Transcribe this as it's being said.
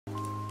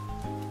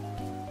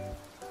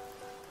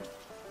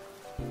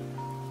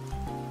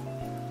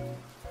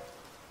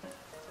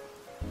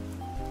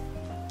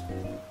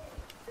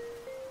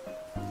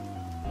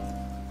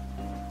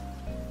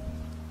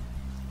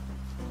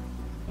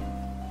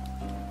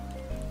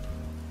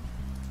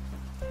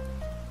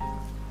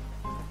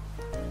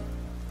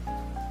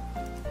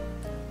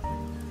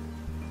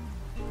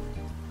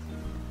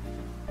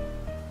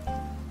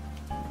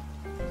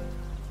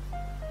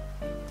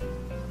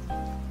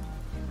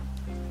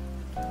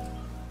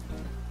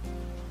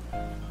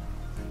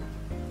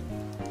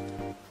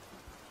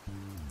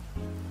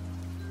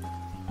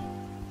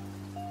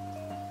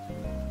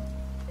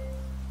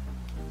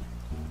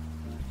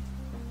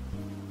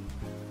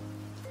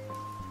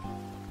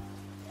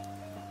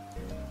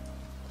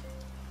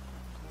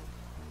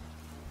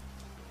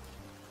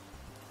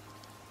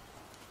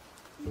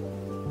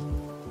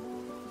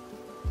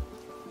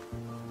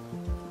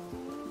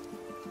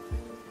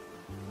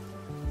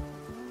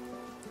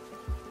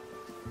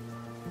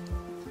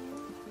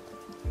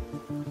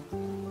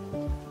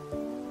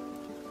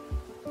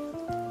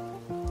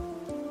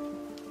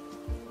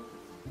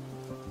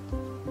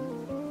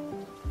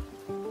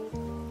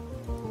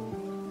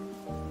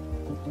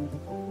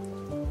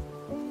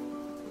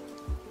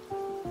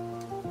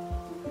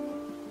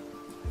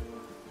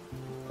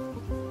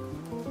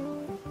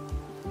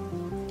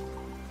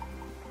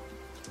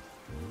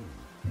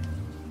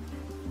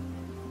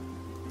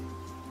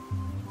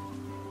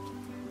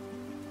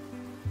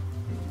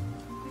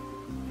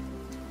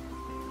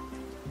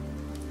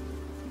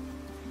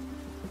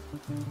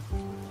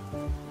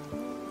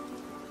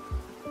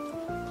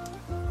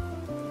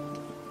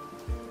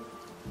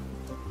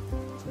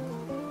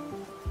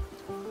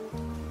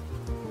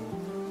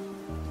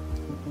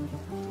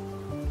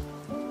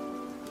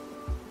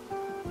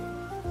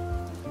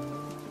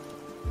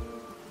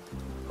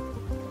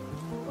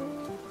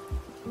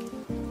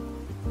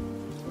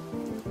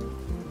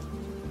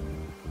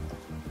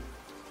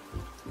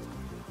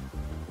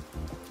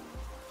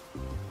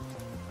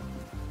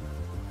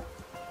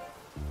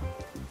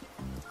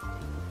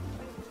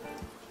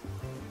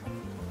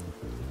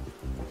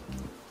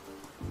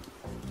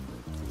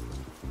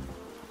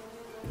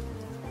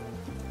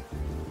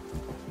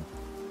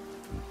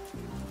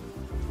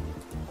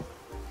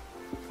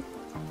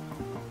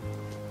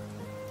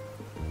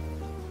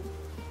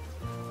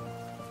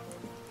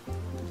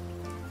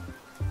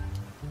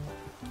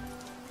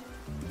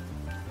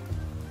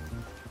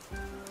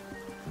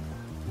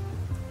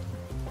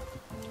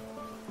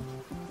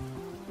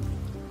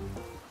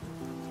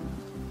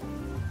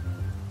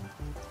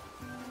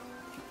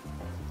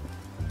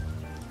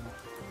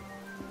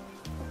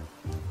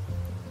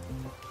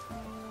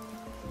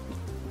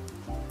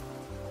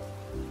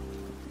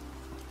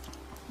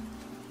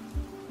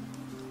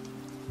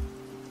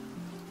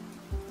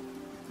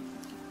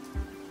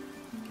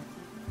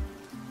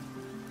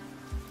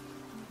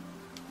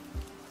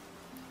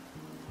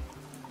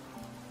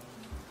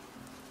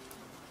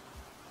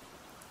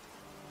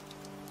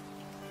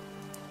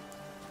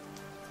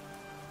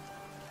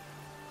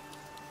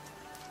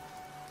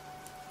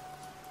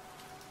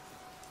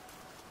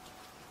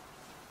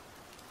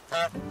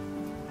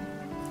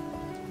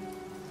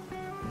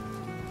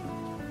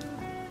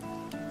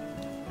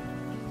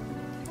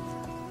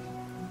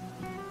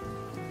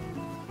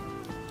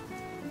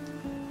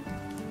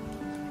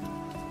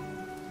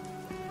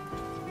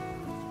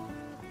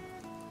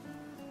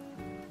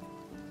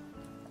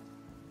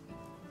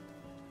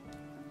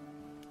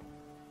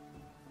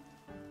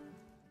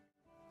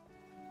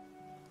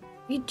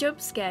You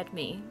jump scared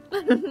me.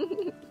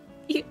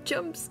 You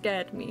jump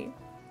scared me.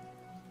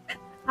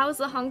 How's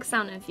the honk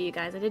sounding for you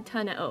guys? I did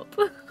turn it up.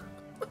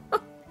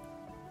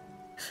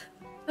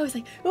 I was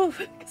like, oh,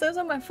 because I was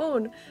on my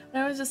phone.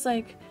 And I was just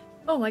like,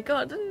 oh my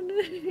god.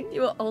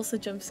 You were also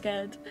jump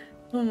scared.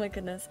 Oh my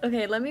goodness.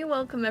 Okay, let me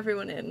welcome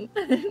everyone in.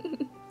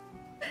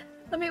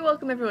 Let me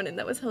welcome everyone in.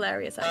 That was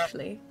hilarious,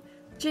 actually.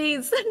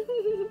 Jeez.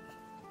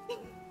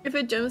 If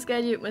it jump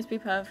scared you, it must be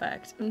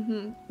perfect.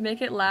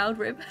 Make it loud,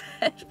 rip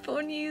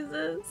headphone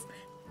users.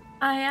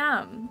 I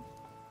am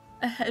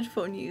a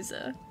headphone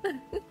user.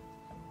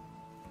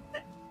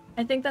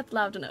 I think that's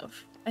loud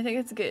enough. I think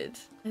it's good.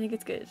 I think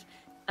it's good.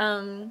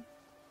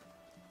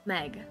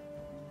 Meg.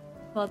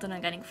 Well done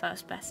on getting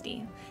first,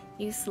 bestie.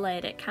 You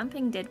slayed it.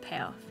 Camping did pay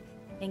off.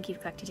 Thank you,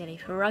 Collector Daily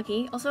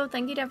Froggy. Also,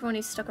 thank you to everyone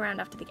who stuck around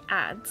after the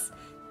ads.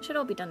 It should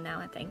all be done now,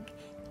 I think.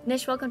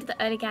 Nish, welcome to the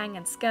early gang,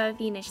 and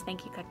Scurvy. Nish,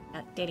 thank you,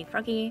 Daily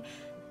Froggy.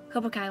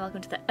 Cobra Kai,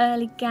 welcome to the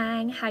early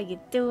gang. How you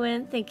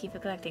doing? Thank you for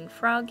collecting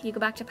frog. You go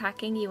back to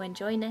packing. You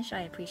enjoy, Nish.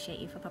 I appreciate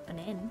you for popping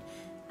in.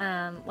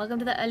 Welcome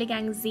to the early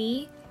gang,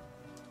 Z.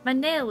 My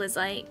nail is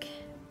like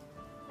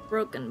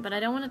broken, but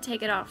I don't want to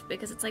take it off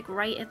because it's like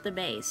right at the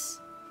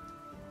base.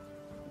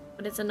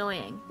 But it's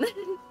annoying.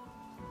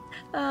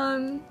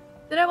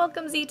 Did I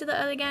welcome Z to the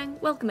early gang?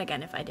 Welcome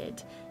again if I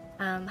did.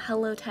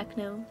 Hello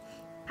Techno.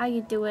 How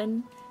you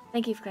doing?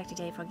 Thank you for collecting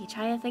Daily Froggy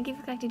Chaya. Thank you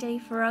for collecting Daily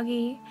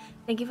Froggy.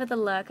 Thank you for the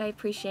lurk. I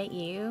appreciate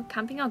you.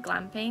 Camping or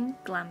glamping?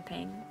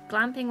 Glamping.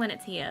 Glamping when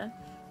it's here.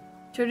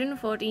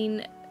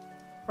 214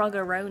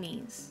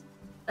 froggeronis.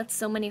 That's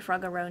so many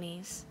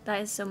froggeronis.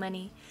 That is so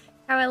many.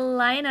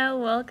 Carolina,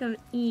 welcome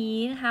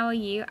Ian. How are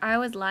you? I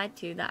was lied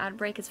to. The ad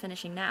break is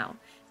finishing now.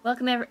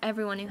 Welcome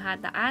everyone who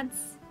had the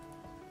ads.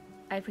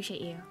 I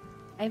appreciate you.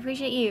 I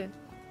appreciate you.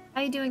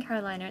 How you doing,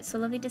 Carolina? It's so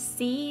lovely to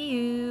see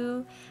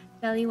you.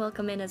 Belly,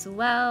 welcome in as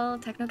well.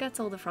 Techno gets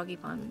all the froggy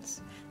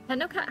puns.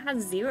 Technocat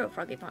has 0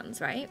 froggy puns,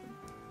 right?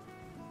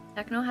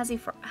 Techno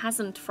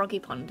hasn't froggy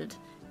ponded.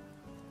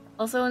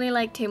 Also only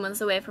like 2 months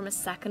away from a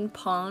second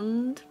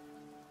pond.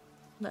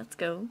 Let's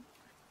go.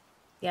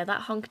 Yeah,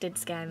 that honk did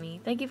scare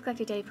me. Thank you for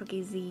collecting Daily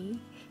Froggy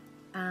Z.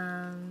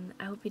 I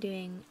hope you're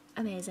doing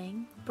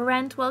amazing.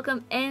 Brent,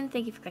 welcome in.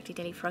 Thank you for collecting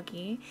Daily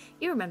Froggy.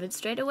 You remembered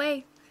straight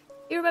away.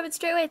 You remembered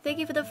straight away. Thank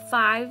you for the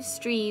 5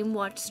 stream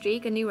watch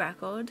streak. A new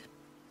record.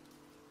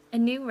 A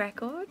new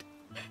record?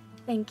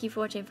 Thank you for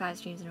watching 5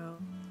 streams in a row.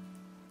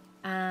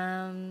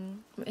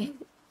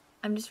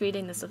 I'm just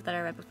reading the stuff that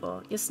I read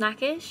before. You're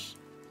snackish?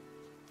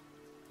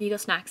 You got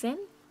snacks in?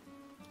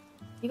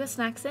 You got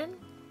snacks in?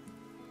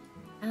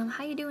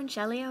 How you doing,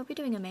 Shelly? I hope you're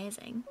doing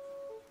amazing.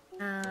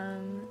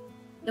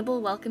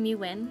 Double welcome you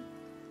win.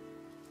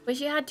 Wish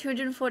you had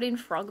 214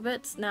 frog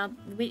bits. Now,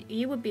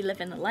 you would be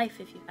living the life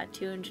if you had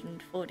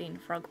 214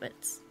 frog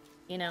bits.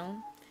 You know?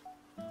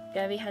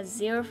 Scurvy has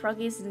 0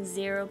 froggies and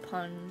 0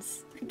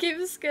 puns.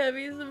 Give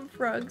Scurvy some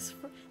frogs.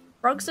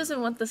 Frogs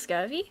doesn't want the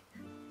Scurvy?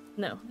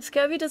 No,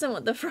 Scurvy doesn't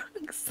want the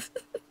frogs.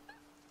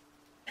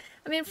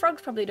 I mean,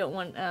 frogs probably don't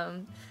want,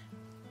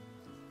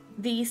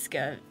 the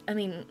Scurvy. I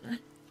mean,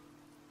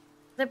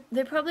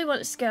 They probably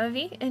want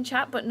scurvy in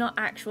chat, but not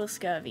actual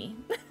scurvy.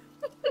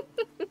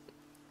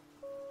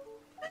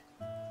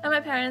 At my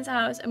parents'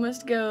 house, I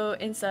must go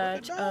in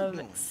search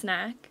of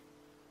snack.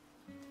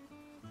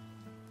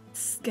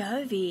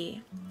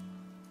 Scurvy.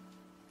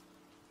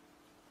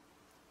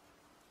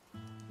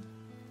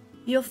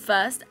 Your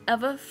first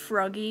ever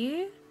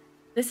froggy?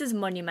 This is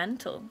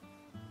monumental.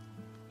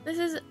 This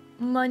is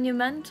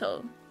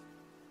monumental.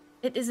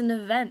 It is an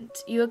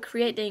event. You are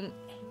creating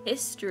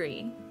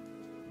history.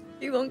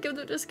 You won't give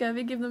them to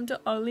Scurvy, give them to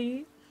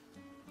Ollie.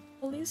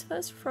 Ollie's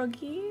first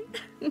froggy.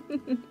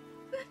 You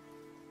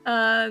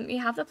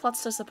have the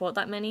plots to support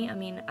that many. I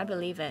mean, I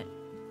believe it.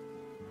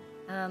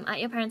 At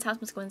your parents'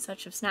 house, must go in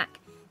search of snack.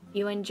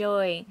 You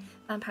enjoy.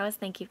 Vampires,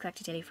 thank you,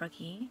 Collector Daily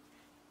Froggy.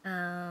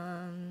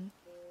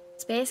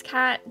 Space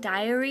Cat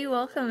Diary,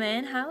 welcome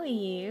in. How are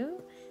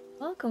you?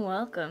 Welcome,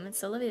 welcome. It's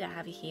so lovely to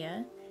have you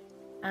here.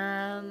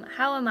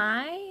 How am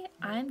I?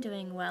 I'm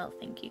doing well,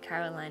 thank you,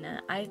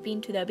 Carolina. I've been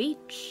to the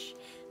beach.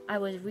 I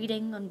was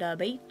reading on the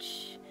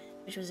beach,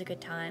 which was a good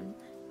time.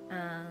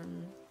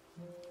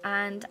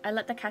 And I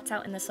let the cats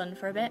out in the sun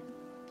for a bit.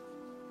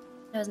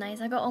 That was nice.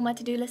 I got all my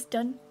to-do list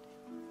done.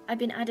 I've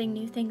been adding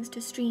new things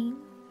to stream,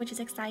 which is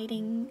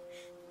exciting.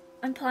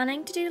 I'm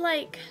planning to do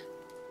like,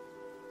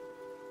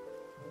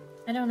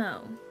 I don't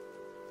know,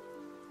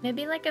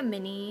 maybe like a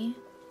mini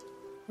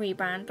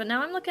rebrand, but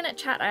now I'm looking at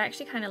chat, I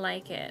actually kind of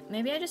like it.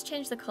 Maybe I just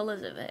change the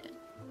colors of it.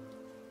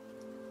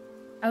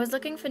 I was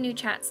looking for new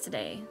chats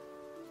today.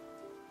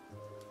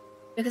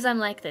 Because I'm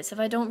like this, if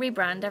I don't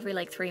rebrand every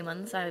like 3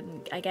 months, I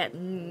get,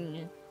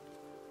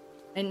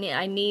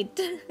 I need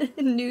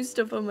new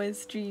stuff on my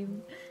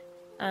stream.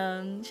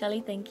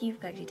 Shelly, thank you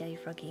for actually Daddy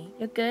Froggy.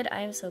 You're good,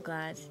 I am so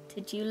glad.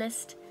 To-do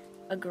list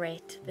are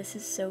great. This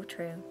is so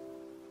true.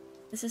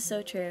 This is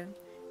so true.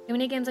 Too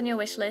many games on your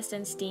wish list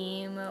in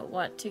Steam,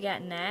 what to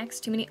get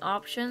next? Too many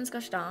options,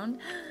 gosh darn.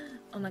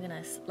 Oh my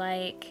goodness,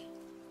 like,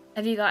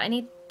 have you got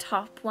any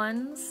top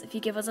ones? If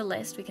you give us a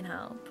list, we can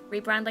help.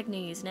 Rebrand like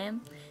new username.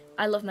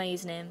 I love my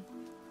username.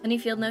 Honey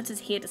Field Notes is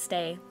here to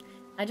stay.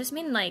 I just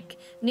mean like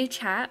new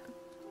chat,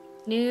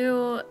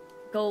 new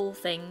goal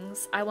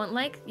things. I want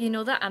like, you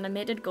know, the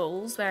animated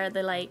goals where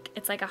they're like,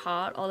 it's like a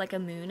heart or like a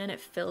moon and it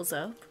fills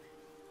up.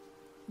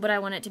 But I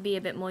want it to be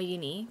a bit more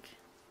unique.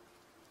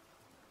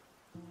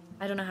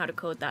 I don't know how to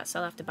code that, so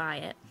I'll have to buy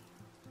it.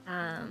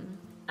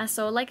 I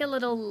saw like a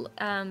little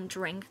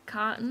drink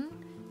carton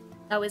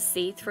that was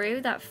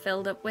see-through that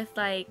filled up with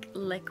like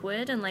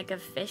liquid and like a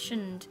fish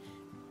and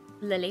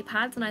lily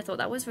pads, and I thought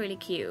that was really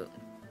cute.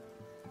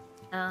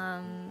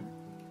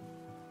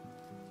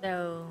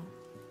 So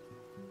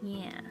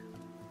yeah,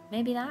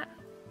 maybe that.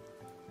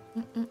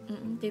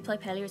 Do you play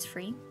Palia? It's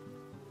free.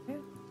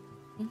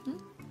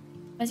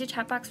 Where's your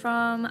chat box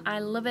from? I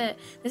love it.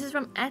 This is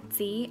from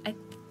Etsy. I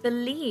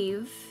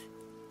believe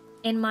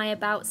in my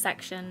about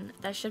section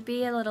there should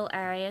be a little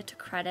area to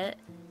credit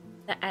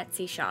the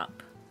Etsy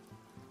shop.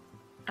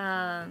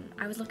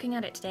 I was looking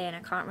at it today and I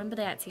can't remember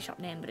the Etsy shop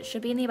name, but it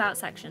should be in the about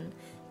section.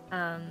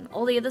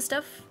 All the other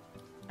stuff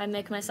I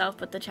make myself,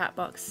 but the chat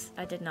box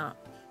I did not.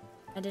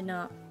 I did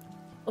not.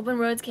 Open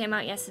Roads came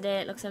out yesterday.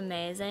 It looks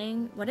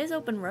amazing. What is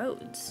Open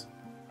Roads?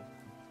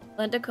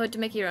 Learned a code to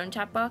make your own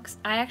chat box.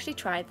 I actually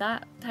tried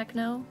that,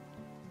 Techno.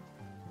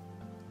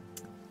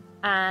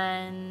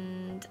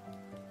 And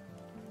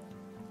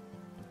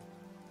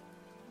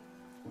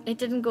it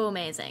didn't go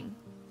amazing.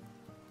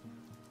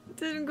 It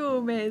didn't go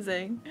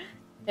amazing.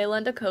 They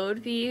learned a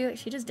code for you.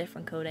 She does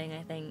different coding,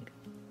 I think.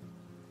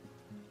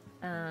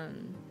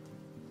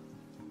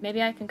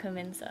 Maybe I can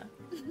convince her.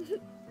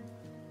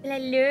 Will I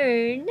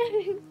learn?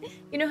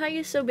 You know how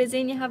you're so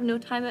busy and you have no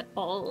time at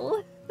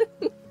all?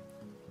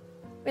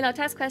 We allowed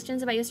to ask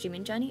questions about your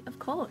streaming journey? Of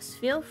course.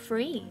 Feel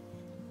free.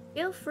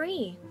 Feel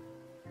free.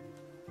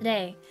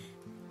 Today,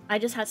 I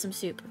just had some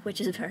soup, which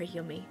is very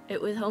yummy.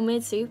 It was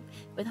homemade soup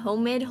with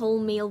homemade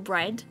wholemeal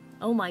bread.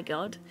 Oh my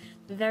god.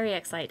 Very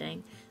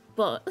exciting.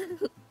 But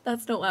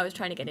that's not what I was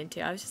trying to get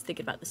into. I was just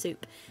thinking about the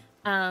soup.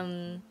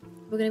 We're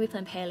going to be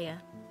playing Palia.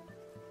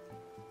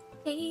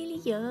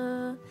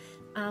 Palia.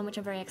 Which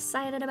I'm very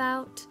excited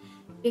about.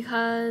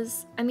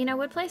 Because, I mean, I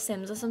would play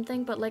Sims or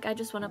something, but like, I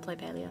just want to play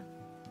Palia.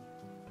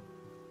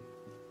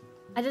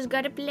 I just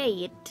gotta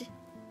play it,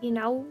 you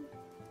know?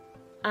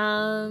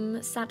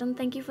 Saturn,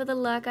 thank you for the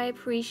lurk. I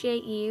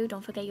appreciate you.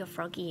 Don't forget your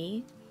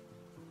froggy.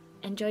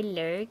 Enjoy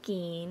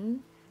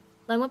lurking.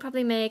 Len will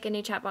probably make a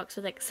new chat box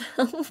with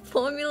Excel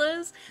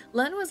formulas.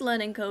 Len was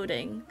learning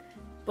coding,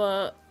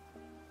 but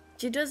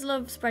she does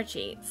love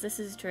spreadsheets. This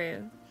is true.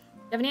 Do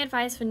you have any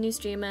advice for new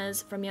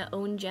streamers from your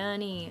own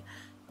journey?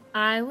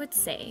 I would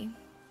say,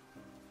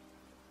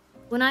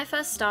 when I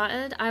first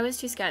started, I was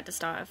too scared to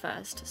start at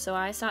first. So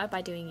I started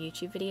by doing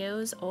YouTube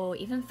videos or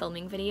even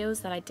filming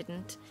videos that I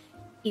didn't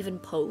even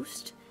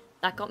post.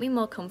 That got me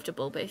more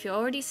comfortable. But if you're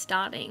already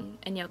starting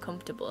and you're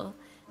comfortable,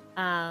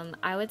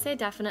 I would say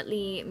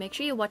definitely make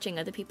sure you're watching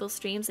other people's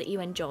streams that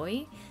you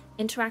enjoy.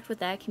 Interact with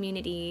their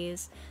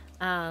communities.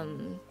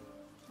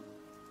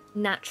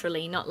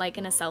 naturally, not like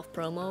in a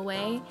self-promo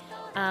way.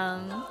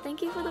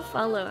 Thank you for the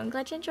follow. I'm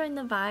glad you're enjoying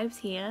the vibes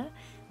here.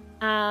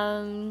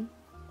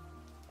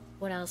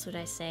 What else would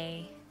I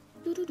say?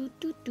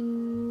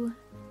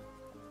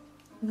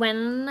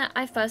 When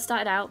I first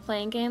started out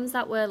playing games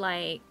that were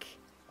like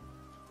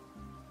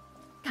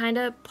kind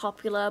of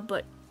popular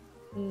but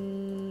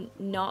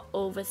not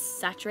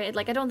oversaturated,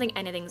 like I don't think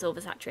anything's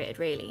oversaturated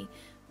really,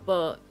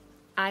 but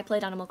I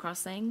played Animal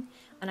Crossing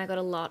and I got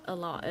a lot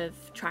of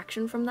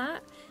traction from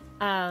that.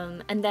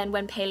 And then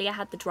when Palia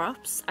had the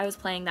drops, I was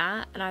playing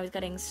that and I was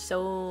getting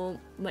so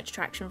much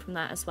traction from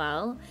that as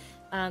well.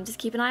 Just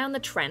keep an eye on the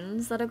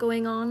trends that are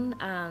going on,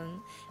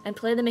 and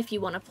play them if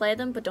you want to play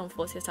them, but don't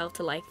force yourself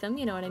to like them,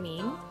 you know what I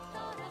mean?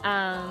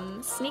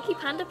 Sneaky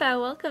Panda Bear,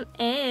 welcome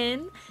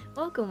in.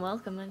 Welcome,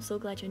 welcome. I'm so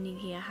glad you're new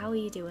here. How are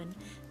you doing?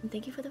 And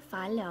thank you for the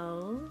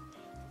follow.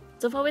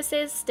 Stuff always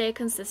says stay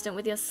consistent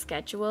with your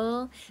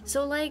schedule.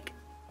 So like,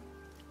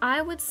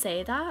 I would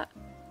say that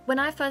when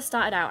I first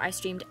started out, I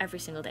streamed every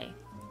single day.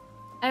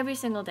 Every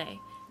single day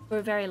for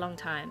a very long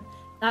time.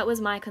 That was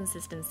my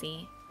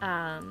consistency.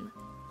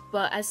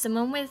 But as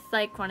someone with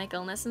like chronic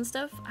illness and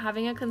stuff,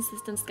 having a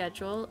consistent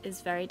schedule is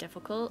very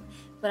difficult.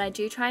 But I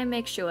do try and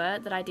make sure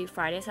that I do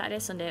Friday, Saturday,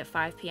 Sunday at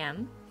 5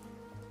 p.m.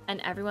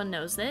 And everyone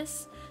knows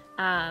this.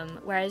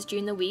 Whereas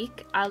during the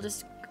week, I'll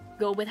just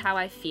go with how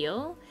I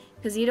feel.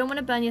 Because you don't want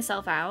to burn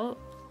yourself out.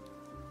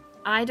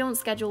 I don't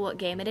schedule what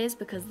game it is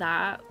because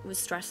that was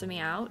stressing me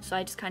out. So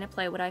I just kind of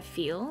play what I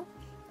feel.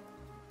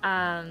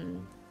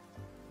 And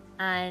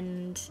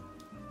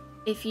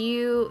if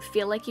you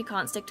feel like you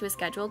can't stick to a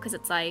schedule because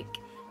it's like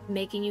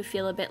making you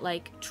feel a bit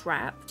like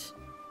trapped,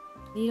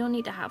 you don't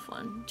need to have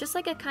one. Just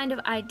like a kind of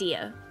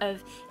idea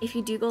of if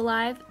you do go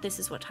live, this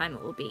is what time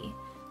it will be.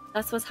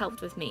 That's what's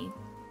helped with me.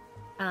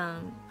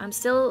 I'm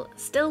still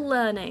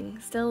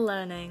learning.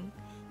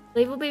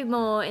 Believe will be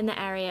more in the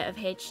area of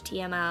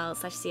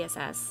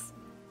HTML/CSS.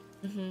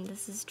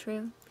 This is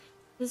true.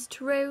 This is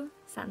true.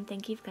 Satin,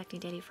 thank you for collecting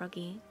Daily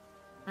Froggy.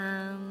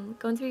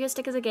 Going through your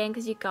stickers again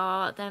because you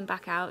got them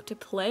back out to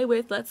play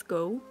with. Let's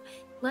go.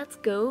 Let's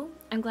go.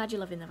 I'm glad you're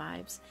loving the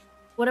vibes.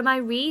 What am I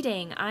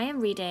reading? I am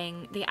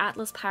reading The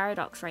Atlas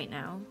Paradox right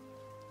now.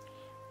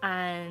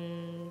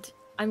 And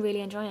I'm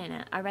really enjoying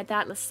it. I read the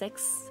Atlas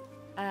 6.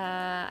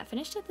 I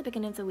finished it at the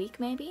beginning of the week,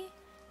 maybe?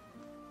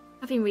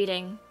 I've been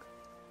reading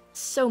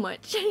so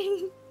much.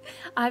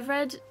 I've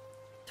read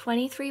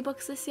 23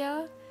 books this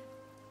year.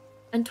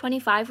 And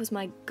 25 was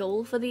my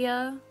goal for the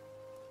year.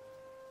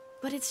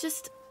 But it's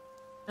just...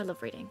 I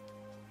love reading.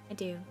 I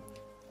do.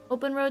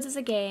 Open Roads is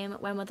a game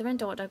where mother and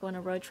daughter go on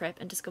a road trip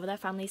and discover their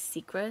family's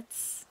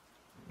secrets.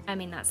 I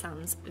mean, that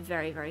sounds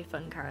very, very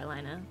fun,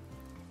 Carolina.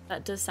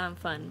 That does sound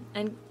fun.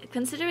 And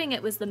considering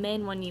it was the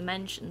main one you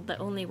mentioned, the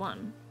only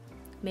one,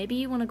 maybe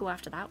you want to go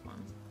after that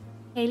one.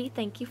 Haley,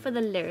 thank you for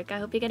the lyric. I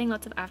hope you're getting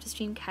lots of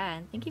after-stream care.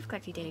 And thank you for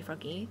collecting Daily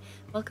Froggy.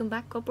 Welcome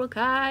back, Corporal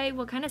Kai.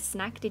 What kind of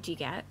snack did you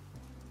get?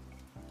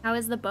 How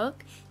is the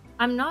book?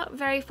 I'm not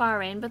very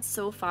far in, but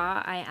so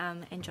far I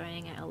am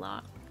enjoying it a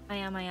lot. I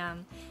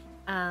am.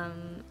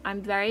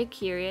 I'm very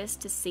curious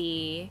to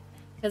see,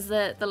 because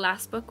the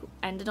last book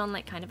ended on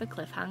like kind of a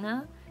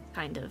cliffhanger,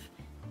 kind of.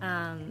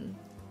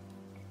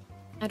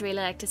 I'd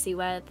really like to see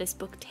where this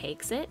book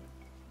takes it.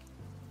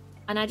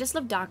 And I just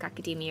love dark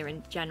academia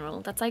in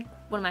general. That's like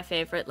one of my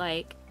favorite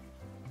like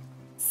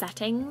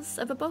settings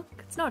of a book.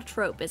 It's not a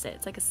trope, is it?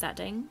 It's like a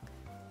setting.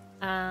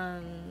 Yeah.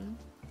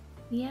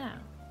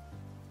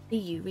 Do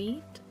you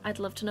read? I'd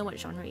love to know what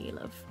genre you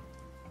love.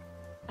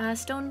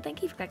 Stone,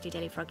 thank you for collecting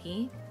Daily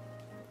Froggy.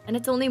 And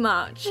it's only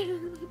March.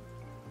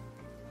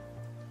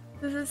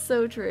 This is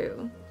so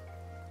true.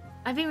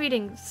 I've been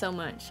reading so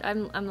much.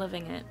 I'm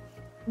loving it.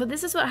 But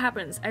this is what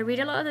happens. I read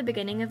a lot at the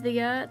beginning of the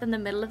year, then the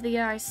middle of the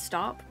year I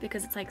stop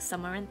because it's like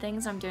summer and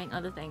things, I'm doing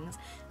other things.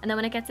 And then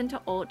when it gets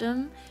into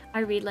autumn,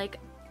 I read like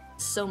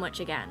so much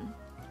again.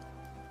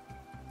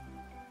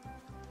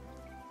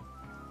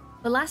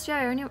 But last year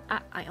I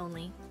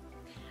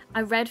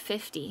read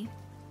 50.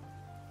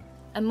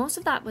 And most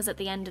of that was at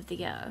the end of the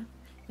year.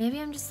 Maybe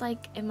I'm just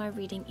like in my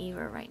reading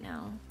era right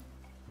now.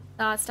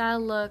 The art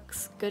style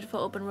looks good for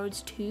Open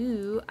Roads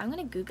too. I'm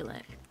gonna Google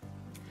it.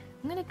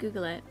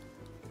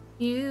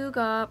 You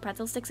got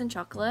pretzel sticks and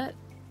chocolate.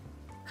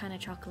 What kind of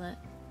chocolate?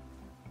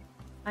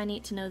 I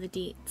need to know the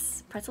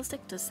deets. Pretzel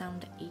stick does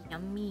sound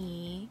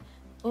yummy.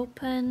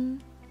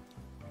 Open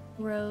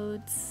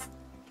Roads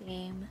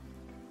game.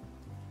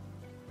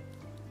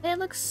 It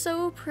looks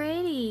so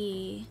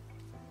pretty.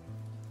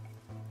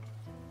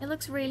 It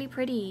looks really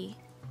pretty.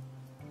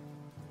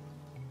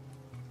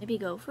 Maybe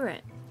go for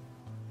it.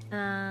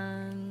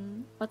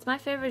 What's my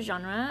favorite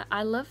genre?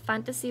 I love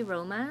fantasy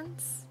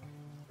romance.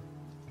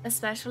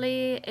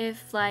 Especially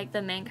if like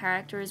the main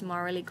character is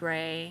morally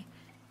grey,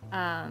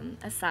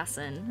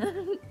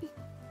 assassin,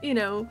 you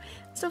know,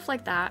 stuff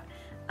like that.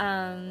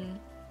 And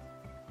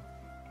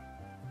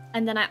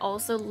then I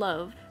also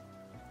love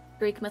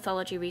Greek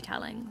mythology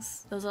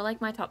retellings. Those are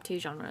like my top 2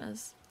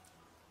 genres.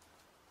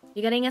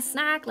 You're getting a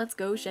snack? Let's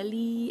go,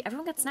 Shelly.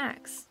 Everyone gets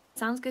snacks.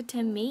 Sounds good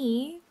to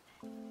me.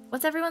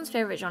 What's everyone's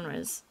favourite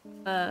genres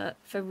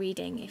for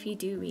reading, if you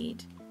do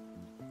read?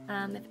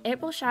 If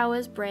April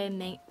showers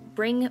bring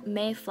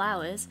May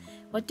flowers,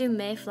 what do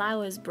May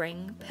flowers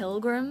bring?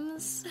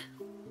 Pilgrims?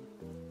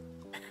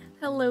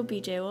 Hello,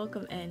 BJ.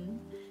 Welcome in.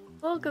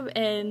 Welcome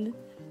in.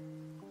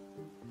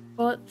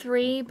 Bought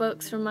 3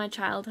 books from my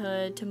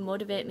childhood to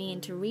motivate me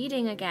into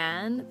reading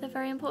again. They're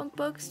very important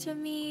books to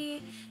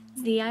me.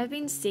 See, I've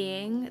been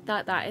seeing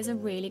that that is a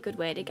really good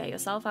way to get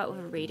yourself out of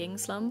a reading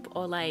slump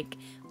or like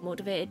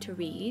motivated to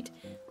read.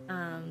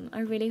 I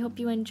really hope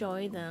you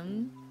enjoy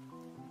them.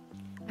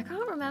 I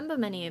can't remember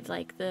many of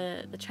like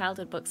the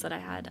childhood books that I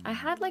had. I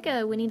had like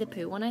a Winnie the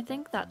Pooh one, I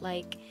think, that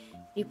like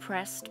you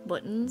pressed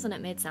buttons and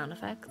it made sound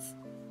effects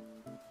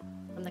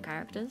from the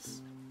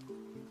characters.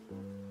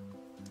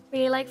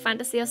 Really like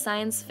fantasy or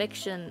science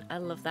fiction. I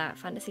love that.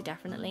 Fantasy,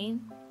 definitely.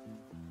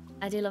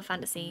 I do love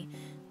fantasy.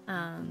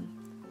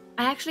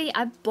 I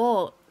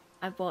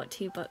bought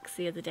 2 books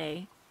the other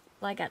day.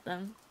 Will I get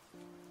them?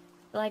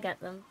 Will I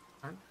get them?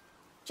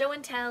 Show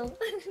and tell.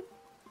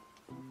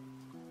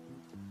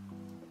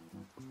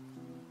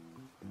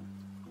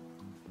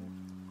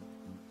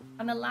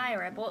 I'm a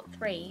liar. I bought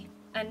 3.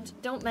 And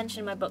don't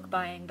mention my book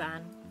buying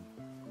ban.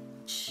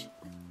 Shh.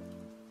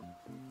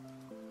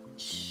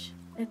 Shh.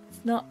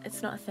 It's not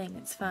a thing.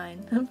 It's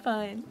fine. I'm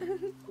fine.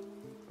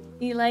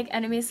 You like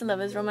enemies to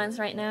lovers romance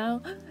right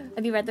now?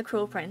 Have you read The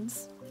Cruel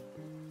Prince?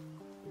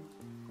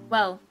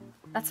 Well,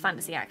 that's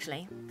fantasy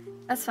actually.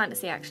 That's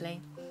fantasy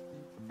actually.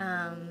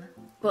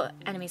 But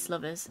enemies to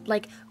lovers,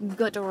 like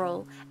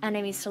guttural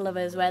enemies to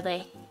lovers where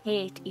they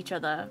hate each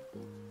other.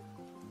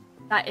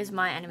 That is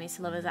my enemies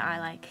to lovers that I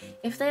like.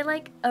 If they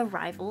like are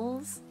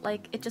rivals,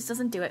 like it just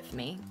doesn't do it for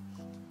me.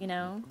 You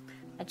know?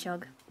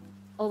 Hedgehog.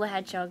 All the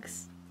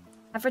hedgehogs.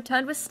 I've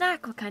returned with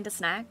snack. What kind of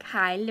snack?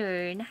 Hi,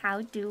 Learn.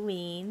 How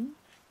doing?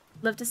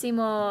 Love to see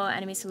more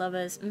enemies to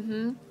lovers.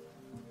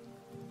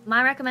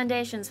 My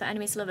recommendations for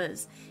enemies to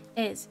lovers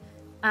is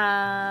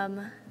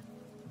Throne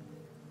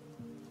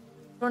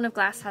of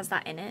Glass has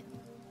that in it,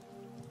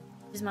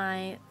 which is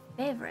my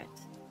favourite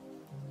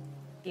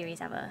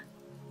series ever.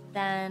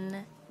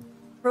 Then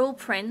Cruel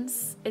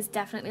Prince is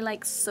definitely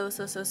like so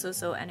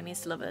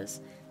enemies to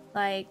lovers.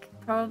 Like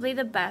probably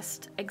the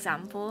best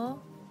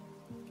example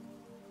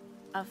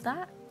of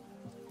that.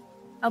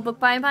 Our book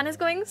buying ban is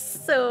going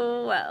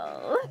so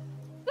well.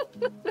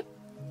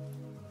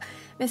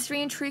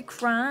 Mystery and true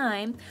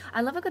crime.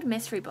 I love a good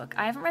mystery book.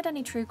 I haven't read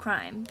any true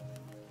crime.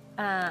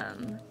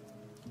 But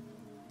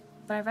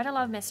I've read a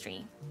lot of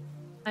mystery.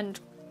 And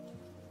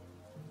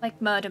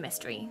like murder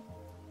mystery.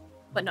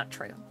 But not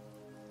true.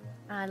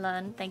 I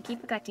learned. Thank you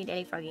for collecting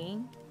Daily Froggy.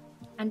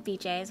 And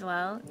BJ as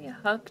well. You're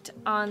hooked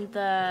on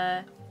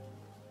the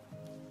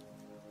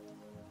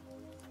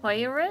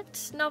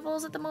pirate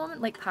novels at the moment?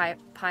 Like pirate?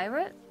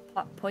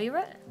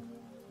 Pirate?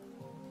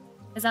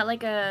 Is that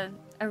like a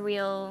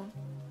real...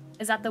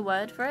 Is that the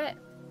word for it?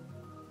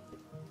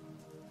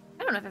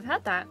 I don't know if I've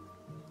heard that.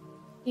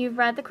 You've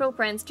read The Cruel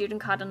Prince, Jude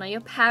and Cardinal, your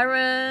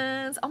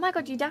parents. Oh my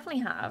god, you definitely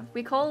have.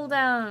 We called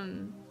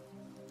the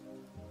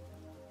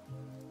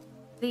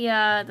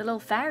little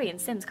fairy in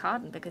Sims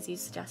Carden because you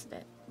suggested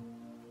it.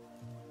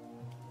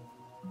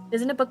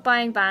 Isn't a book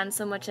buying ban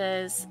so much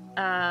as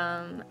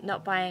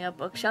not buying a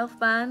bookshelf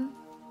ban?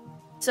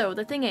 So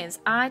the thing is,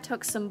 I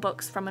took some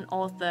books from an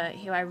author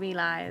who I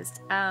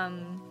realised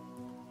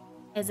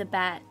is a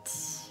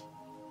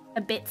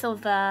bit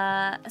of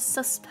a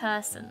sus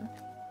person.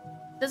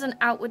 Doesn't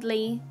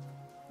outwardly,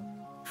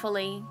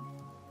 fully...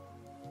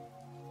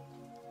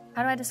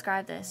 How do I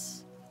describe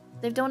this?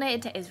 They've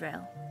donated to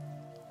Israel.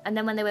 And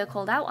then when they were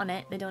called out on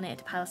it, they donated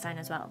to Palestine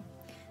as well.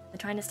 They're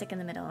trying to stick in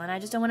the middle, and I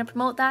just don't want to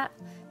promote that.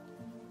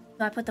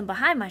 So I put them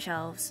behind my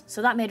shelves,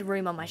 so that made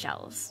room on my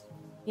shelves.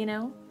 You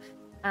know?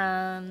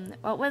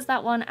 What was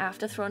that one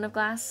after Throne of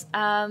Glass?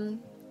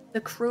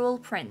 The Cruel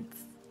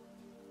Prince.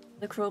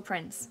 The Cruel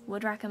Prince.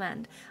 Would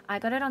recommend. I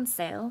got it on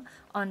sale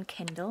on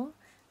Kindle.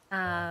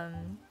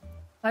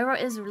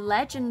 Poirot is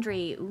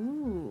legendary.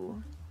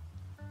 Ooh.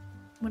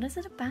 What is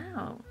it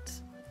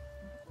about?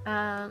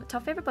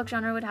 Top favorite book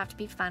genre would have to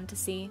be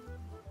fantasy.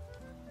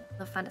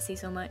 Love fantasy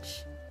so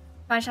much.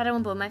 By Shadow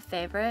and Bone, my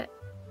favorite.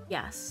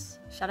 Yes.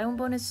 Shadow and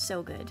Bone is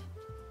so good.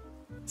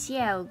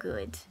 So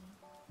good.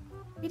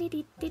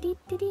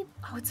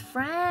 Oh, it's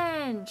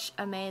French.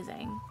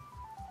 Amazing.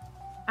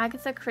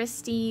 Agatha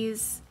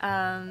Christie's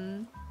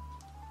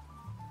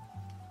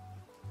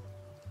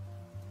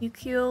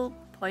Hercule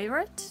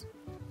Poirot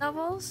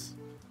novels.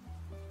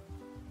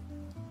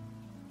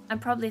 I'm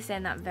probably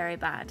saying that very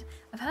bad.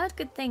 I've heard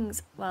good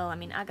things. Well, I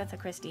mean, Agatha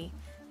Christie.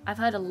 I've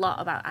heard a lot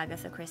about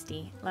Agatha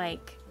Christie,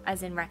 like,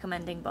 as in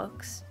recommending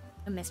books.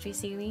 A mystery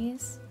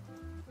series.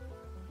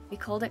 We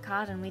called it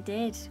Card and we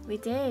did. We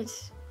did.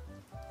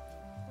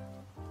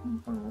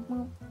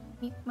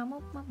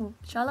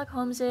 Sherlock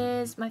Holmes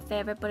is my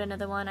favourite, but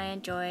another one I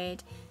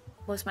enjoyed,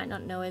 most might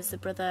not know, is the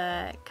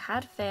Brother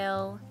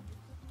Cadfael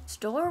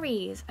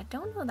stories. I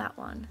don't know that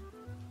one.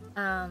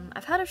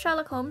 I've heard of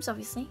Sherlock Holmes,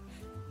 obviously,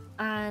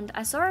 and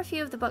I saw a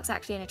few of the books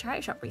actually in a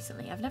charity shop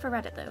recently. I've never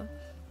read it though.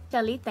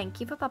 Shelly, thank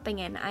you for popping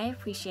in. I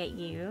appreciate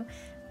you.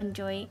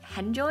 Enjoy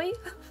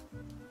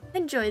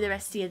the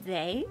rest of your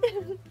day.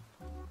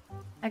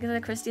 Agatha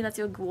Christie, that's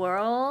your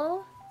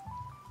girl.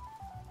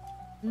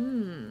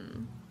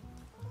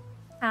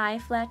 Hi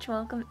Fletch,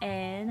 welcome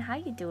in. How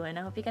you doing?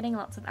 I hope you're getting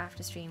lots of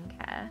after stream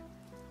care.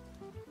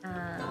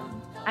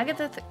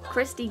 Agatha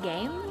Christie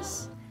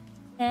Games,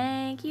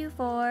 thank you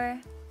for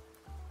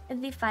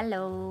the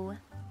follow.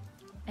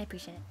 I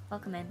appreciate it.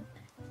 Welcome in.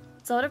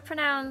 Sort of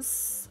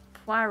pronounce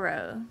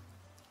Poirot.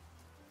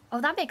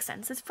 Oh, that makes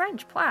sense. It's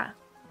French. Poir.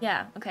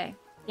 Yeah, okay.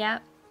 Yeah.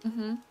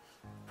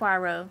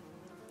 Poirot.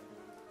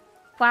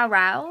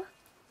 Poirot?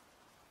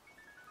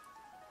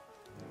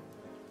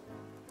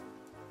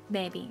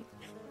 Maybe.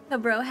 So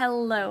bro,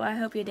 hello. I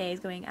hope your day is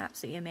going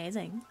absolutely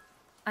amazing.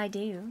 I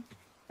do.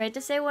 Ready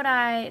to say what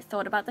I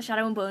thought about the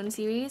Shadow and Bone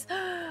series?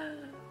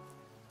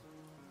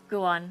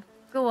 Go on.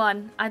 Go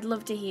on. I'd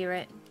love to hear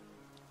it.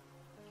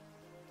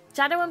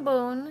 Shadow and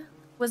Bone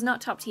was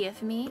not top tier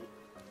for me,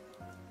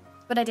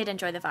 but I did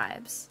enjoy the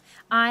vibes.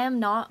 I am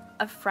not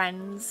a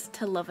friends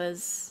to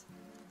lovers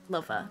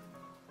lover.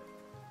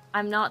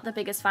 I'm not the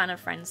biggest fan of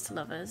friends to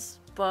lovers,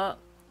 but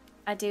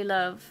I do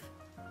love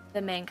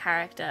the main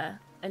character,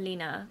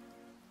 Alina.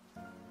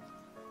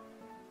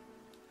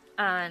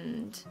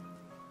 And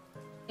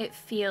it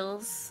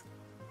feels...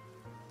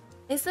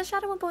 Is the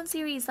Shadow and Bone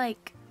series,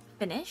 like,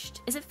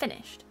 finished? Is it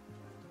finished?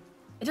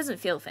 It doesn't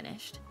feel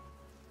finished.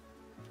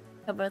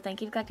 Bro,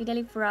 thank you for Cacti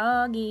Daily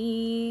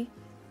Froggy.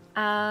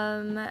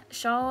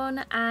 Sean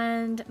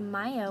and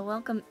Maya,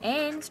 welcome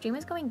in. Stream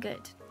is going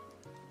good.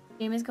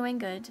 Stream is going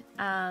good.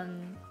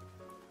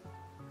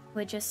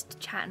 We're just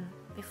chatting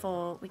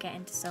before we get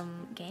into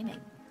some gaming.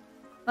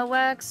 My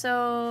work,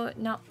 so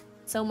not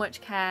so much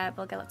care,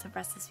 but I'll get lots of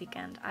rest this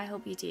weekend. I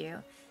hope you do.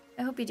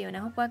 I hope you do, and I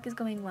hope work is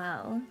going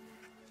well.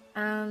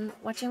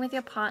 Watching with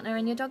your partner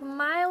and your dog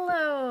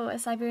Milo, a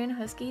Siberian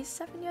Husky,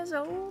 7 years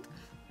old.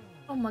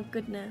 Oh my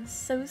goodness,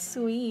 so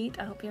sweet.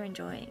 I hope you're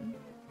enjoying.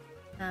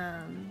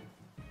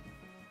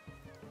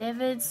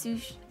 David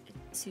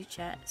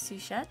Suchet.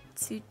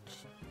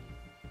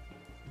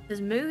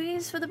 There's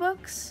movies for the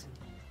books?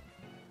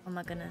 Oh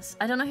my goodness.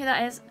 I don't know who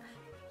that is.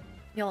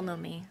 Y'all know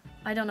me.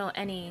 I don't know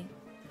any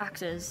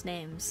actors'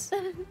 names.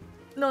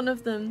 None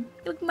of them.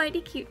 You look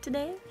mighty cute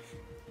today.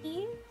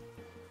 Me?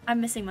 I'm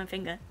missing my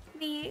finger.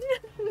 Me?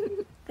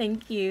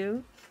 Thank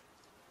you.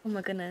 Oh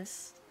my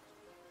goodness.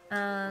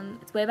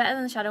 It's way better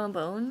than Shadow and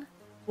Bone.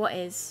 What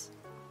is?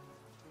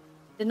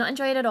 Did not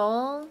enjoy it at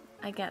all?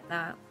 I get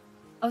that.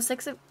 Oh,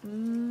 6 of...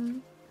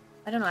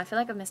 I don't know. I feel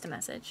like I've missed a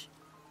message.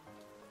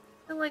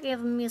 I feel like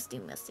I've missed a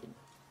message.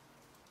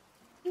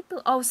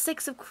 People... Oh,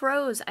 6 of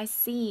Crows. I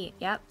see.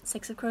 Yep.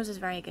 6 of Crows is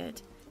very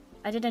good.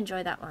 I did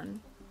enjoy that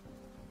one.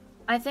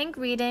 I think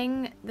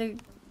reading the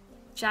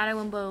Shadow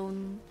and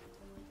Bone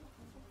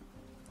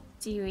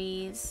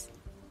series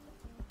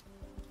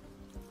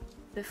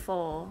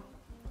before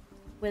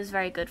was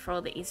very good for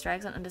all the Easter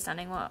eggs and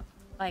understanding what,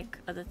 like,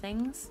 other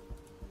things.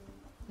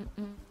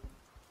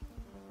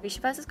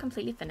 Rishabaz is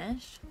completely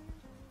finished.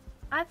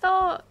 I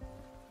thought...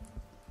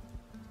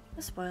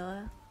 A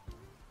spoiler.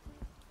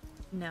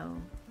 No.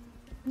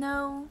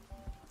 No.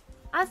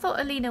 I thought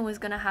Alina was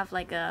gonna have,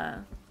 like,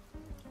 a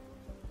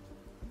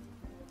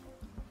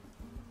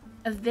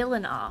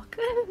villain arc.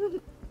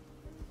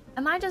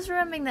 Am I just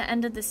remembering the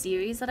end of the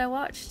series that I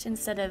watched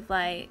instead of,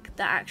 like,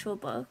 the actual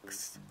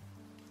books?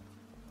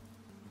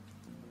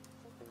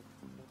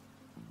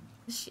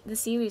 The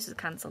series was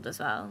cancelled as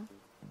well.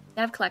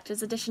 They have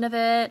collector's edition of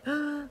it.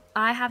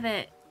 I have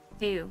it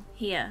too,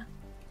 here.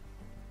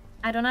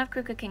 I don't have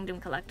Crooked Kingdom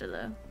Collector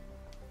though.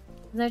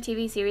 Is there a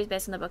TV series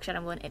based on the book Shadow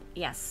and Bone?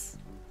 Yes.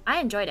 I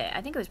enjoyed it.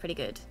 I think it was pretty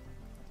good.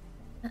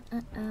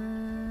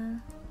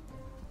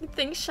 You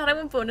think Shadow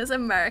and Bone is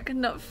American,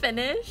 not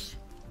Finnish?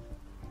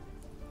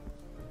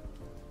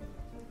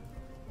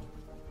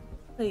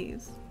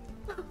 Please.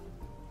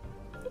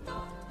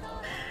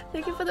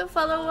 Thank you for the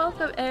follow.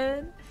 Welcome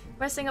in.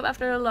 Resting up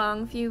after a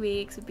long few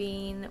weeks.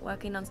 Been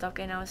working non-stop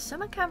getting our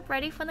summer camp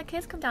ready for when the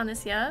kids come down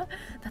this year.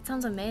 That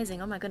sounds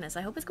amazing. Oh my goodness.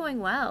 I hope it's going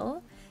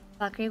well.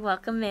 Valkyrie,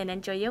 welcome in.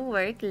 Enjoy your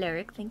work,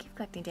 Lurk. Thank you for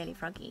collecting Daily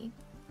Froggy.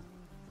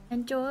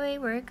 Enjoy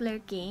work,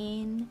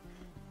 lurking.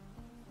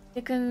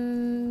 You're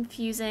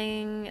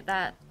confusing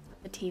that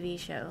the TV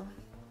show.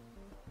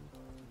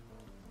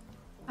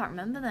 I can't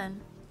remember then.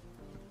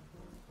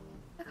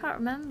 I can't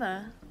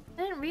remember.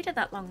 I didn't read it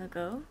that long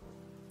ago.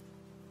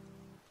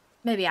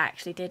 Maybe I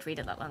actually did read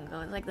it that long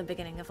ago, like the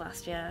beginning of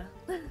last year.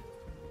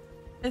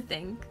 I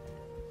think.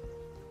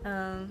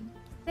 I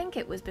think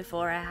it was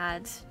before I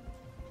had...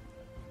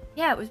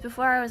 Yeah, it was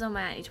before I was on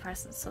my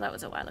antidepressants, so that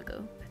was a while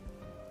ago.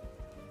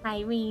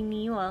 Hi,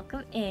 Weenie,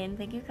 welcome in.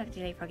 Thank you for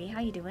collecting Daily Froggy.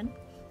 How you doing?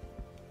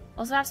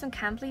 Also have some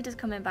camp leaders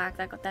coming back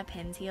that got their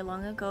pins here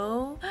long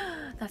ago.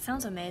 That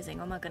sounds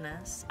amazing. Oh my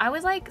goodness. I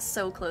was like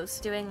so close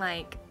to doing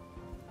like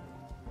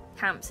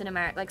camps in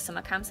America, like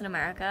summer camps in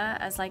America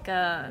as like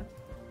a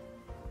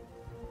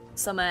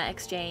summer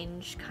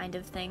exchange kind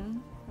of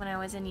thing when I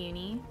was in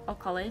uni or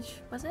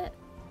college, was it?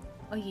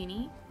 Or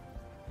uni?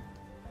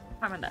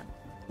 Can't remember.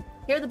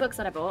 Here are the books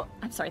that I bought.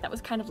 I'm sorry, that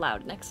was kind of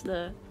loud next to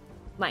the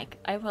mic.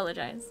 I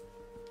apologize.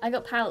 I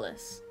got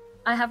Powerless.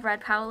 I have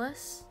read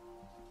Powerless,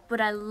 but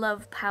I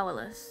love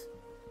Powerless.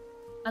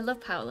 I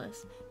love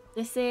Powerless.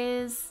 This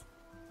is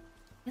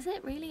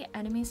it really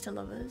enemies to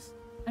lovers?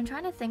 I'm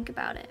trying to think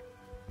about it.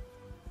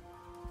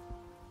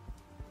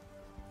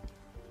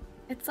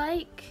 It's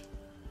like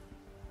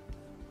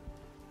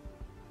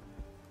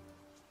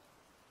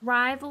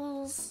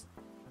rivals,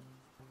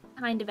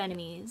 kind of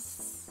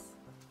enemies,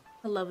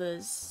 to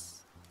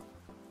lovers.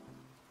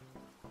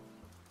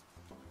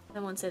 I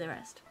won't say the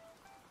rest.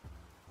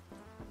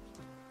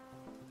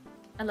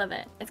 I love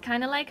it. It's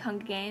kind of like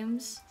Hunger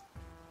Games,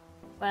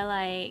 where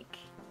like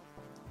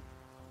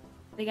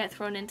they get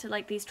thrown into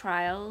like these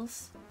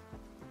trials.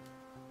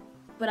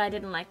 But I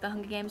didn't like the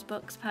Hunger Games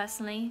books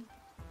personally.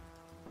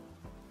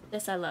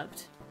 This I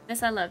loved.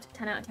 This I loved.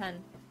 10 out of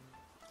 10.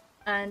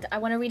 And I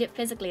want to read it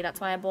physically.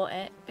 That's why I bought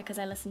it, because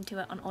I listened to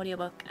it on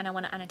audiobook and I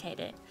want to annotate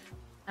it.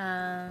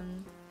 Yeah.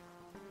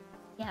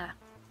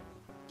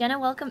 Jenna,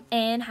 welcome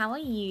in. How are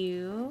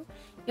you?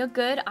 You're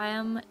good. I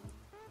am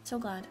so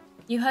glad.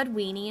 You heard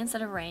weenie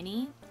instead of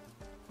rainy?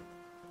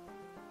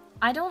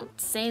 I don't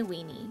say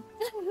weenie.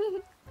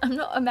 I'm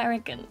not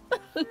American.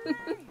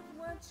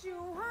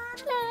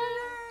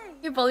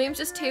 Your volume's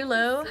just too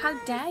low. How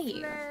dare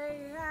you?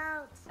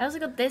 I also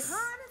got this.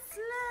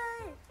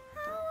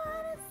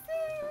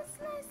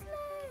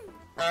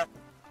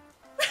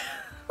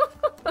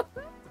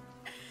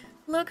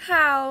 Look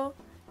how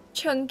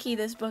chunky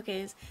this book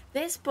is.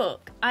 This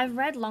book, I've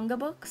read longer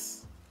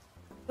books,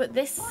 but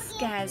this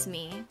scares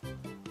me.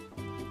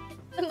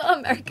 I'm not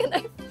American,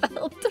 I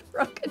felt the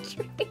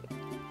rocketry.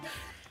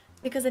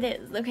 Because it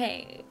is,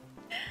 okay.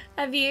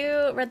 Have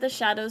you read The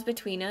Shadows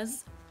Between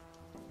Us?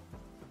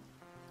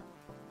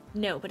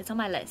 No, but it's on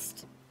my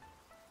list.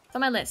 It's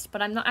on my list,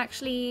 but I'm not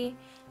actually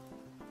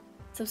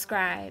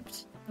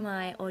subscribed to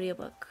my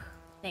audiobook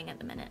thing at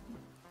the minute.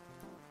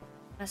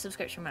 My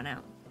subscription ran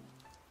out.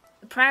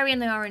 The Prairie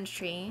and the Orange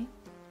Tree.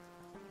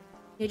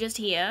 You're just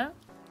here.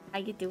 How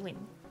you doing?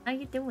 How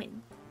you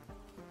doing?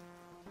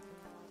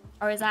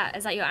 Or is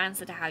that your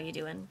answer to how you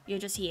doing? You're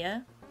just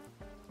here.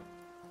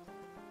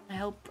 I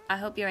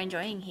hope you're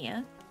enjoying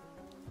here.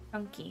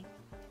 Funky.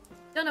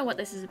 Don't know what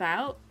this is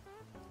about.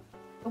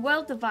 A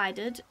world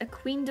divided, a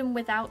queendom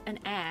without an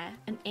heir,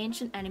 an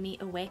ancient enemy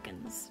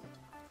awakens.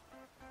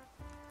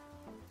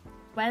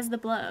 Where's the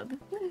blurb?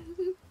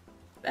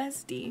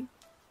 Bestie.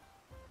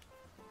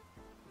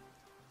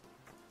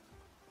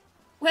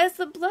 Where's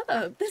the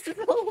blurb? This is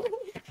all...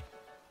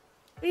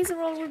 These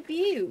are all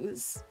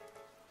reviews.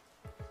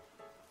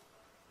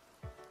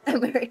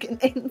 American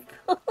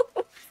info.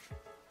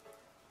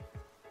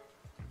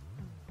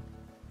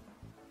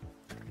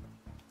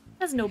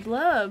 There's no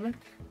blurb.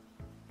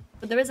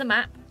 But there is a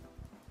map.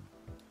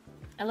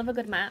 I love a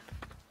good map.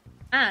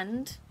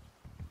 And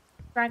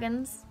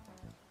dragons.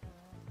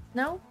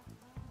 No?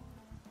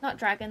 Not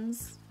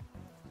dragons.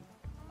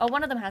 Oh,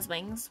 one of them has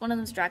wings. One of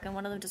them's dragon,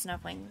 one of them doesn't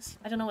have wings.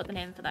 I don't know what the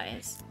name for that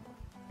is.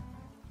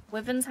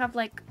 Wyverns have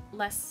like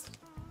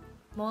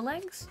more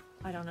legs?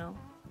 I don't know.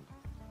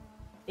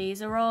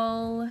 These are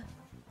all...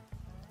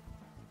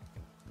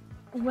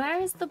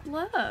 Where is the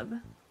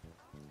blurb?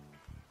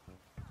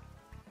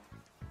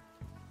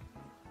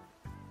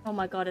 Oh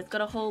my god, it's got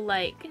a whole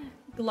like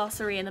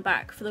glossary in the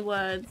back for the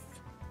words.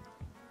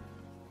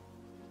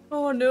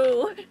 Oh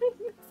no.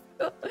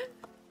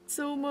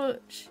 So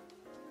much.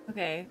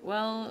 Okay,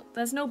 well,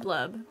 there's no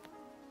blurb.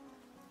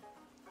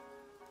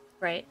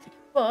 Right.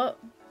 But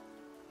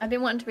I've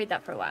been wanting to read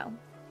that for a while.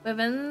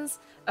 Wyverns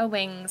are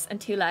wings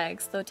and 2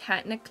 legs, though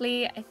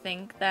technically I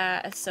think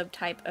they're a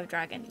subtype of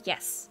dragon.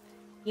 Yes.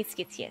 Yes,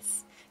 yes,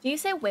 yes. Do you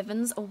say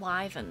wyverns or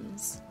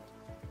wyverns?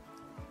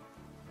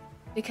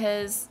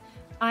 Because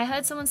I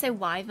heard someone say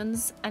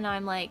wyverns and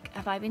I'm like,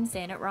 have I been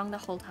saying it wrong the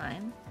whole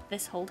time?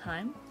 This whole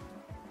time?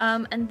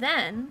 And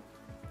then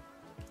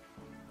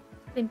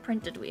it's been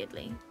printed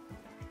weirdly.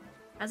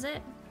 Has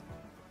it?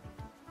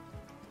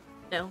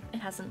 No, it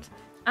hasn't.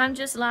 I'm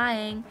just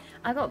lying.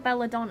 I got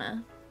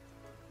Belladonna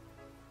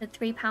at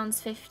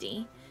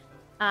 £3.50.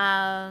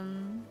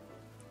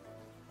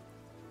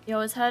 You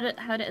always heard it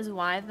as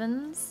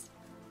wyverns?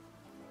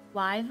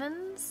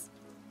 Wyverns?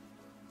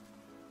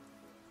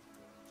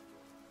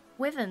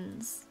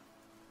 Wyverns.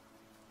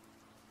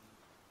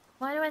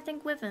 Why do I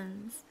think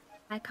wyverns?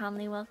 Hi,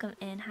 calmly welcome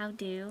in. How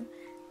do?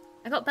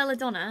 I got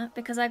Belladonna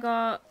because I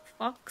got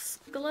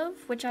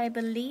Foxglove, which I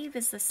believe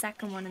is the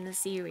second one in the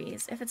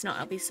series. If it's not,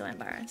 I'll be so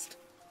embarrassed.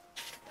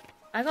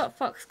 I got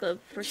Foxglove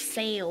for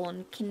sale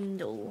on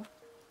Kindle.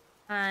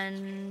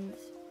 And,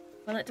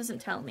 well, it doesn't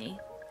tell me.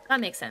 That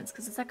makes sense,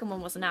 because the second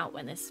one wasn't out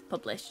when this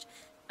published.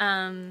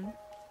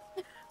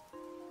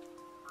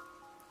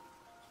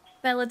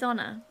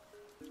 Belladonna.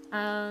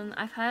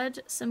 I've heard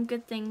some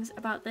good things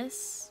about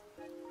this.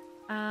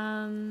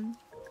 I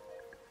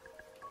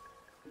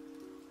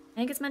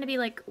think it's meant to be,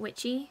 like,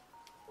 witchy.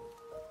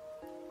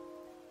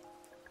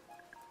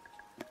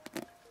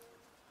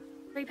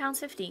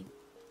 £3.50.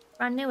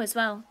 Brand new as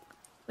well.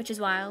 which is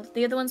wild.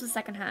 The other ones were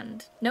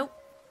secondhand. Nope.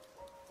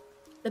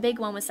 The big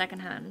one was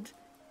secondhand.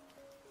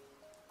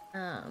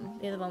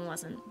 The other one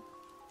wasn't.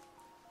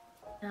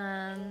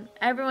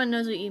 Everyone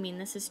knows what you mean.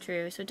 This is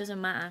true, so it doesn't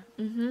matter.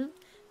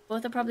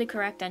 Both are probably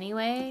correct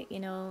anyway.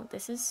 You know,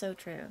 this is so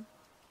true.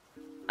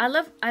 I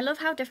love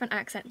how different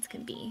accents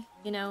can be,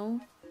 you know?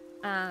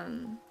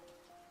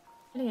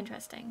 Really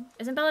interesting.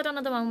 Isn't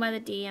Belladonna the one where the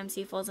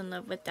DMC falls in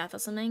love with Death or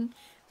something?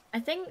 I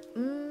think,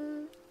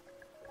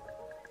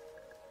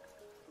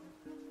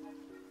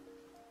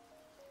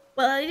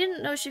 well, I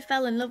didn't know she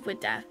fell in love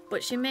with Death,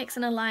 but she makes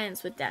an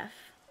alliance with Death.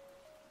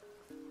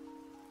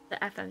 The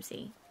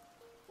FMC.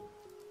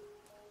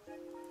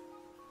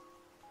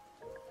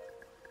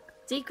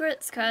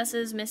 Secrets,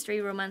 curses,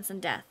 mystery, romance,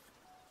 and death.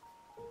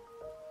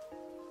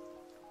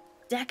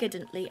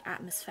 Decadently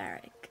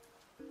atmospheric.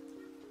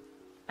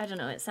 I don't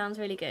know, it sounds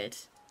really good.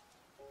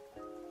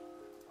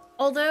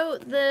 Although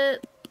the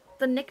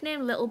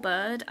nickname Little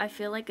Bird, I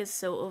feel like is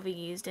so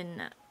overused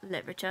in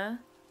literature.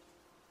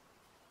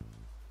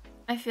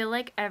 I feel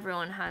like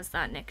everyone has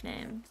that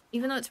nickname,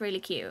 even though it's really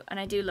cute, and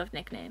I do love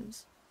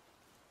nicknames.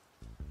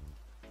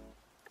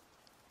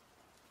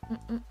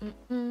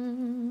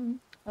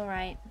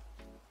 Alright.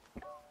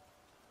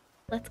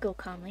 Let's go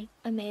calmly.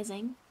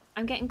 Amazing.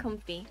 I'm getting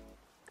comfy.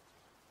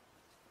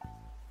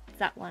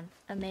 That one.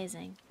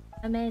 Amazing.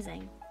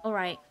 Amazing.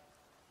 Alright.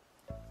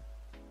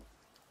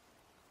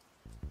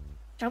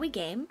 Shall we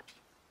game?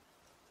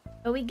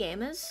 Are we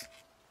gamers?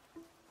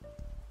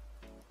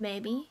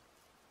 Maybe.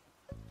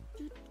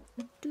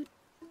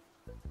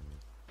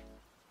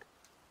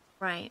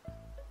 Right.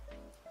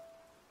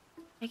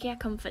 Take your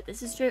comfort.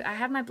 This is true. I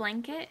have my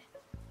blanket.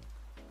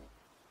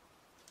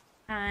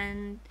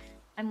 And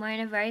I'm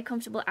wearing a very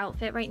comfortable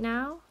outfit right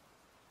now.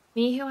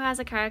 Me who has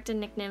a character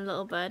nicknamed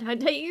Little Bird. How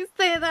dare you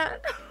say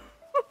that?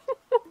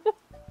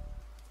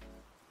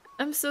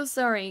 I'm so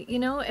sorry. You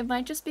know, it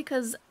might just be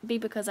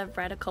because I've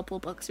read a couple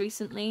books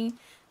recently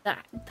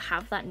that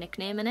have that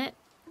nickname in it.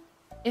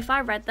 If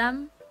I read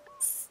them,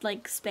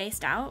 like,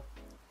 spaced out,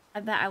 I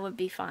bet I would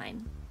be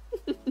fine.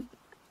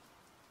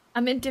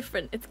 I'm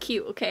indifferent. It's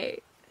cute, okay?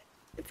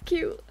 It's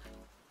cute.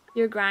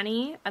 Your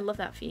granny? I love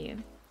that for you.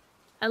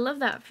 I love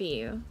that for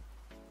you.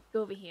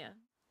 Go over here.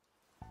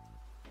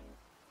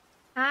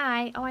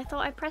 Hi. Oh, I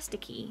thought I pressed a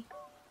key.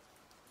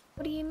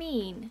 What do you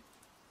mean?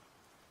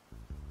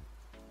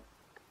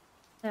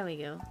 There we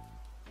go.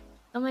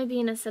 Am I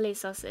being a silly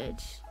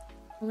sausage?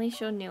 Only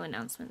show new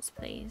announcements,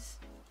 please.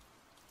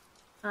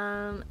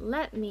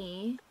 Let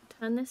me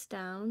turn this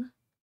down.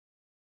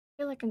 I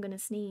feel like I'm gonna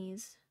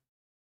sneeze.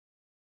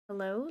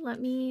 Hello? Let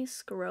me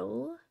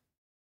scroll.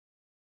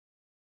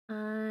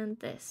 And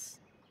this.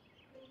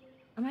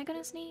 Am I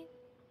gonna sneeze?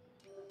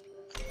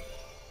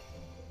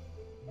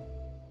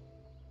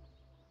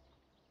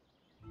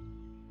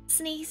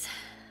 Sneeze.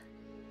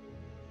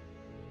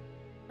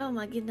 Oh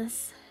my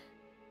goodness.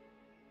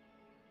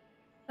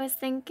 I was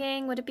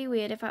thinking, would it be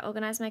weird if I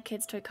organized my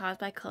kids' toy cars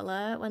by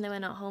color when they were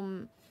not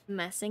home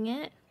messing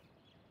it?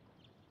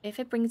 If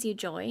it brings you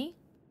joy,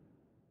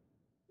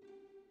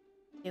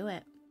 do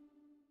it.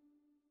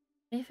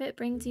 If it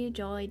brings you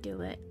joy,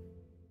 do it.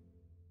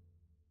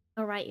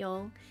 Alright,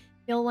 y'all.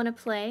 Y'all want to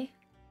play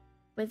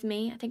with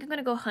me? I think I'm going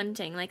to go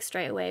hunting, like,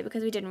 straight away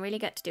because we didn't really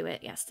get to do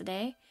it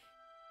yesterday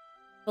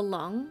for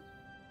long.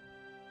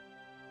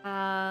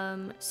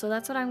 So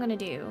that's what I'm going to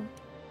do.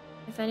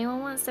 If anyone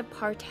wants to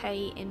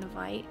partay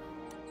invite,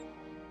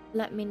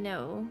 let me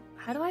know.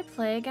 How do I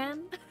play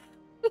again?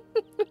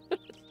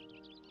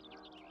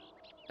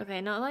 Okay,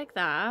 not like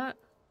that.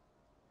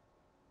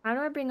 How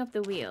do I bring up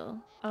the wheel?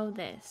 Oh,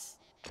 this.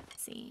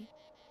 Let's see.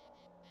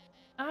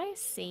 I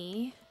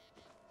see.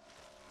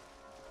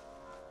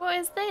 What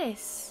is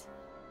this?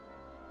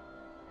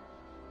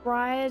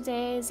 Briar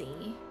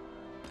Daisy.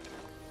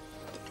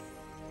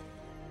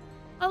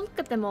 Oh, look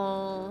at them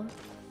all.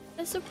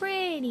 They're so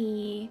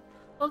pretty.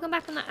 Welcome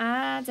back from the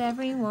ads,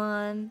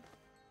 everyone.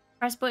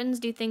 Press buttons,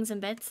 do things in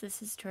bits.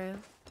 This is true.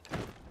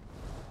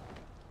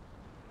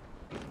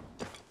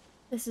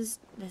 This is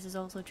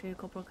also true,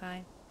 Corporal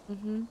Kai.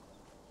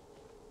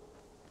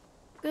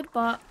 Good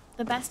bot.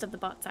 The best of the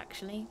bots,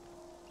 actually.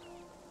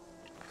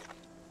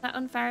 Is that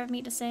unfair of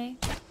me to say?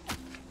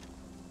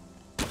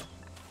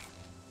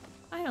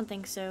 I don't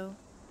think so.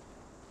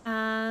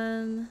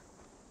 Marita,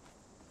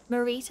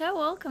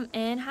 welcome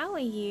in. How are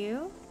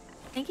you?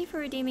 Thank you for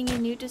redeeming your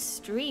new to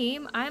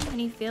stream. I'm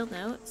Honey Field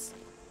Notes.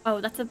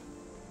 Oh, that's a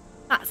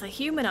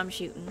human I'm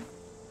shooting.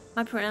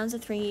 My pronouns are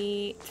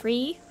three.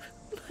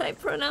 My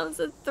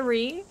pronouns are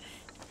three.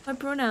 My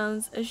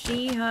pronouns are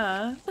she,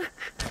 her.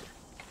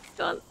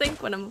 Can't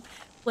think when I'm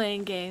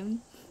playing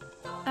game.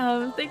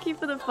 Thank you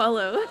for the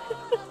follow.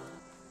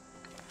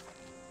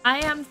 I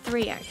am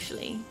 3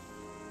 actually.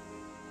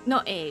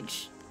 Not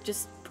age,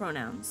 just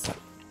pronouns.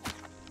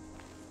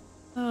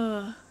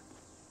 Oh.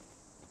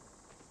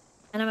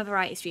 And I'm a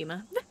variety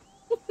streamer.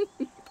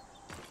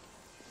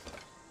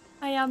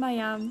 I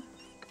am.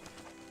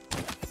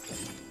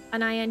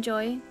 And I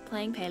enjoy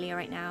playing Palia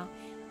right now.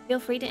 Feel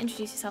free to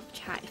introduce yourself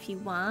to chat if you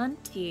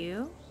want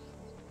to.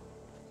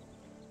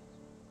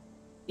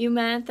 You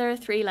meant there are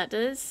 3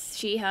 letters?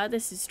 She, her,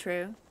 this is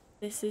true.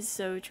 This is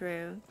so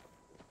true.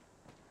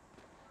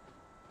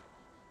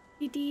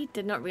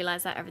 Did not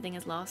realize that everything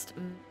is lost.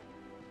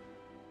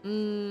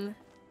 Where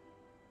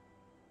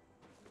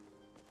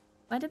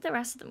did the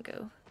rest of them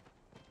go?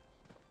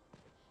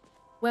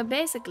 Well,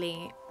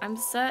 basically, I'm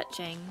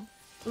searching.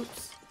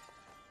 Oops.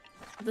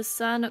 The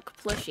Sernuk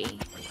plushie.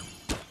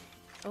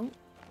 Oh.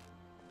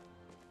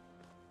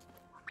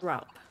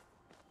 Drop.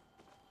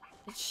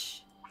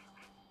 Which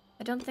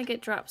I don't think it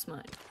drops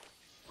much.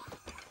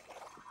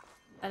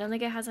 I don't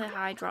think it has a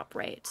high drop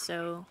rate,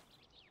 so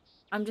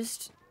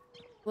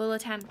we'll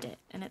attempt it,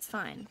 and it's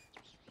fine.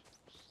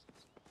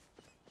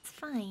 It's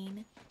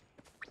fine.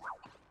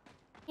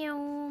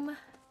 Yum.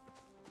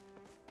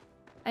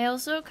 I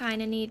also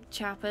kind of need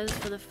chappers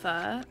for the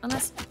fur.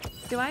 Unless,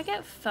 do I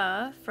get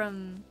fur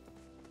from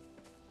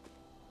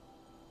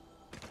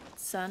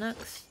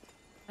Cernuks?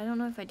 I don't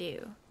know if I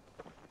do.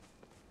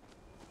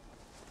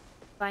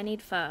 But I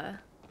need fur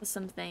for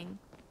something.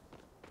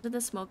 Are the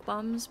smoke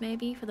bombs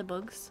maybe for the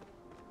bugs?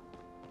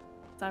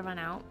 Did I run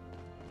out?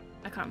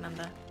 I can't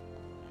remember.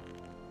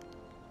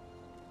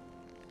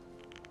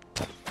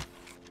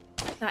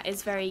 That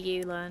is very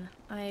you, Learn.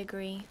 I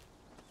agree.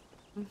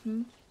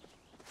 Do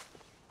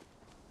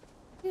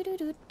do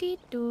do dee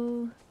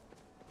do.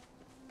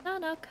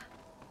 Knock.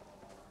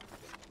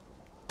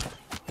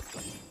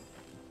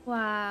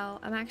 Wow,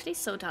 I'm actually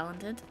so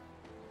talented.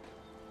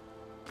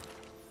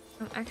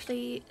 I'm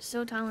actually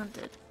so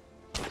talented.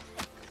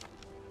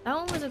 That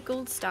one was a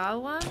gold star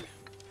one.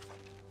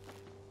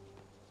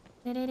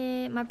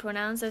 My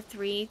pronouns are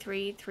 3,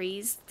 3,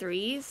 3s,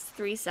 3s,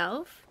 3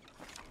 self.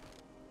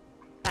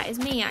 That is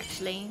me,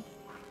 actually.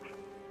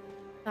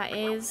 That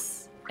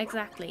is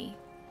exactly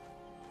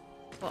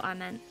what I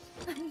meant.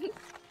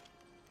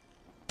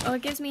 Oh,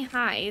 it gives me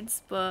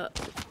hides, but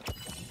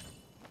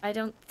I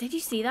don't... Did you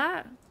see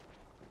that?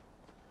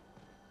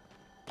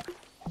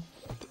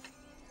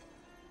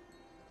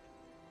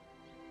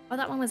 Oh,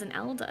 that one was an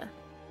elder.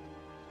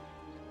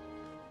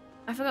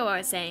 I forgot what I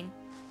was saying.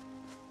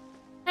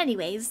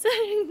 Anyways.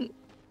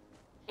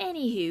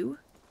 Anywho.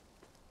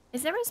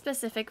 Is there a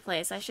specific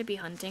place I should be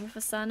hunting for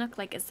Sernuk?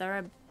 Like, is there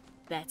a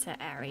better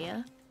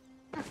area?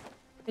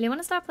 Really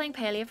want to start playing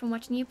Palia from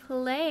watching you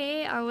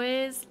play. I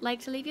always like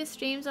to leave your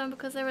streams on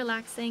because they're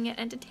relaxing and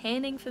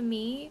entertaining for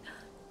me.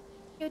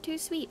 You're too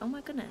sweet. Oh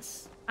my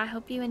goodness. I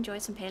hope you enjoy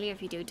some Palia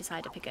if you do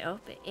decide to pick it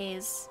up. It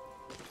is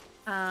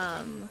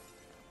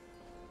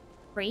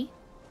free.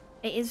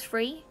 It is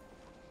free.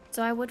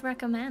 So I would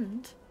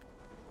recommend.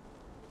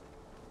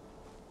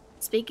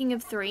 Speaking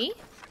of 3,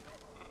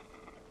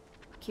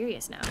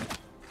 curious now.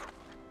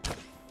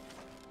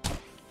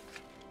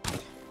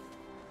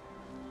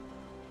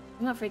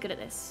 I'm not very good at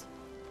this.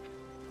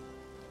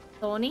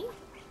 Thorny?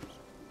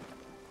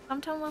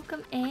 Tom,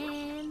 welcome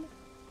in.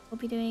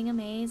 Hope you're doing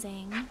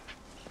amazing.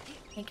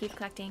 Thank you for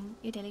collecting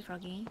your daily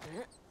froggy.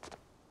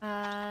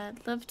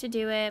 Love to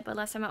do it, but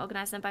last time I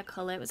organized them by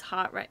color, it was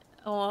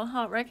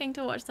heart-wrecking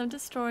to watch them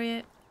destroy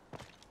it.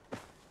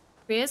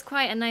 There's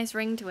quite a nice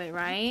ring to it,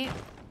 right?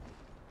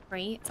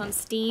 Free. It's on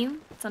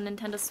Steam. It's on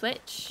Nintendo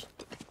Switch.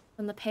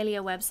 On the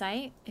Palia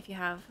website, if you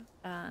have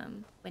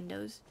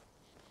Windows.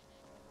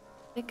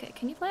 Vic,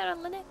 can you play it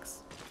on Linux?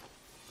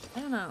 I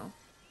don't know.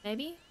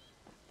 Maybe?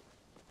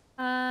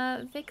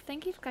 Vic,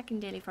 thank you for cracking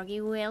Daily Froggy.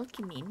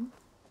 Welcome in.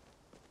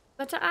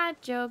 Got to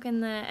add joke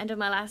in the end of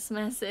my last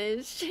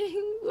message.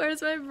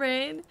 Where's my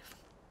brain?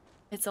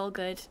 It's all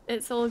good.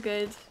 It's all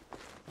good.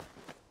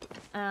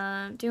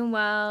 Doing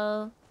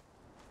well.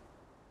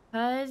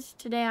 Heard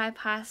today I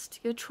passed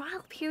your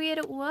trial period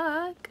at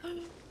work.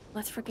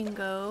 Let's freaking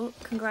go.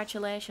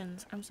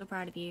 Congratulations. I'm so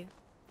proud of you.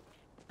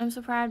 I'm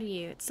so proud of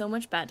you. It's so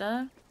much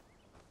better.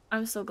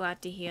 I'm so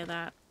glad to hear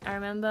that. I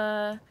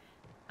remember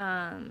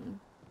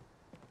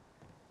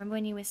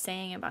when you were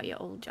saying about your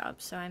old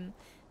job, so I'm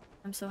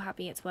so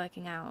happy it's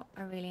working out.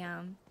 I really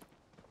am.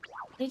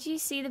 Did you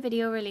see the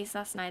video released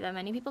last night that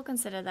many people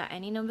consider that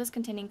any numbers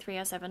containing 3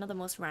 or 7 are the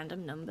most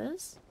random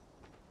numbers?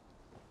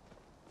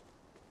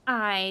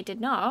 I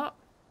did not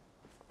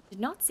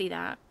see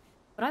that,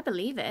 but I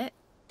believe it.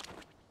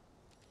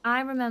 I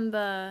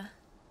remember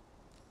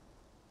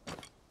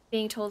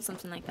being told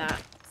something like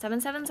that.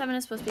 777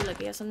 is supposed to be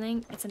lucky or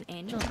something. It's an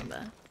angel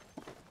number.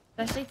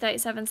 Especially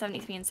 37,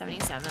 73, and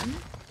 77.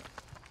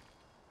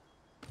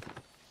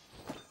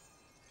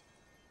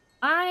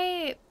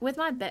 With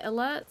my bit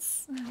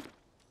alerts,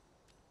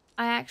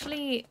 I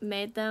actually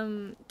made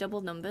them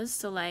double numbers.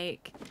 So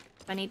like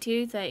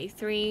 22,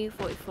 33,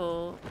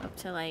 44, up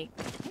to like,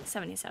 I think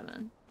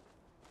 77.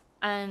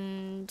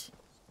 And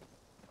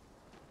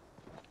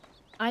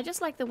I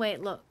just like the way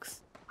it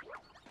looks.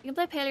 You can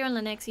play Palia on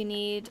Linux, you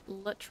need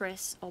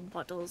Lutris or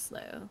Bottles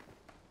though.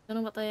 Don't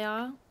know what they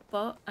are,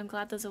 but I'm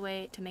glad there's a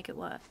way to make it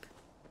work.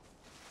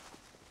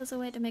 There's a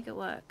way to make it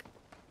work.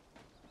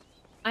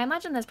 I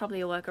imagine there's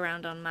probably a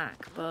workaround on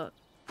Mac, but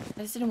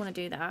I just didn't want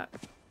to do that.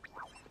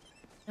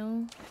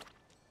 No.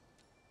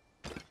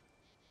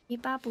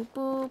 Beep bop boop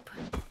boop.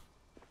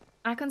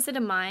 I consider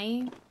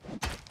my,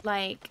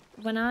 like,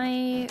 when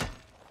I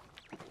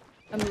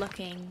am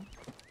looking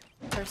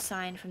for a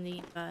sign from the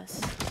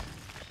universe,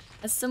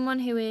 as someone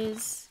who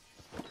is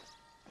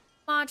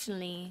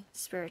marginally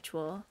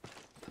spiritual,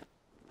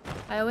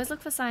 I always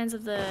look for signs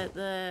of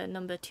the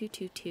number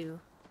 222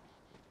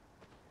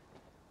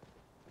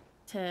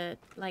 to,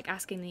 like,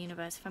 asking the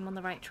universe if I'm on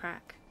the right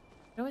track.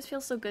 It always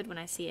feels so good when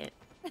I see it.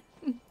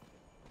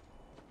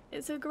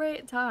 It's a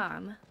great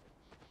time.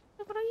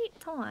 A great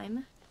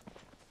time.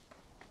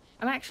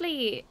 I'm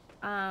actually,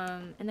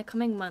 in the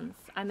coming month,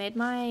 I made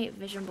my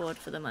vision board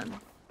for the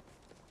month.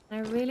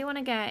 And I really want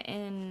to get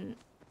in,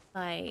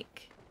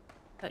 like,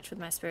 touch with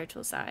my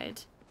spiritual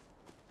side.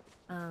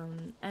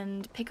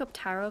 And pick up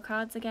tarot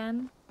cards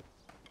again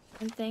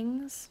and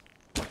things.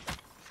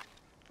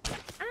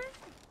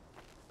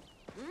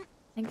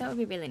 I think that would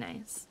be really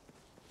nice.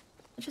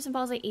 It just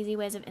involves like easy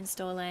ways of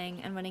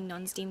installing and running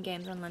non-Steam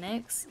games on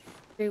Linux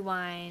through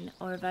Wine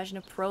or a version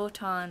of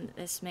Proton.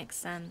 This makes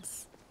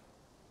sense.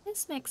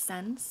 This makes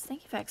sense.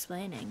 Thank you for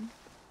explaining.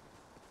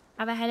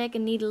 Have a headache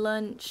and need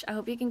lunch. I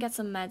hope you can get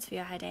some meds for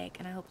your headache,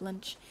 and I hope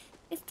lunch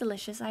is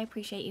delicious. I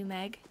appreciate you,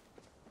 Meg.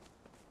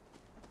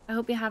 I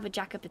hope you have a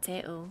jack of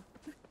potato.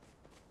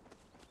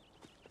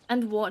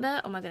 And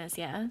water. Oh my goodness,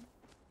 yeah.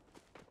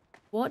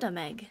 Water,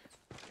 Meg.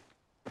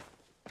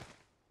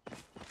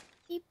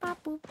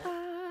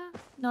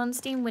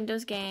 Non-Steam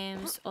Windows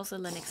games, also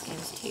Linux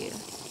games too.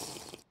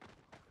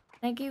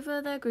 Thank you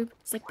for the group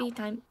sippy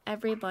time.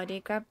 Everybody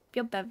grab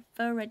your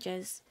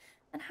beverages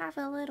and have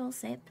a little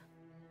sip.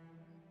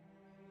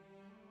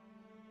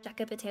 Jack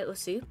of potato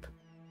soup?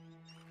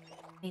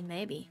 I mean,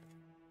 maybe.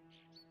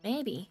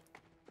 Maybe.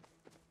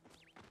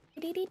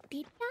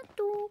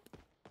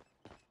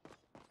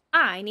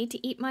 I need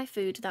to eat my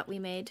food that we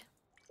made.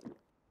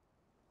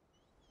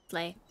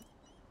 Slay.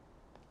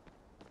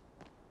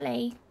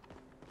 Slay.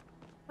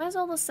 Where's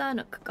all the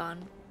Sernuk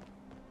gone?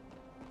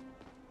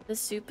 The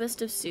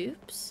soupest of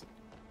soups?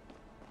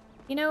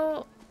 You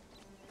know,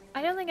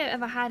 I don't think I've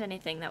ever had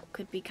anything that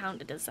could be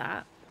counted as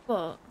that,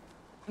 but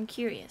I'm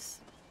curious.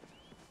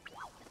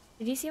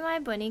 Did you see my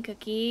bunny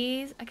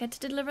cookies? I get to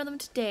deliver them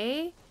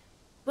today.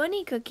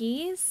 Bunny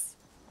cookies?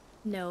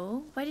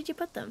 No. Why did you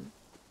put them?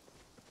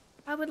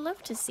 I would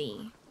love to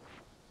see.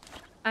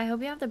 I hope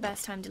you have the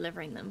best time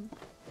delivering them.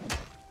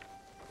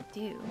 I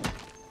do.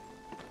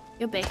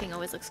 Your baking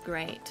always looks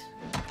great.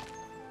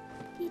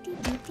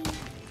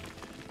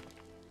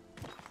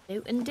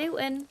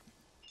 Dootin'.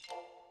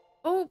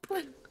 Oh,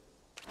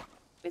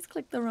 always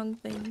click the wrong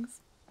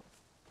things.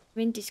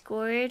 I'm in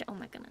Discord. Oh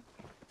my goodness.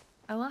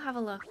 I will have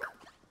a look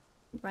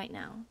right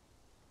now.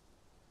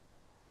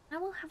 I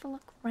will have a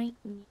look right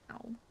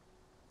now.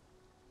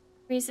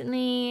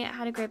 Recently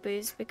had a great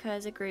boost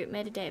because a group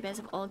made a database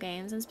of all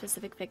games and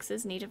specific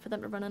fixes needed for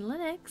them to run on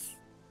Linux.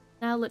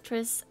 Now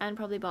Lutris and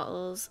probably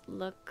Bottles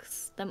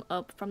looks them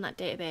up from that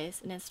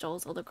database and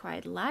installs all the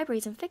required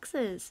libraries and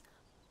fixes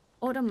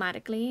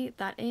automatically.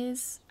 That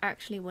is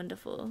actually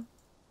wonderful.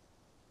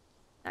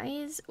 That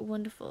is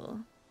wonderful.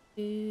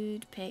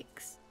 Food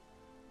pics.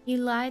 You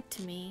lied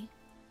to me.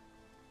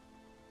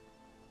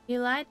 You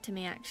lied to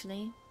me,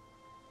 actually.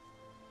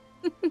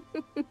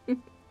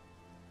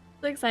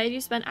 So excited you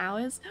spent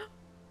hours.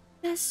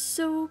 They're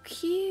so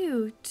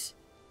cute.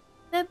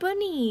 They're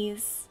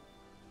bunnies.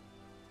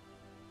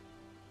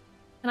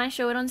 Can I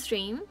show it on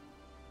stream?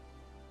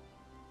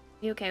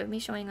 Are you okay with me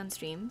showing on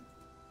stream?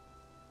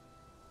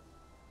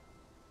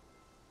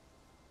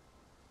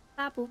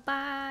 Ba boop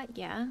ba,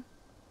 yeah.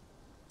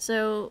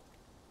 So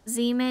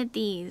Z made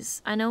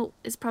these. I know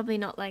it's probably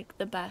not like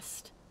the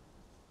best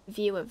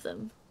view of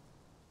them,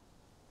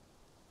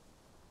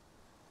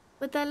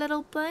 but they're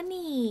little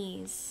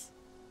bunnies.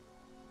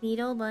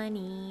 Little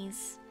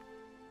bunnies.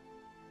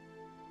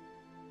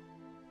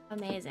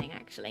 Amazing,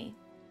 actually.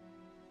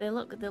 They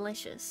look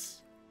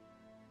delicious.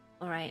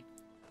 Alright.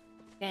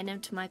 Getting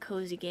into my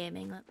cozy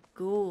gaming. Let's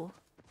go.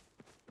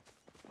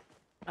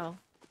 Oh,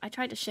 I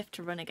tried to shift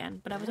to run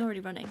again, but I was already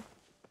running.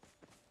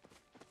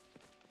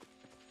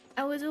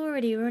 I was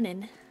already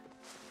running.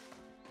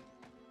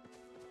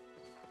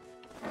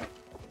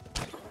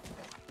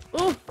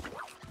 Oh!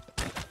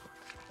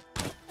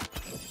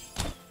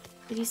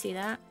 Did you see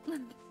that?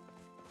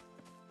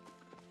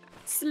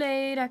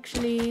 Slayed,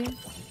 actually.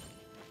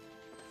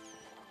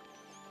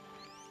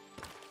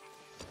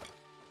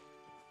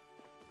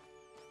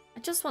 I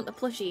just want the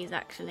plushies,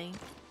 actually.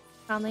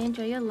 Family,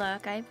 enjoy your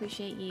lurk. I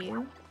appreciate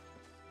you.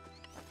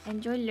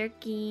 Enjoy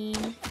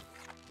lurking.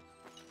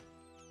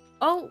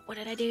 Oh, what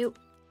did I do?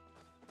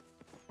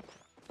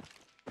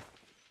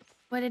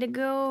 Where did it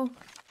go?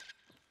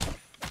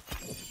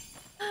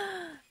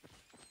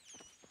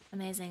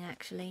 Amazing,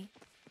 actually.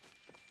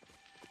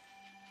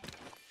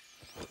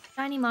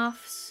 Tiny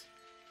moths.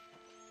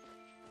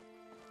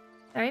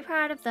 Very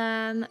proud of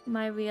them.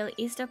 My real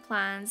Easter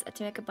plans are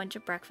to make a bunch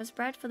of breakfast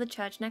bread for the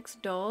church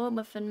next door.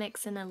 Muffin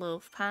mix in a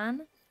loaf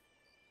pan.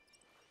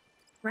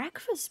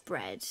 Breakfast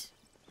bread?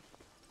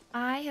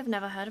 I have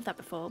never heard of that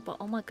before, but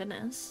oh my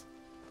goodness.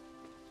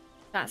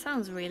 That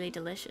sounds really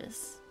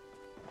delicious.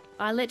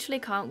 I literally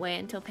can't wait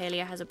until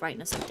Palia has a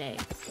brightness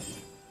update.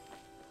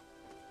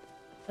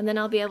 And then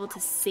I'll be able to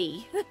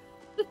see.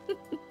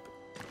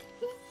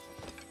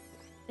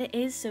 It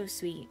is so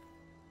sweet.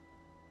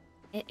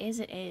 It is,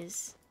 it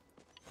is.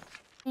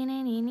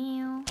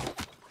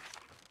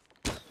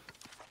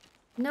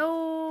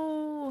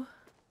 No!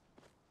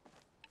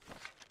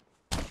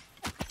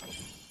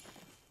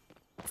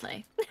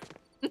 Slay.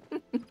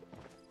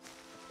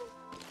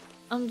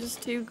 I'm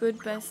just too good,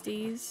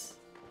 besties.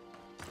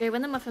 Okay,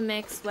 when the muffin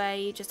mix where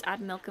you just add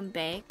milk and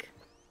bake.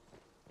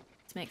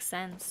 This makes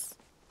sense.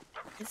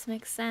 This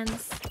makes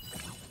sense.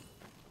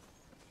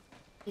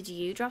 Did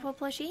you drop a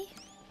plushie?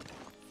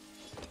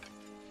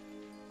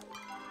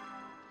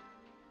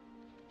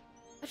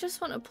 I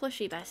just want a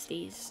plushie,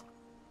 besties.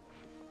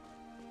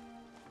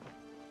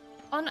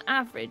 On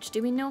average,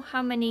 do we know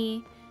how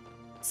many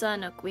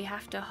Sernuk we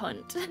have to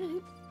hunt?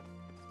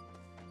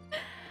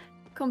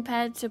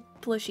 Compared to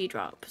plushie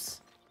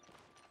drops.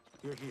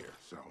 You're here,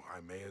 so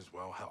I may as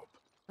well help.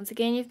 Once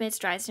again, you've made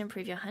strides to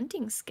improve your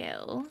hunting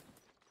skill.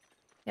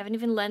 You haven't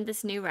even learned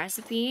this new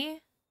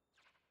recipe.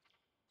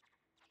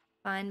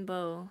 Fine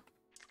bow.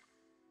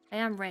 I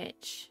am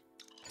rich.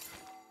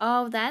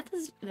 Oh, that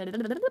is...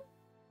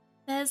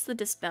 There's the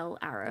dispel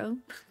arrow.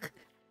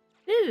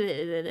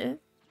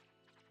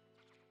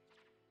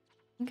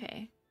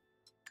 Okay.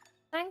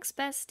 Thanks,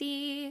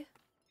 bestie.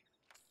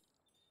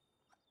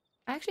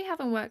 I actually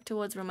haven't worked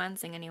towards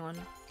romancing anyone.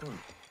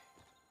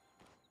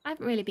 I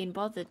haven't really been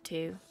bothered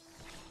to.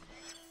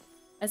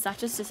 As that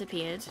just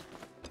disappeared.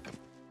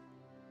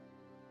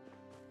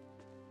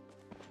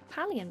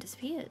 Palia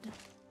disappeared.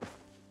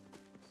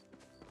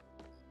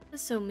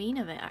 That's so mean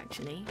of it,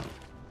 actually.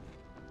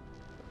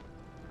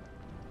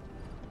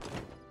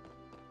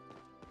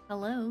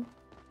 Hello?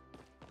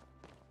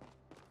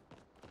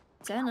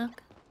 Sernuk?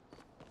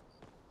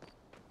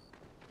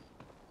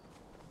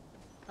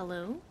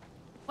 Hello?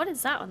 What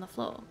is that on the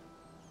floor?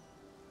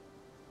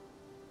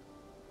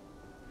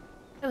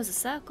 There was a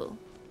circle.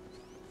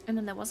 And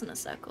then there wasn't a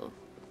circle.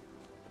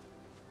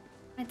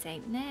 I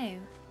don't know.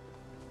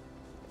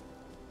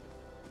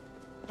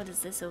 What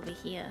is this over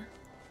here?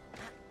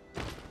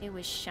 It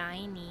was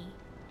shiny.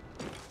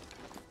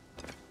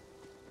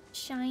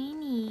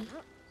 Shiny.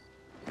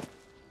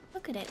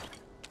 Look at it.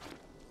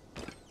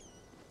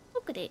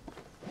 Look at it.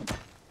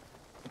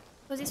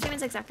 Cozy stream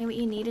is exactly what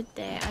you needed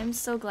there. I'm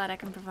so glad I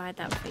can provide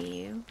that for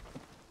you.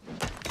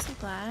 So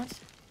glad.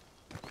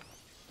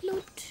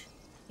 Loot.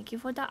 Thank you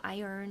for the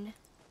iron.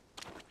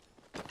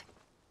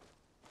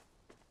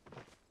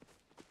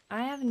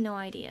 I have no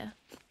idea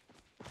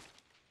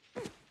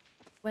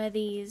where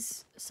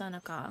these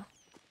Sernuk are.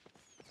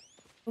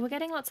 But we're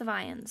getting lots of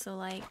iron, so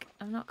like,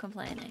 I'm not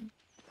complaining.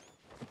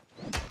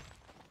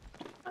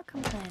 Not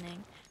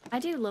complaining. I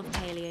do love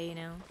Palia, you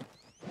know.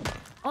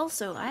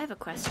 Also, I have a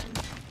question.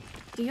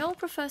 Do y'all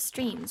prefer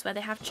streams where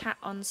they have chat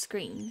on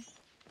screen?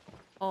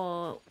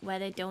 Or where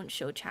they don't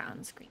show chat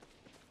on screen?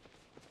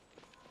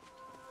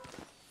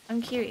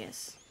 I'm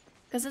curious.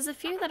 Because there's a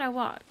few that I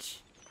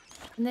watch,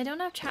 and they don't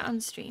have chat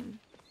on stream.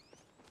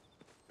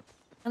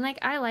 And like,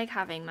 I like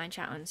having my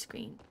chat on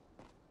screen.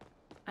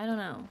 I don't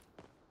know.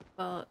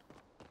 But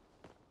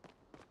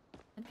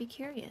I'd be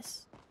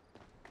curious.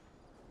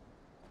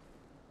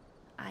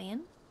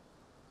 Iron?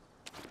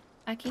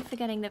 I keep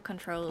forgetting the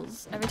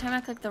controls. Every time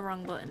I click the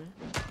wrong button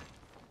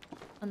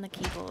on the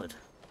keyboard.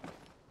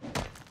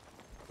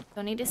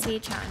 Don't need to see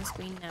chat on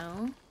screen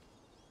now.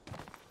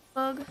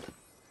 Bug.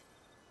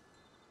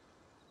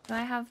 Do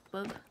I have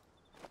bug?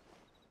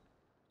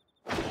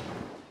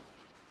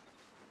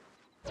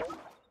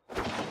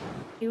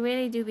 You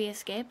really do be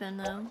escaping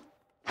though.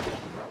 I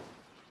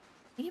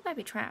think you might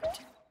be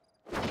trapped.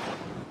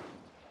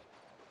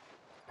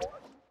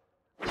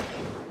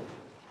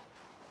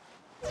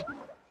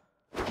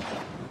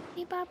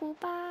 Beep-ba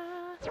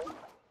boop-ba.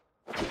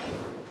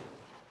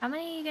 How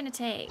many are you gonna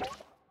take?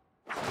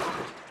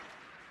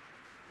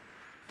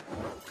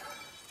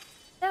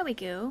 There we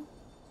go.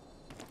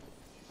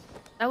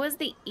 That was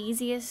the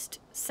easiest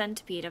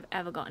centipede I've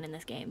ever gotten in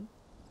this game.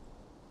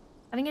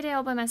 Having a day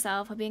all by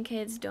myself, hubby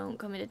kids don't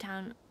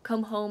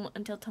come home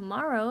until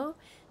tomorrow.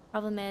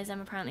 Problem is,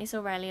 I'm apparently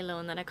so rarely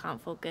alone that I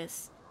can't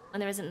focus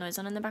when there isn't noise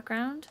on in the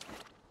background.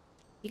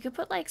 You could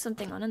put like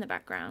something on in the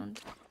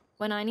background.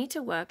 When I need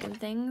to work and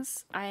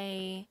things,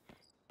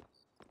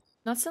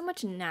 not so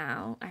much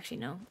now. Actually,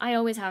 no. I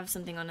always have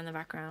something on in the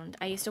background.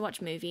 I used to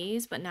watch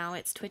movies, but now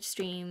it's Twitch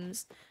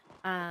streams,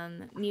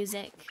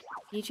 music,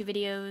 YouTube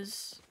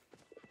videos,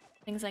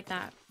 things like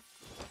that.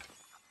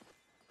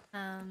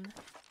 Yeah.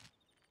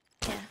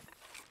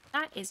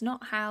 That is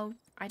not how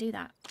I do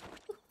that.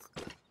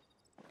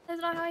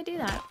 That's not how I do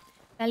that.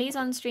 Belly's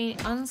on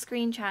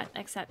screen chat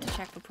except to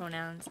check for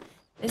pronouns.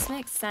 This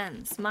makes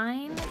sense.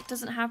 Mine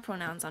doesn't have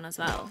pronouns on as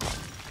well.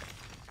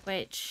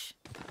 Which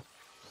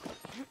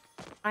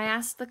I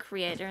asked the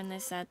creator and they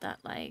said that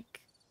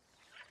like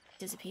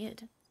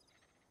disappeared.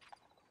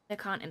 They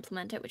can't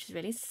implement it, which is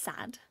really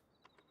sad.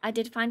 I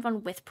did find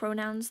one with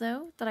pronouns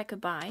though that I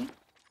could buy.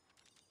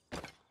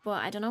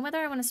 But I don't know whether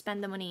I want to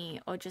spend the money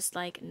or just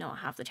like not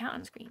have the chat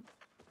on screen.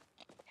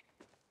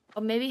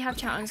 Or maybe have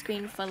chat on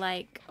screen for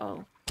like,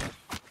 oh,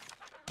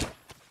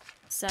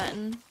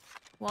 certain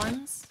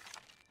ones.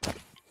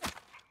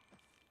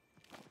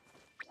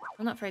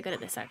 I'm not very good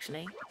at this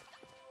actually.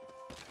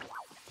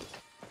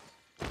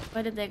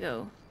 Where did they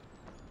go?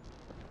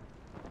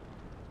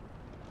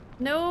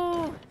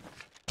 No!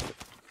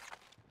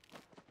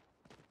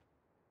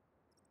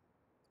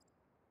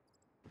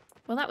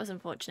 Well, that was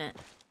unfortunate.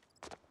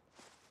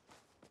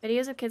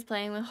 Videos of kids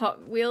playing with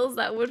Hot Wheels,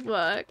 that would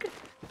work.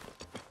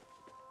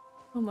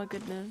 Oh my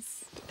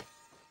goodness.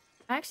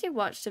 I actually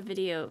watched a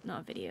video,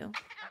 not a video,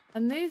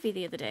 a movie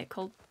the other day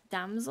called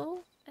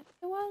Damsel, I think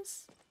it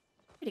was.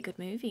 Pretty good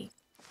movie.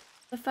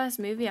 The first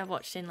movie I've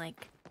watched in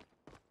like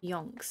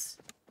yonks.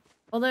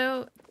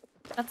 Although,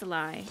 that's a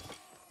lie.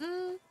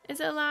 Is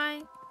it a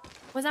lie?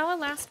 Was our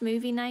last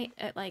movie night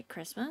at like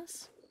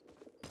Christmas?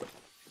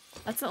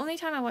 That's the only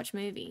time I watch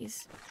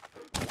movies.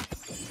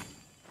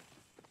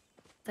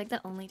 It's like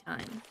the only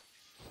time.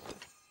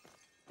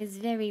 It's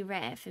very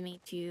rare for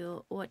me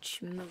to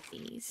watch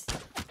movies.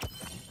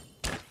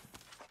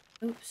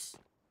 Oops.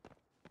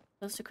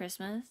 Close to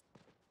Christmas.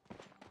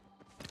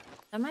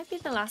 That might be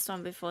the last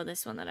one before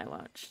this one that I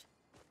watched.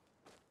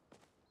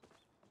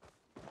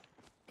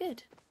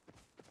 Good.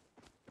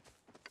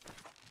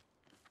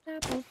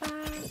 Apple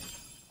pie.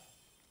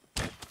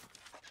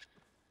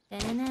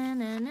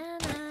 Da-na-na-na-na.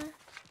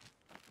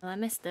 Well, I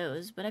missed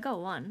those, but I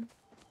got one.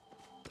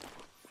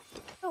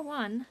 Got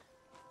one.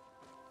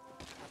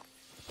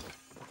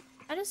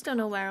 I just don't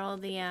know where all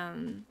the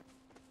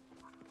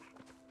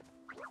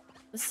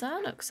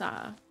Sarnuks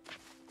are.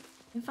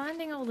 I'm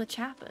finding all the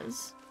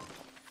chappers.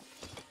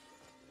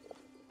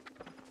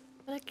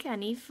 But I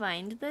can't even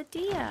find the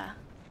deer.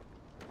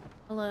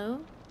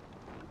 Hello?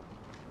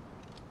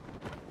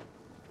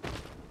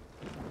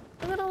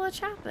 Look at all the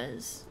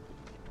chappers. Is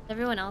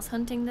everyone else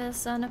hunting the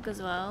Sarnuk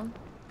as well?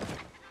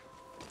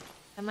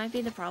 That might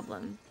be the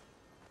problem.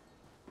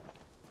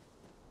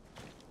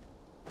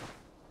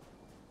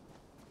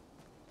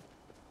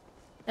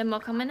 Then more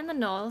coming in the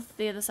north,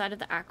 the other side of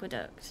the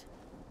aqueduct.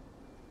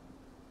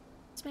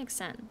 This makes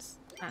sense.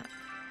 Ah.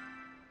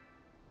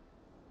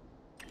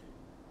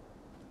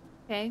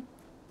 Okay.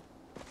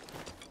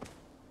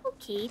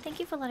 Okay, thank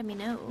you for letting me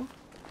know.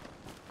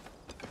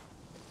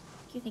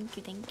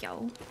 Thank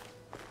you.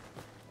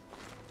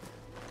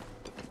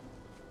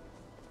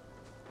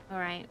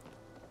 Alright.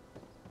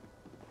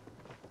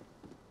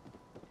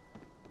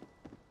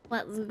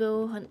 Let's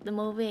go hunt them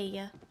over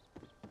here.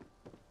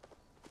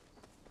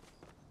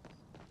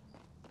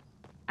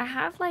 I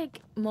have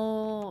like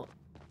more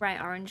bright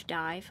orange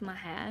dye for my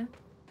hair.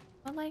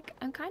 But like,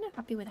 I'm kind of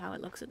happy with how it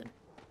looks at them.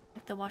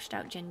 Like the washed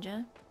out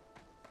ginger.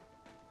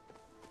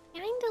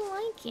 Kinda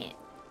like it.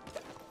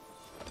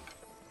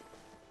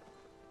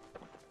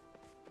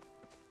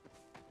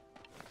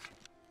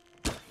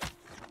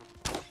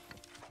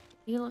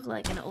 You look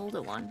like an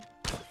older one.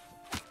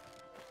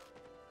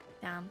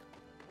 Damn.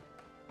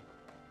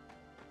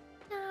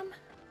 Damn.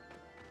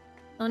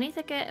 Only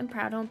Thicket and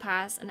Proudhorn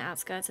Pass and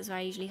outskirts is where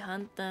I usually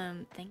hunt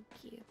them. Thank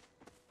you.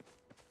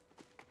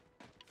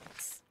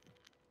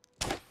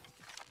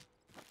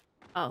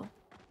 Oh.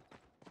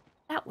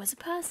 That was a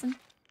person.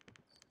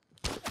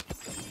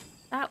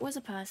 That was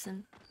a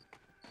person.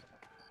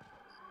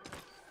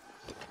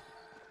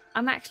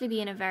 I'm actually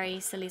being a very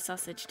silly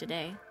sausage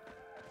today.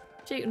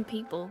 Shooting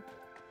people.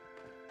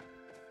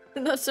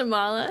 Not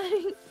Shamala.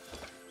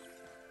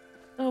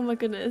 Oh my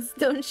goodness.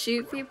 Don't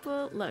shoot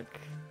people. Look,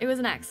 it was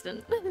an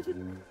accident.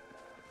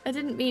 I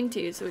didn't mean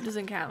to, so it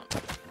doesn't count.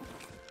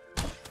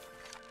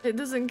 It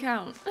doesn't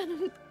count.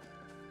 I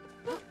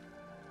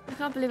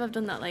can't believe I've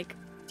done that like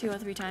 2 or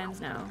 3 times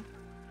now.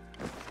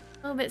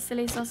 A little bit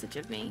silly sausage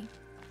of me.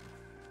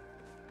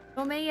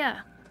 Oh me,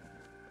 yeah.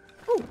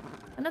 Ooh,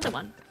 another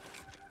one.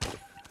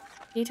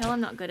 Can you tell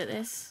I'm not good at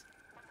this?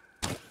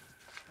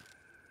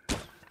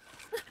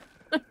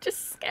 I'm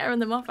just scaring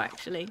them off,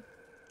 actually.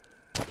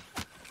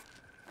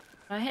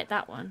 I hit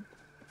that one.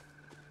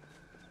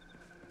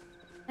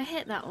 I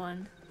hit that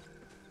one.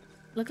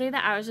 Luckily the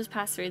hours just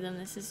passed through them,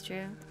 this is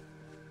true.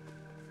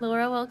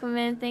 Laura, welcome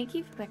in. Thank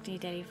you for collecting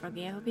your Daddy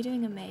Froggy. I hope you're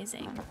doing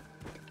amazing.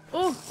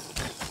 Oh!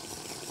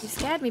 You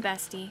scared me,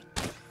 bestie.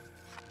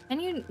 Can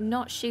you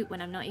not shoot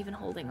when I'm not even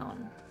holding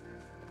on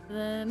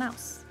the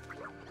mouse?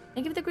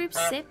 Thank you for the group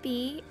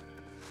Sippy.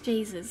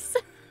 Jesus.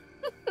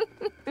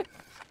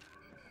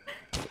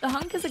 The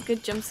honk is a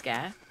good jump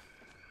scare.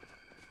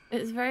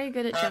 It's very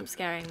good at jump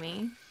scaring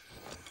me.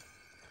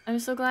 I'm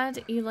so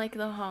glad you like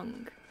the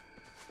honk.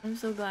 I'm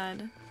so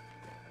glad.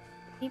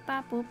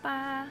 Beep-ba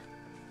boop-ba.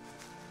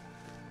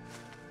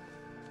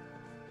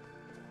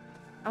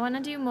 I want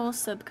to do more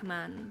sub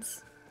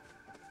commands.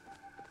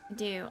 I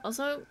do.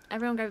 Also,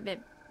 everyone grab a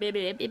bit, bip,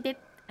 bip, bip, bip,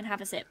 and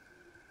have a sip.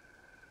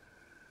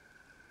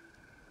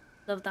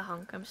 Love the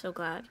honk. I'm so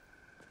glad.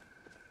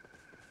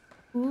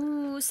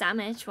 Ooh,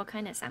 sandwich. What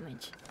kind of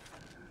sandwich?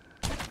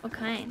 What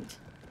kind?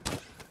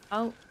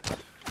 Oh.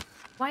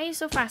 Why are you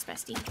so fast,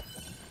 bestie?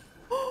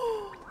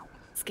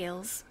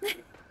 Skills.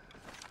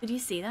 Did you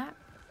see that?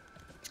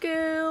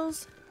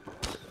 Skills!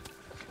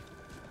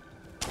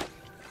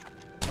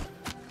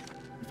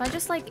 If I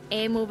just like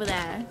aim over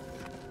there,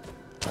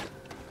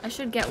 I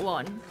should get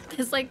one.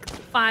 There's like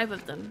 5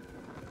 of them.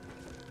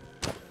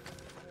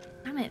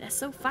 Damn it, they're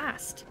so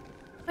fast.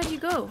 Where'd you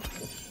go?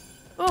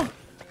 Oh!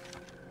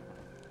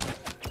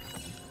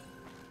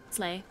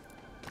 Slay.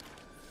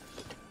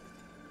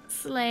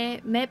 Slay.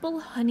 Maple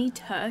honey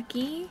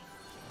turkey?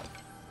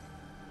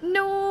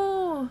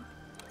 No!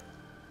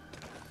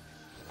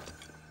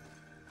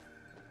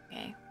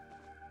 Okay.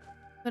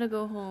 Gotta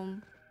go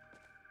home.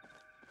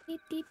 Dee,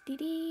 dee, dee,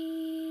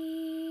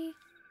 dee.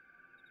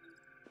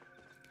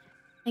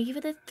 Thank you for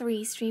the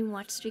 3 stream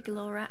watch streak,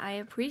 Laura. I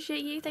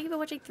appreciate you. Thank you for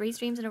watching 3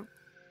 streams in a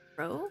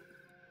row.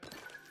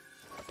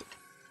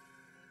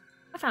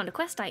 I found a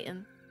quest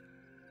item.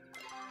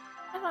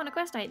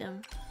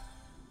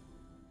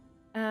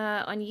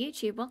 On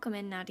YouTube, welcome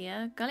in,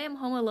 Nadia. Golly, I'm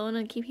home alone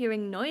and keep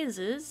hearing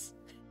noises.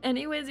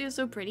 Anyways, you're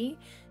so pretty.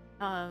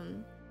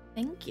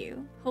 Thank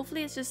you.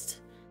 Hopefully it's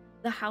just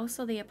the house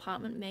or the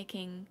apartment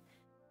making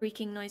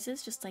creaking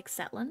noises, just like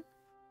settling.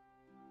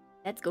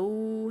 Let's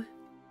go.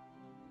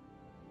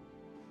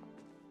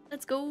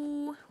 Let's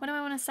go. What do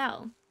I want to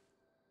sell?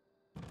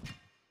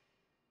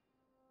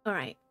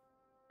 Alright.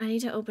 I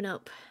need to open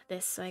up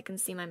this so I can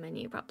see my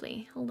menu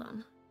properly. Hold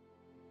on.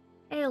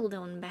 Hold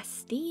on,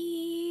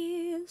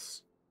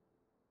 besties.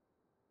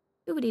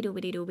 Doobity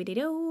doobity doobity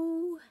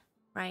doo.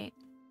 Right.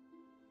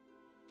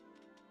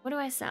 What do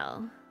I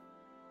sell?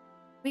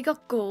 We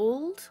got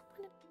gold?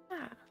 What is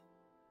that?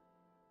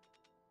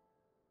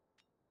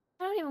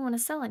 I don't even want to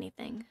sell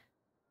anything.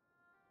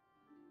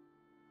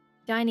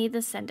 Do I need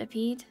the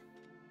centipede?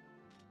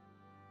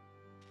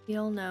 You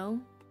all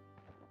know.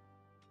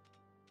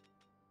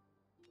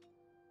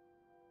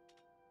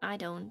 I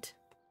don't.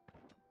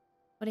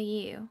 What are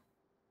you?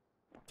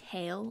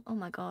 Tail? Oh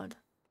my god.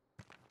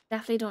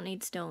 Definitely don't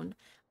need stone.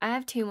 I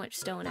have too much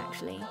stone,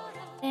 actually.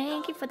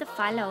 Thank you for the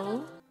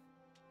follow.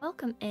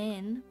 Welcome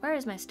in. Where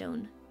is my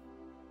stone?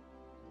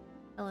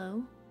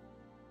 Hello?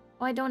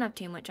 Oh, I don't have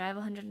too much. I have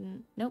 100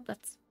 and... Nope,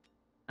 that's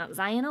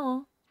Zion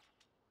ore.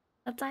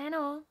 That's Zion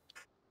ore.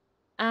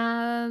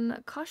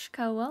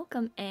 Koshka,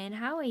 welcome in.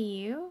 How are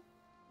you?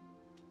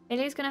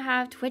 Bailey's gonna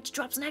have Twitch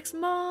drops next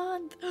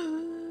month.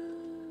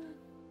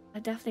 I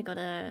definitely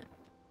gotta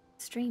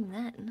stream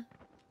then.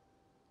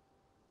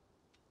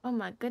 Oh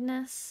my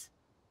goodness.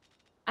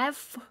 I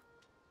have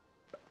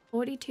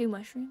 42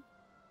 mushrooms.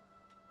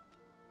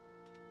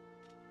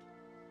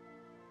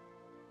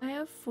 I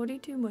have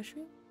 42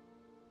 mushrooms.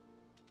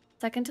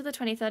 2nd to the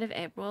 23rd of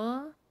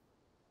April.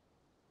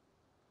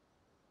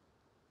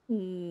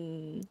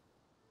 Your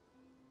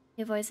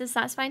voice is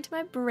satisfying to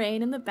my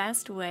brain in the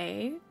best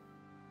way.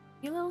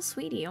 You little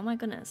sweetie, oh my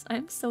goodness.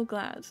 I'm so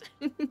glad.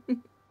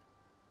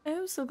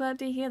 I'm so glad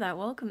to hear that.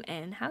 Welcome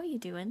in. How are you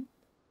doing?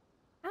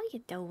 How are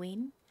you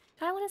doing?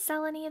 Do I want to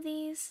sell any of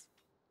these?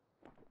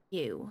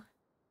 You.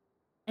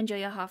 Enjoy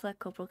your Half-Life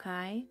Corporal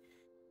Kai.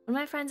 One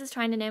of my friends is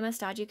trying to name a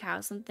Stardew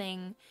cow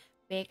something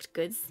baked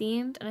goods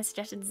themed, and I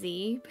suggested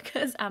Z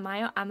because am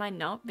I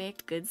not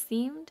baked goods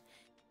themed?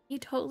 You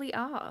totally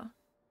are.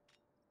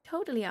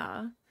 Totally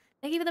are.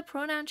 Thank you for the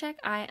pronoun check.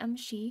 I am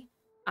she,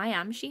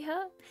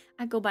 her.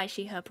 I go by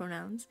she, her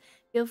pronouns.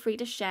 Feel free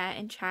to share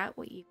in chat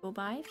what you go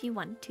by if you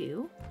want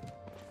to.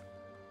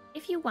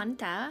 If you want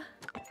to.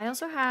 I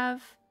also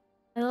have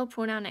a little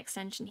pronoun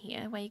extension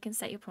here where you can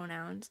set your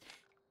pronouns.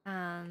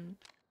 And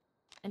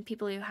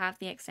people who have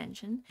the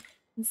extension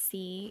can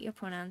see your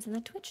pronouns in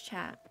the Twitch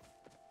chat.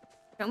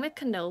 Going with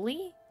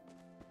cannoli?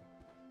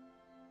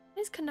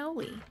 What is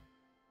cannoli?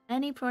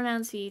 Any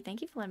pronouns for you?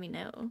 Thank you for letting me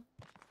know.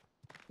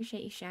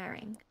 Appreciate you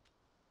sharing.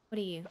 What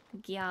are you?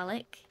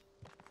 Garlic?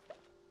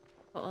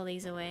 Put all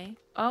these away.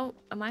 Oh,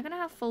 am I gonna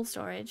have full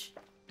storage?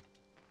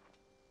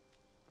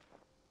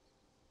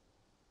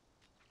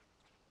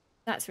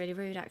 That's really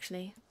rude,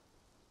 actually.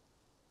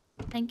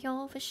 Thank you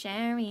all for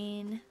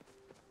sharing.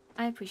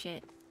 I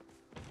appreciate it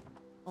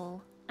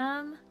all.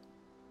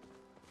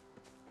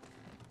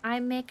 I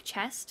make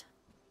chest.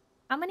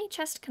 How many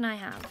chests can I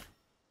have?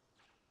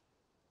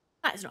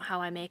 That is not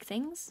how I make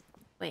things.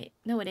 Wait,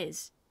 no it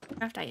is.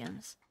 Craft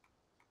items.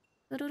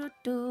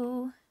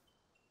 Do-do-do-do.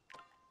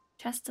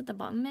 Chest at the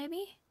bottom,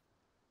 maybe?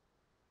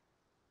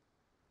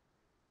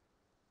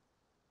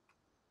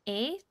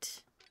 8? I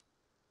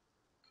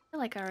feel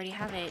like I already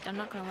have 8, I'm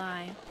not gonna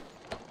lie.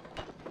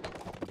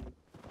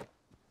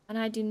 And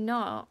I do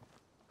not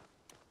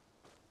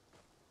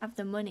have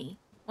the money.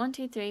 1,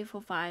 2, 3,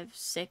 4, 5,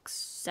 6,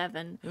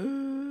 7.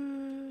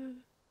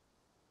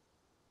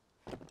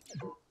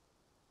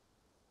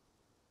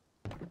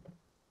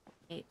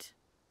 8.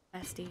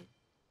 Bestie.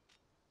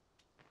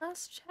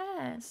 Last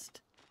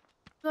chest.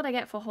 That's what I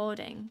get for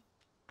hoarding.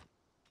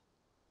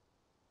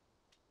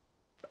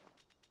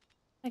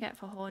 I get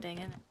for hoarding,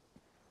 isn't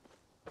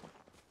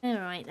it?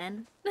 Alright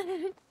then.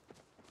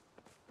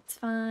 It's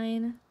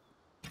fine.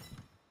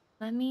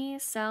 Let me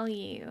sell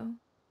you.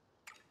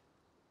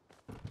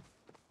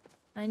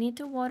 I need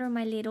to water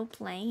my little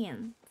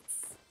plants.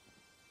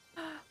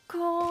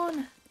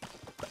 corn.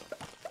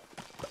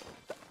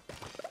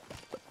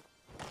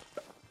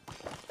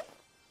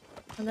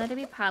 Will there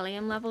be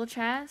Pallium level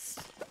chest?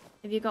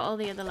 Have you got all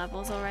the other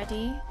levels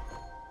already?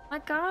 My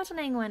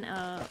gardening went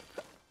up.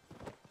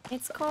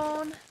 It's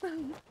corn.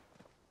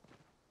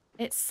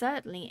 It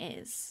certainly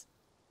is.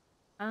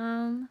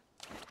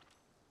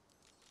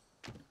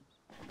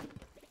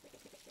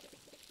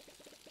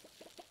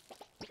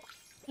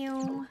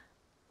 Ew.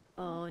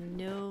 Oh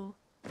no.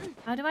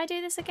 How do I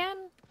do this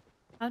again?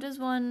 How does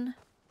one...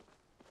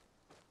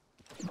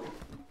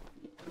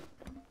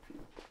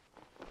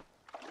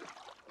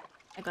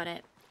 I got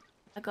it.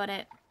 I got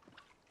it.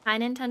 Hi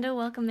Nintendo,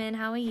 welcome in.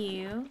 How are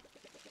you?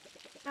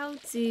 How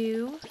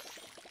do...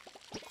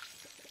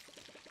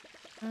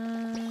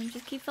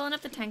 just keep filling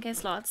up the 10k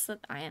slots that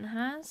Iron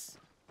has.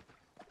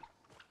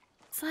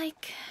 It's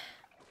like...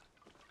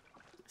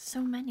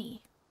 so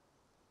many.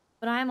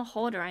 But I am a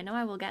hoarder. I know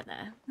I will get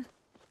there.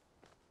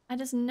 I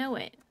just know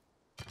it.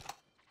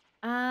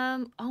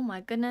 Oh my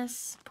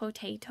goodness.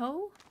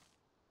 Potato?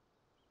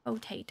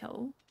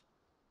 Potato.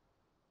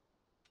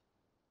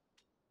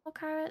 Or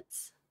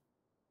carrots?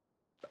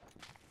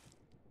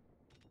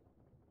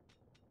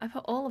 I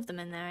put all of them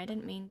in there. I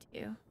didn't mean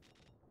to.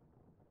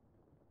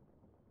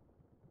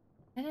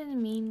 I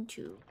didn't mean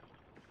to.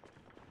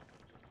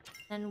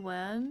 And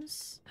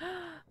worms.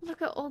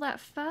 Look at all that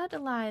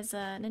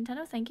fertilizer.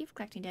 Nintendo, thank you for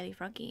collecting Daily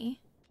Froggy.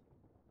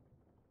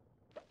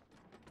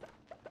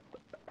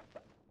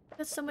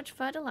 There's so much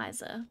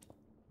fertilizer.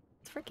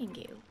 Let's freaking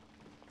go.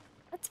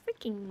 Let's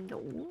freaking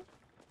go.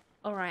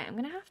 Alright, I'm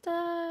gonna have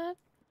to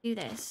do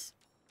this.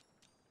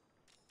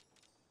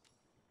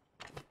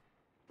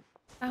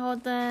 I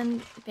would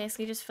then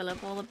basically just fill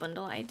up all the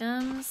bundle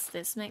items.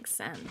 This makes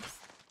sense.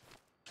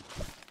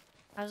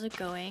 How's it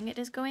going? It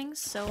is going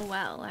so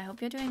well. I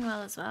hope you're doing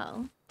well as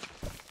well.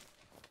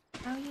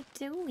 How are you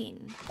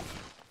doing?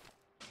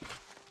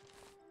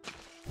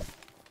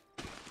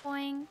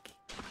 Boink.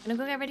 Gonna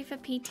go get ready for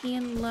PT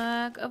and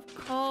lurk. Of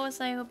course,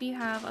 I hope you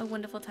have a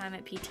wonderful time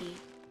at PT.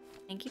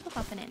 Thank you for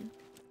popping in,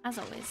 as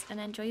always, and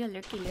enjoy your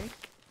lurky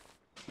lurk.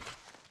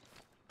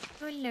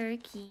 Your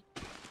lurky.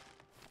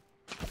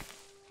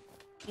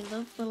 We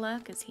love the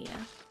lurkers here.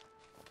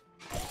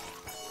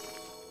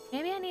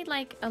 Maybe I need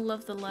like a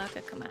love the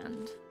lurker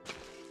command.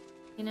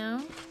 You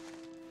know?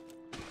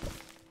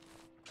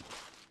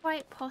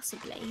 Quite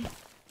possibly.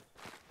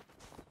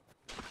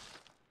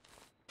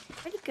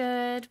 Pretty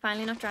good.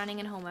 Finally not drowning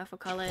in homework for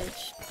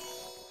college.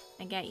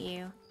 I get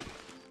you.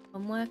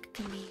 Homework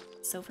can be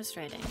so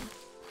frustrating.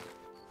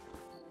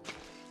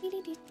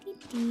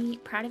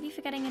 Proud of you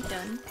for getting it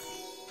done.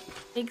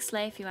 Big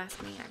slay if you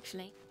ask me,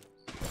 actually.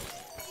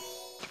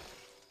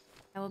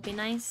 That would be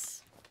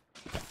nice.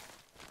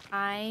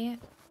 I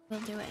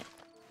will do it.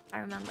 I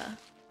remember.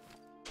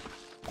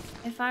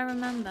 If I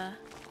remember.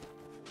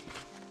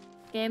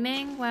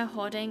 Gaming where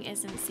hoarding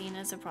isn't seen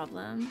as a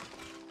problem.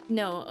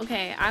 No,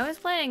 okay. I was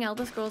playing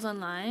Elder Scrolls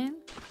Online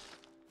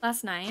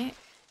last night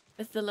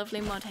with the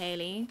lovely mod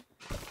Haley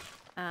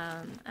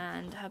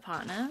and her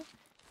partner.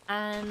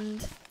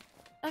 And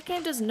that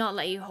game does not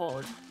let you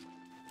hoard.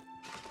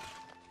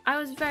 I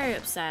was very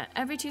upset.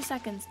 Every 2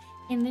 seconds,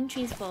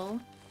 inventory's full.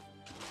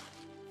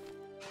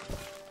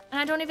 And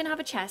I don't even have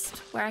a chest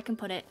where I can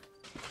put it.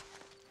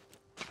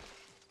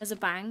 There's a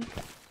bank.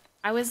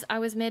 I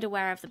was made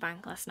aware of the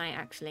bank last night,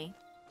 actually.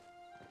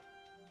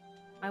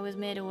 I was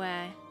made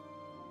aware.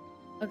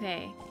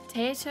 Okay,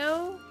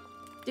 Tato.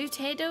 Do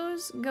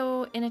potatoes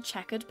go in a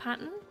checkered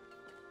pattern?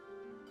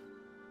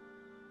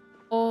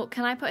 Or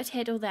can I put a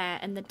potato there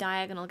and the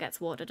diagonal gets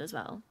watered as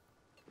well?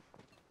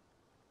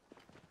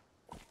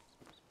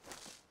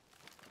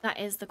 That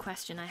is the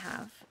question I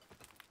have.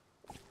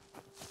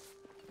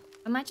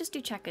 I might just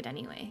do checkered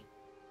anyway.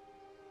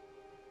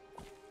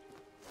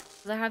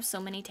 Because I have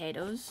so many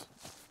potatoes.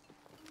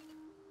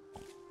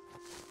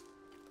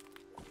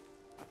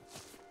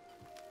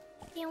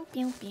 Pew,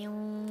 pew,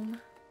 pew.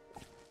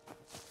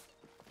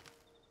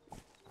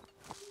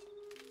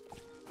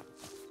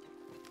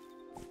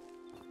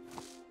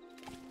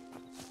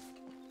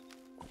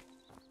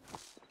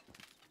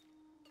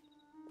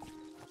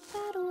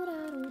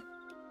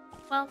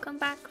 Welcome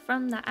back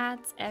from the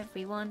ads,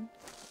 everyone.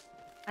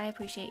 I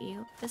appreciate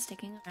you for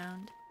sticking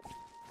around.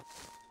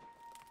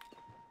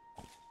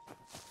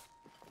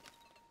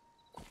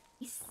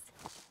 This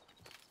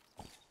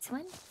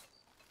one.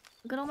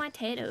 Look at all my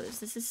potatoes.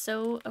 This is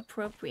so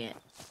appropriate.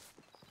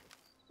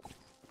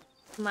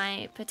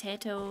 My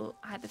potato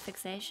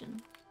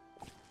hyperfixation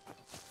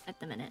at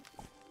the minute.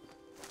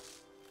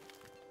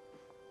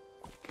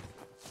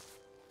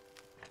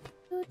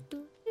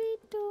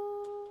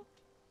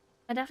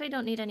 I definitely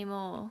don't need any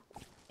more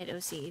potato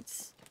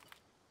seeds.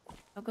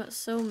 I've got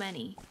so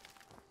many.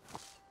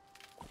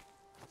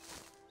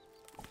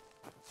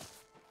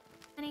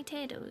 Many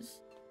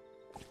potatoes.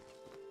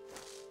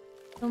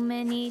 So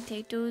many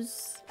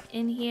potatoes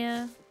in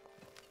here.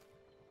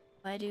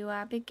 Where do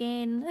I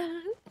begin?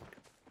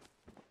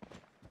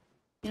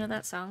 You know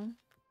that song?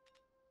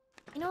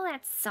 You know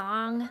that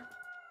song?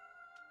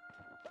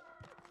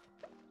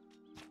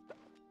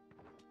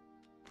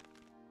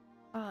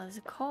 Oh, there's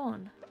a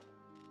corn.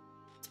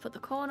 Let's put the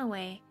corn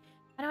away.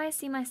 How do I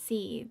see my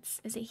seeds?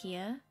 Is it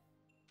here?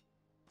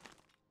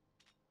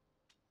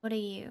 What are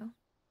you?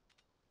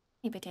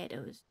 Hey,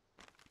 potatoes.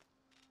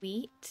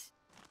 Wheat.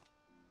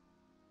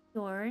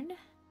 Corn.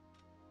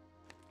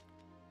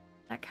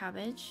 That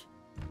cabbage.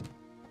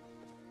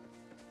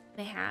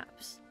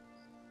 Perhaps.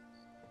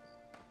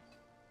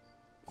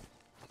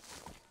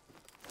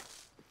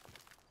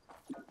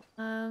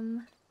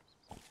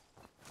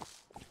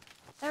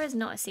 There is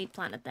not a seed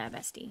planted there,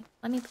 bestie.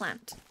 Let me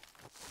plant.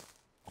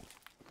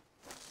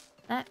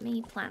 Let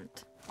me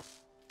plant.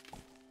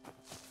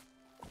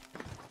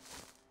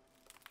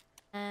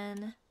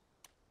 And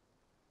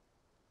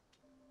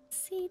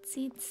seeds,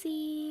 seeds,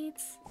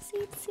 seeds.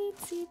 Seeds,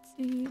 seeds, seeds,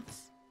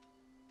 seeds.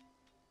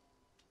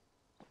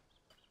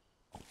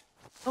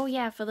 Oh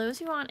yeah, for those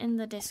who aren't in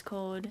the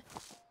Discord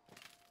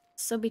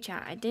subby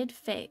chat, I did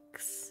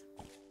fix.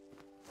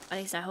 At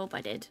least I hope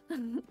I did.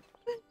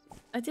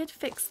 I did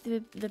fix the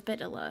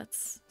bit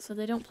alerts, so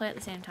they don't play at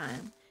the same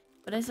time.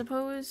 But I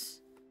suppose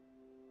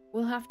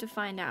we'll have to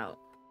find out.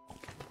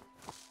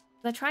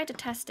 I tried to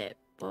test it,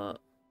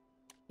 but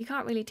you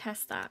can't really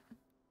test that.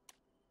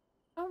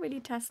 Can't really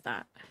test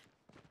that.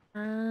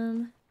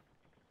 Oh,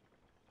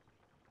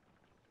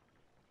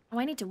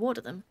 I need to water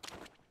them.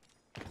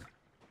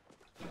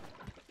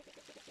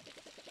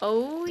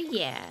 Oh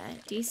yeah,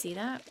 do you see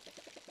that?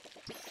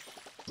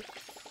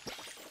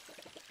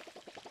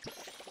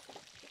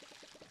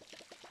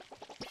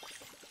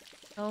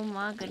 Oh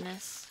my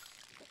goodness.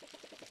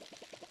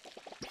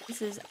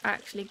 This is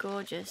actually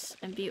gorgeous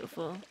and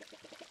beautiful.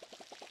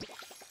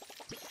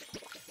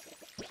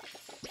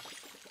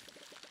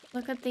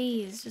 Look at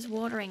these, just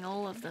watering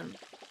all of them.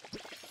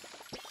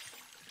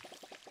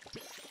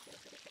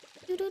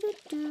 Do do do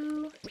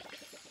do.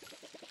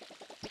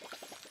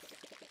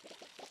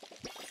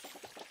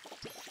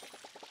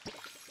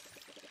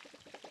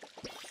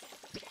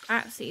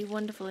 Absolutely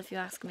wonderful if you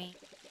ask me.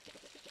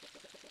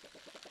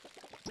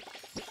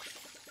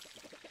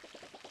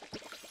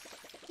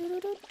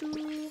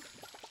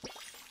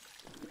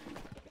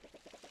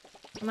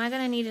 Am I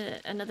gonna need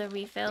another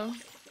refill?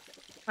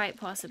 Quite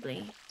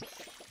possibly.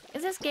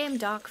 Is this game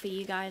dark for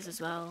you guys as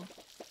well?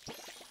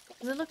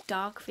 Does it look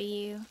dark for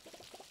you?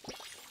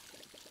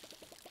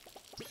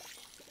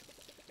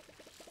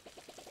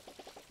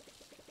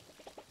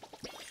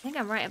 I think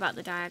I'm right about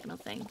the diagonal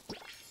thing.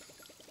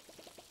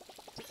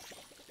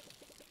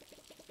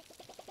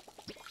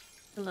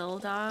 A little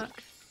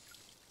dark.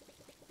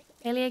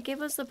 Palia,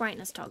 give us the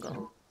brightness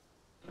toggle.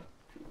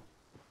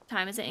 What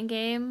time is it in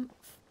game?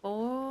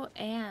 4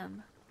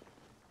 AM.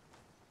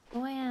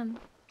 4 AM.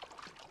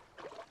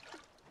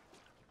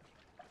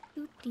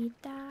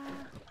 Doop-dee-da.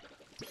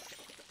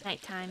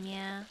 Nighttime,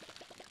 yeah.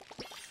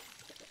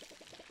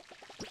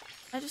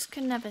 I just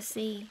can never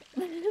see.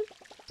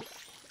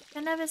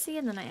 Can never see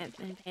in the night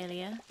in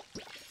Palia.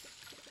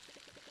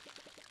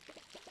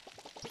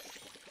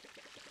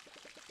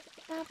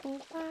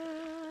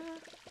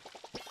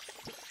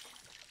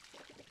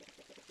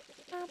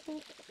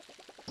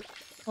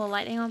 Well,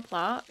 lighting on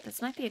plot?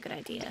 This might be a good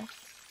idea.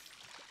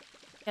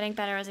 Getting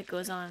better as it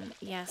goes on.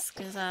 Yes,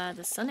 because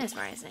the sun is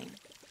rising.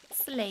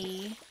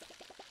 Slay.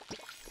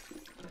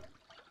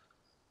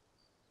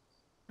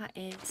 That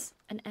is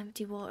an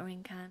empty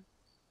watering can.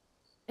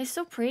 It's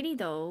so pretty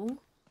though.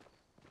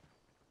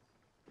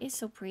 It's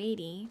so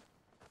pretty.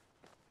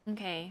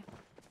 Okay.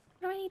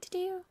 What do I need to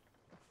do?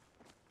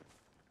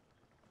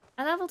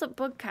 I leveled up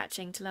bug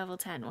catching to level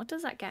 10. What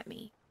does that get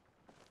me?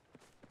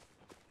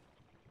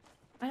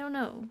 I don't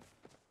know.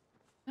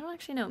 I don't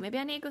actually know. Maybe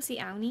I need to go see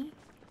Auni.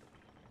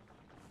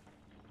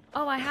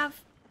 Oh, I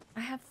have...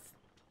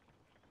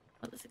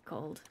 What is it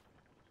called?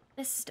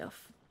 This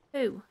stuff.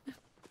 Who?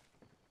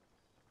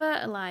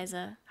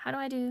 Fertilizer. How do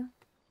I do?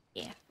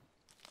 Yeah.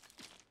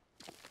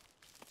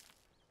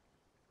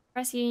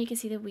 Press U and you can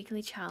see the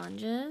weekly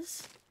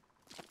challenges.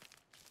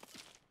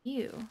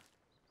 You.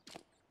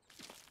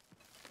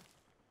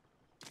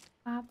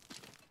 Bob.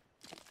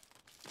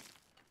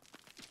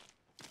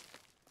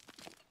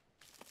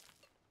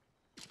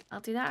 I'll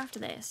do that after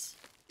this.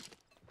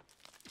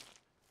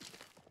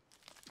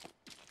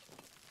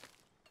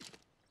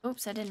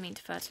 Oops, I didn't mean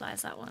to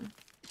fertilize that one.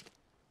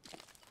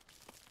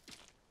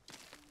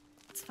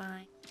 It's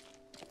fine.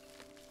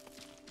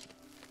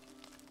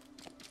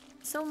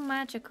 So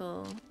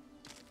magical.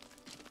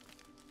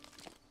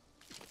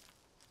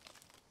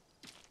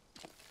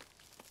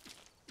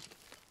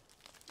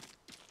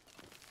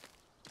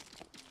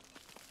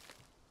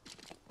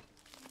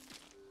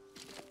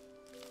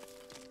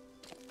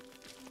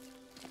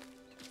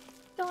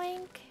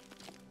 Doink.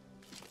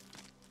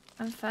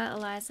 I'm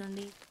fertilizing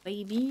these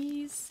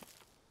babies.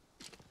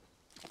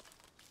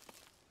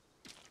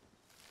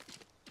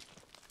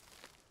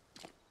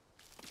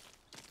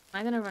 Am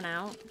I gonna run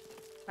out?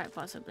 Quite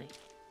possibly.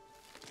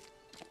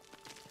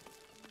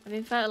 I've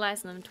been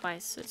fertilizing them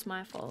twice, so it's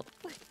my fault.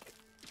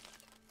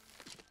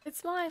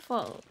 It's my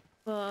fault,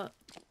 but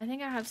I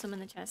think I have some in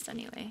the chest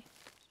anyway.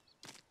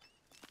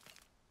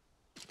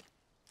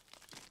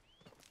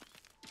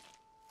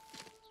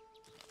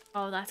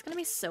 Oh, that's gonna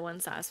be so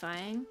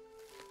unsatisfying.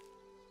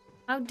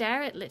 How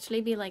dare it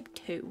literally be like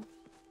 2?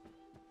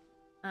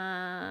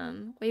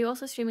 Were you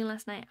also streaming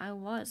last night? I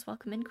was.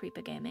 Welcome in,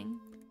 Creeper Gaming.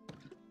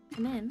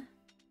 Come in.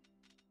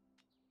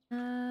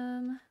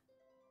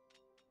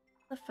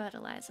 The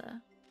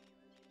fertilizer.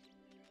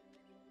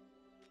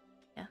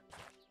 Yeah.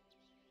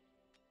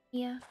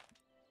 Yeah.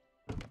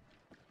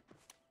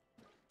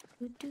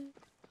 Doo-doo.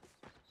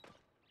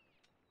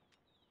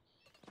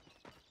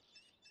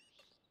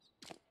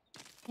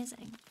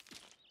 Amazing.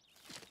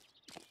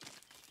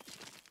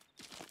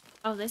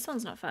 Oh, this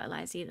one's not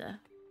fertilized either.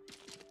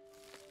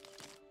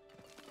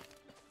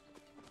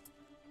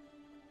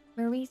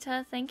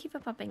 Marita, thank you for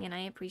popping in.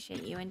 I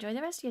appreciate you. Enjoy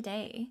the rest of your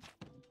day.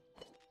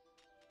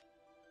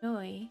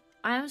 Joy.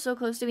 I am so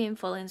close to being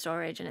full in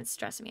storage and it's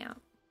stressing me out.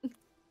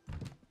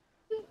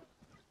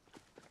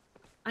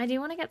 I do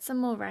want to get some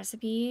more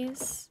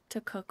recipes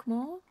to cook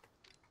more.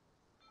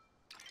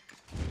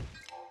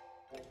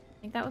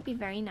 I think that would be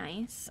very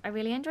nice. I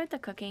really enjoyed the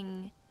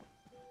cooking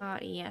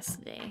party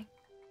yesterday.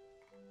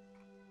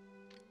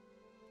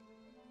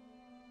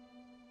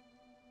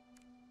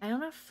 I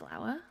don't have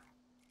flour.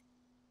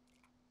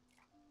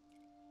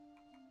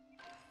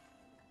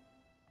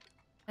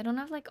 I don't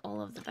have like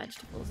all of the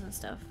vegetables and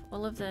stuff.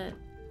 All of the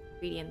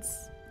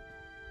ingredients.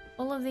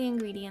 All of the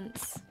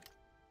ingredients.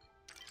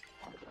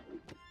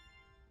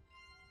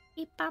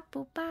 Beep-ba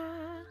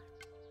boop-ba.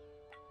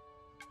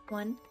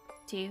 1,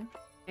 2,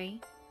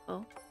 3,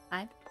 4,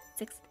 5,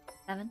 6,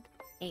 7,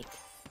 8.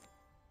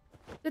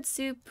 Good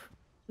soup.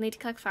 Need to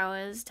collect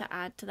flowers to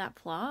add to that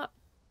plot.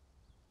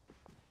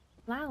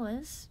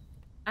 Flowers?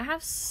 I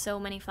have so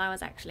many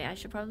flowers actually. I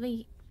should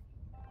probably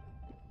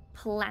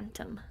plant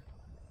them.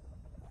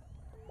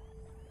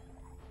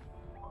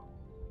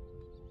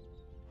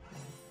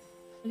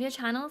 Of your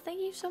channel,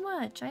 thank you so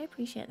much. I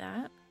appreciate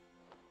that.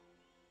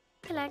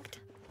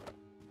 Collect.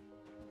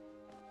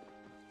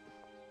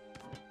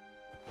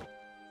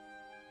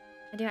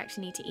 I do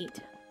actually need to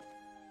eat.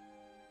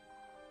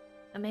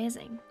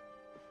 Amazing.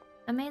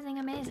 Amazing,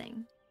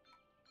 amazing.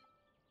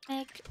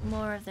 Make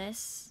more of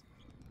this.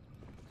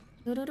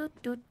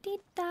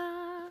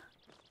 Do-do-do-do-dee-da.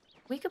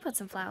 We could put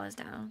some flowers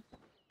down.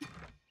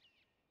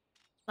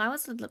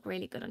 Flowers would look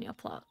really good on your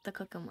plot, the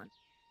cooking one.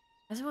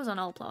 I suppose on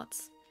all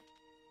plots.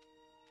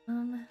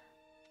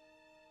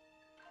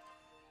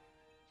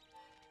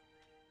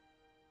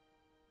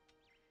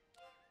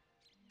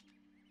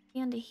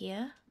 Under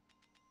here.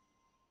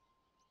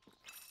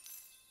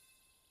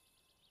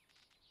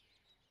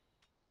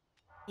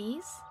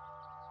 These?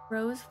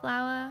 Rose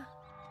flower.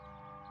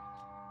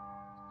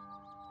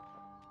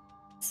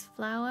 This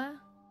flower.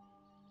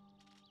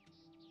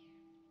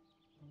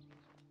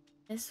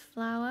 This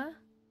flower.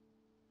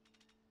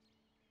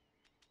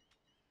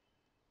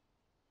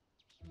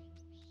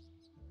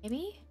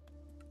 Maybe?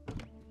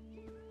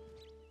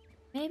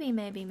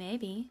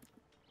 Maybe.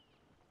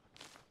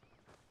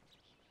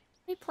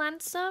 We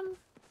plant some?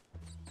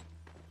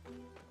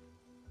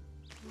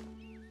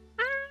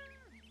 Ah!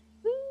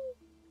 Woo!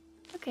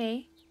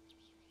 Okay.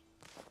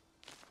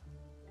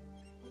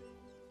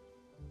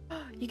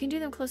 You can do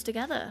them close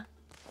together.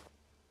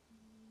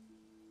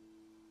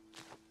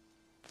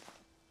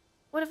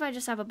 What if I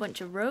just have a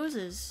bunch of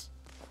roses?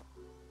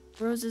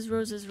 Roses,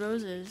 roses,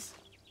 roses.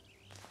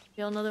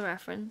 You all know the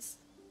reference?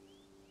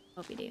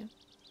 Hope you do.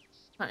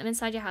 Plant them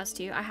inside your house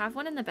too. I have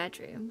one in the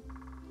bedroom.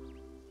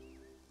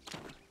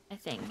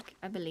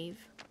 I believe.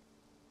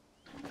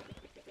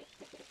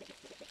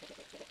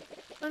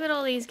 Look at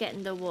all these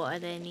getting the water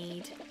they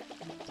need.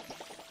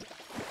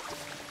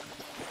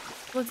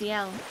 Bloody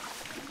hell.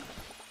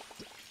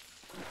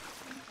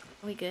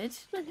 Are we good?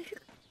 Are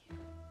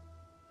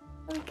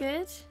we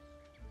good?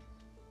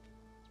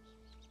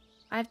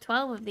 I have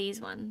 12 of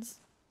these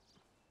ones.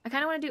 I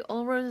kind of want to do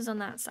all roses on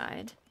that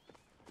side.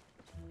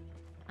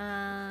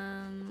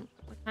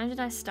 What time did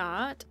I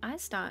start? I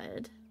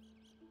started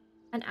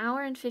an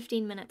hour and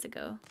 15 minutes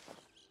ago.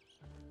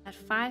 At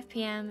 5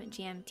 p.m.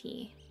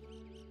 GMT.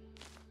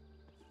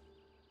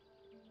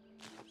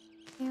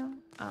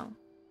 Oh.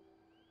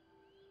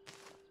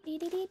 Dee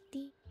 -dee -dee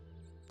 -dee.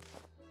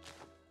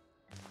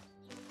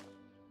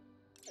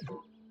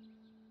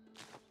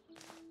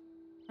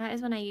 That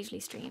is when I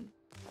usually stream.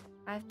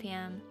 5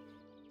 p.m.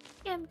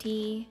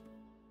 GMT.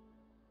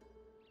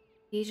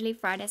 Usually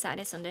Friday,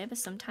 Saturday, Sunday, but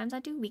sometimes I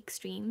do week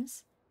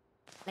streams.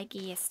 Like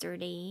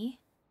yesterday.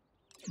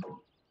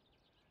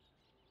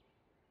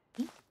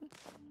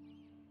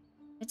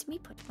 It's me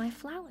put my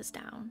flowers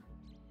down.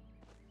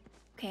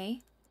 Okay.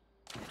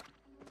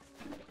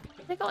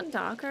 Have they gotten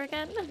darker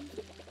again?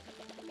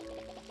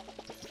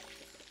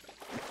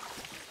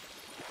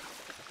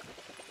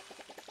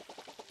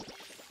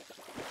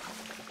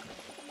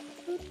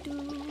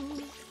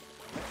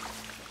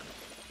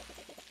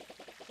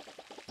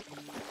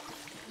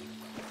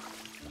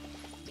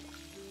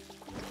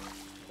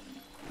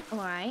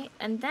 Alright,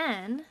 and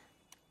then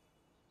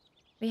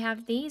we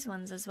have these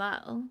ones as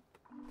well,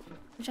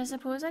 which I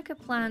suppose I could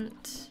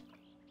plant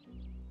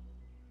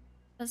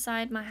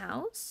beside my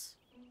house.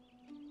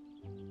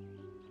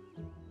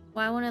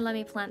 Why won't it let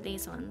me plant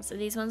these ones? Are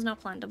these ones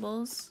not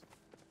plantables?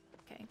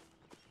 Okay.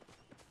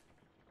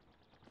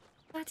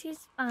 That is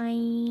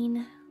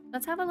fine.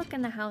 Let's have a look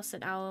in the house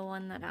at our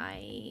one that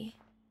I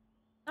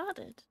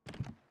started.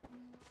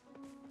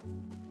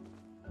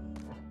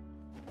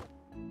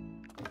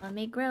 Let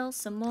me grill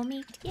some more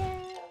meat.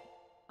 Yeah.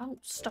 Oh,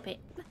 stop it.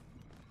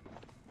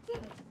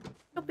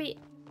 Stop it.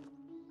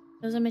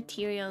 Those are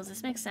materials.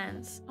 This makes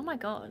sense. Oh my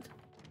god.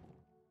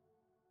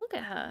 Look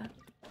at her.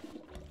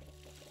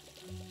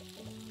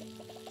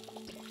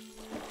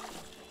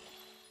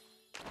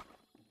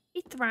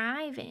 She's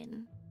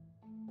thriving.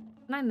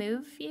 Can I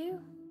move you?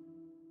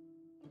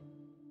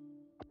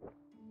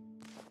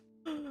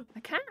 I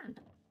can.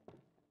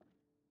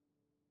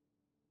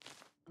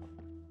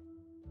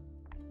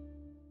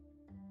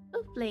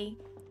 Lovely.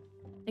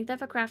 Like that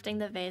for crafting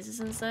the vases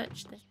and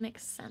such. This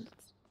makes sense.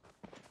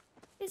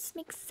 This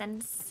makes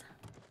sense.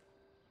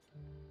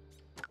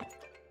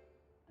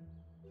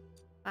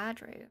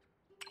 Badro.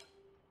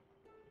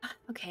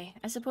 Okay,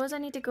 I suppose I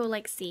need to go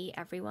like see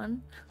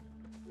everyone.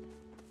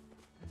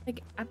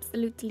 Like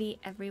absolutely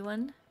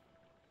everyone.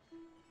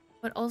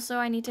 But also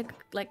I need to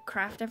like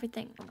craft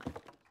everything.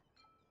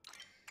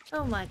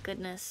 Oh my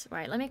goodness.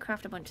 Right, let me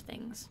craft a bunch of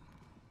things.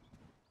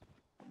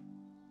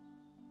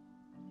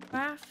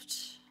 Craft.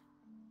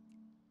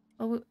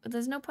 Well,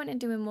 there's no point in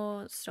doing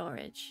more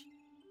storage.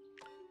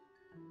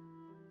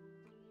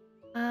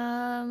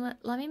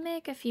 Let me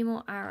make a few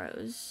more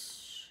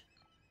arrows.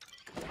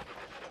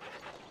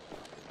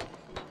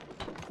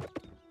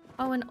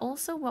 Oh, and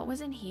also what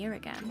was in here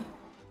again?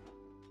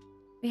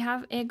 We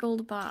have a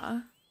gold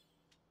bar.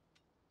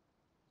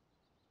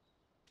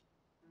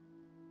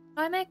 If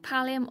I make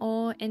pallium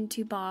ore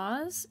into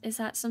bars, is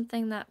that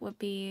something that would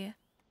be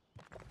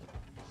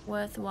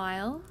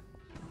worthwhile?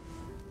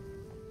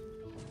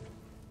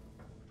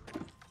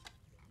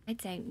 I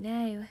don't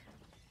know.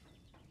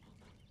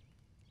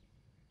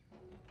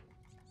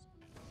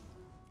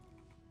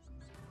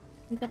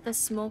 We got the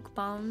smoke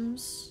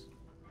bombs.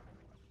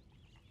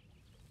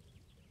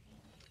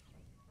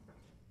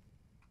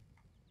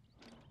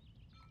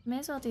 May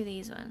as well do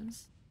these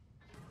ones.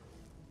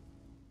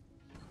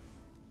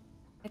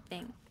 I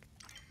think.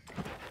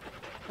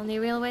 Only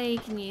real way you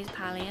can use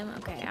pallium.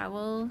 Okay, I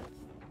will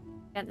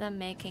get them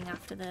making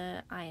after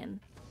the iron.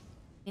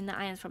 I mean, the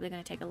iron's probably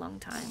going to take a long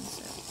time,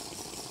 so...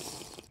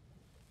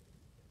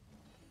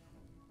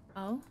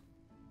 Oh?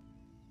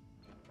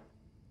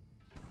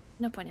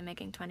 No point in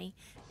making 20.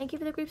 Thank you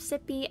for the group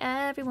sippy.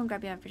 Everyone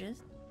grab your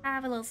beverages.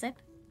 Have a little sip.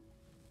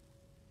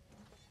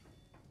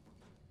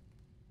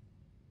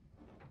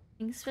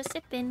 Thanks for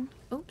sipping.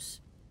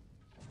 Oops.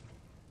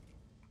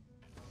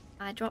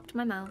 I dropped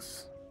my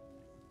mouse.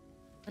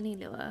 Honey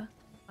lure.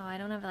 Oh, I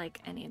don't have like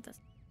any of this.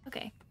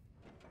 Okay.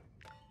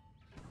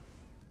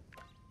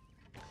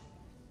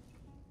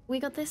 We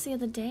got this the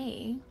other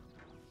day.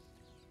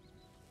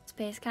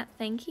 Space Cat,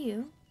 thank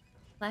you.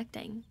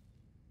 Collecting.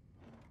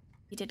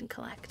 You didn't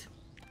collect.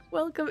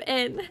 Welcome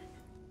in.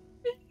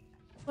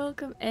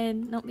 Welcome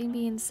in. Not me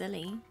being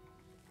silly.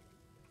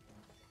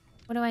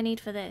 What do I need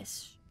for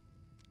this?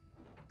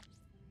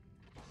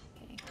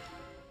 Okay.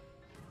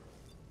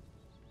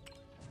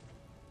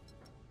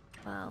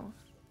 Well.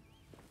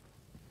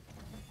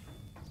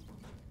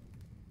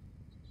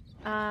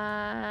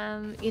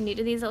 You're new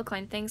to these little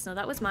coin things? No,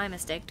 that was my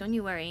mistake. Don't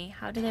you worry.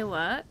 How do they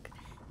work?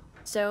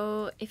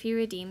 So, if you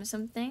redeem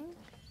something,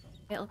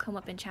 it'll come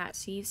up in chat.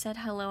 So you said,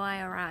 hello,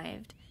 I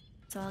arrived.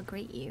 So I'll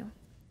greet you.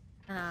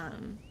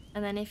 And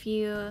then if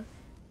you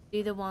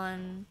do the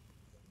one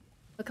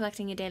for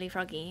collecting your daily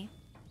froggy,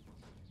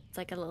 it's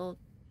like a little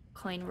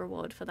coin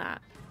reward for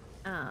that.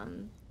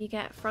 You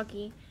get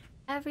froggy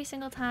every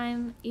single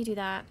time you do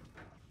that.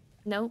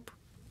 Nope,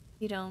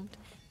 you don't.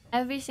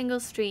 Every single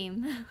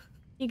stream.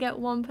 You get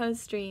one per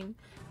stream.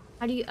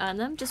 How do you earn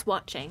them? Just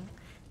watching.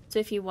 So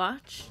if you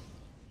watch,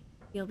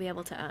 you'll be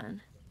able to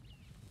earn.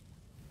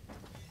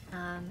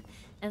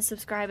 And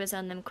subscribers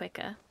earn them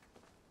quicker.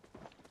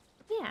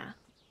 Yeah.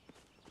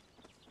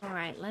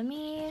 Alright, let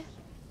me...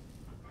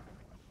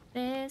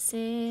 This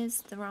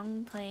is the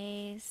wrong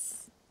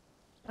place.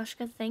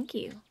 Oshka, thank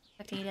you.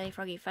 Collecting your daily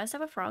froggy. First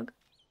ever frog.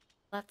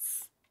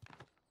 Let's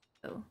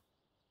go.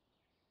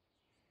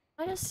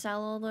 I just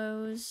sell all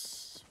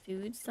those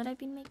foods that I've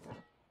been making?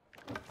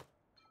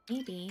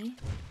 Maybe.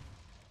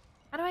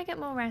 How do I get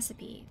more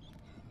recipe?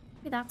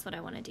 Maybe that's what I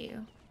want to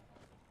do.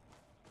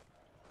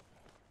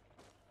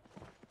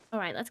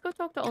 Alright, let's go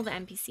talk to all the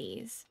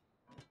NPCs.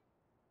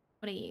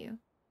 What are you?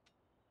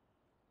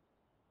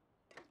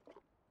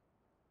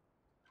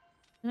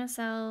 I'm gonna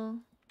sell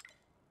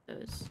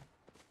those.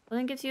 Well,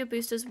 then gives you a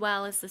boost as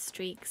well as the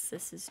streaks.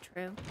 This is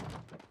true.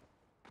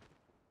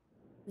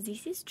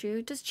 This is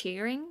true. Does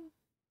cheering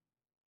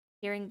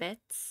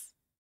bits?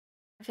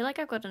 I feel like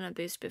I've gotten a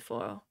boost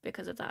before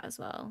because of that as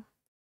well.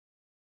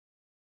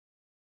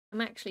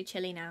 I'm actually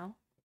chilly now.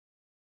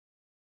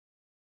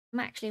 I'm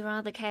actually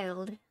rather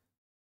cold.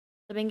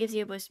 The bin gives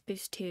you a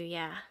boost too,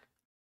 yeah.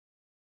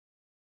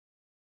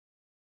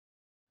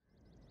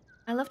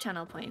 I love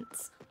channel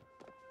points.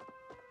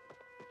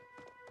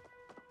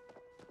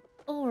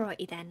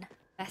 Alrighty then,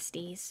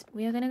 besties.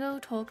 We are gonna go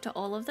talk to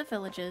all of the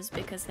villagers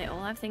because they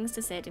all have things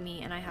to say to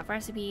me and I have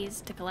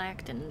recipes to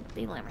collect and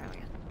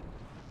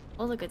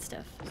all the good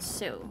stuff.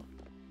 So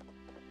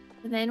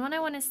then what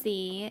I want to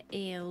see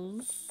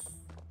is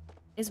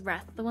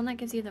Reth the one that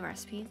gives you the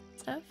recipes and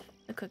stuff?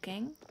 The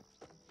cooking?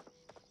 I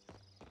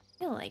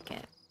feel like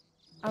it.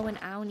 Oh, and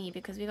Auni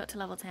because we got to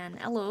level 10.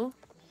 Hello.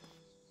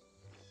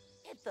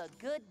 It's a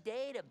good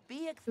day to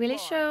be exploring. Really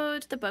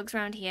showed the bugs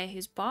around here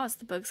who's boss.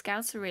 The bug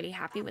scouts were really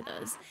happy with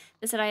us.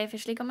 They said I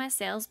officially got my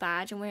sales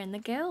badge and we're in the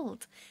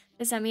guild.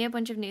 They sent me a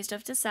bunch of new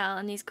stuff to sell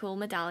and these cool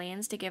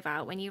medallions to give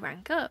out when you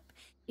rank up.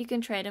 You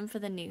can trade them for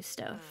the new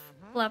stuff.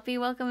 Floppy,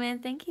 welcome in.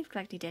 Thank you for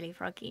collecting Daily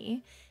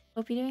Froggy.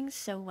 Hope you're doing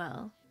so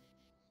well.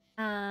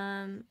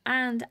 And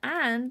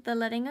they're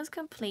letting us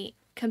compete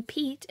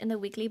in the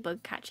weekly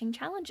bug catching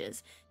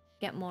challenges.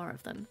 Get more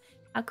of them.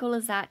 How cool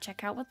is that?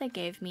 Check out what they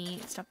gave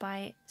me. Stop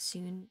by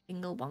soon.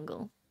 Bingle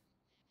bongle.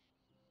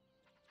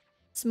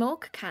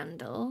 Smoke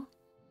candle.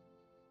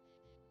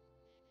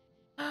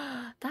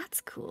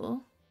 That's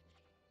cool.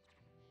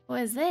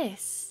 What is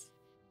this?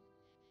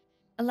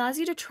 Allows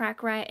you to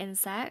track rare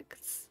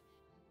insects.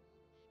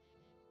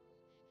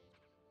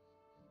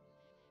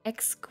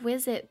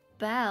 Exquisite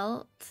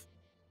belt.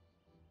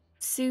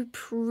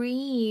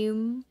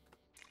 Supreme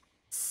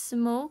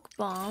smoke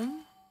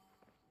bomb.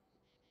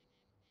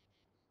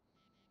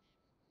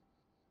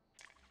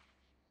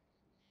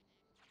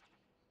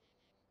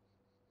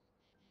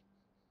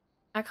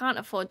 I can't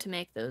afford to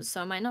make those,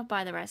 so I might not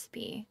buy the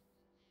recipe.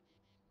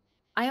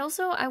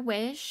 I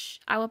wish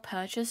our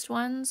purchased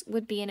ones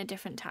would be in a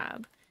different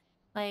tab.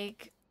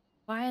 Like,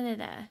 why are they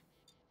there?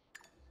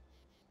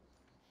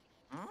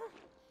 Oh,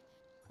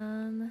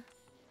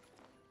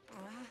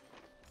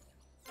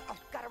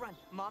 gotta run.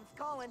 Mom's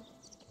calling.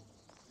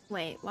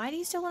 Wait, why do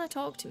you still want to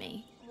talk to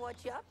me? What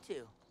you up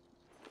to?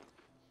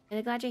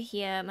 Really glad you're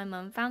here. My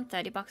mum found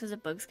 30 boxes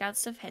of Bug Scout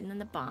stuff hidden in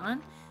the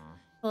barn.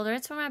 Told her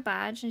it's for my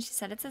badge and she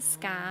said it's a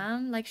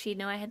scam. Like she'd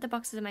know I hid the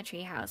boxes in my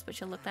treehouse, but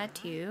she'll look there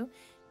too.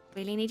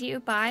 Really need you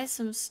to buy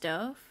some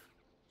stuff.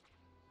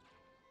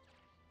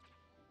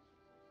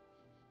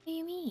 What do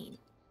you mean?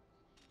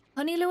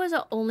 Honey lures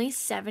are only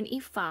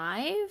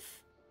 75?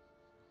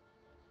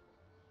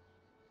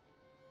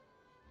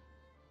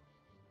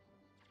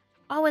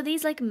 Oh, are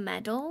these like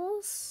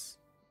medals?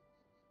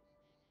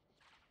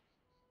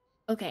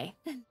 Okay.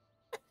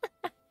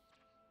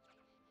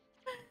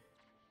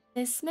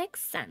 This makes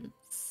sense.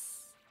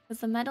 Because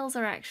the medals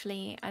are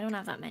actually... I don't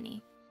have that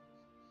many.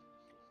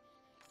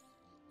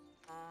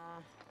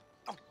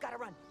 Oh, gotta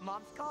run.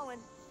 Mom's calling.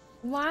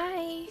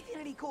 Why? You seen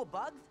any cool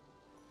bugs?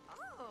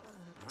 Oh.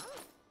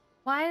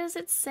 Why does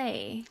it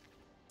say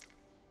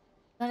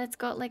that it's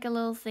got like a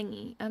little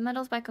thingy?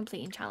 Medals by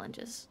completing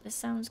challenges. This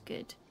sounds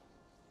good.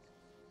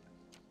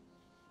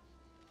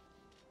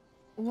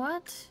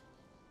 What?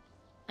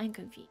 I'm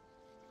confused.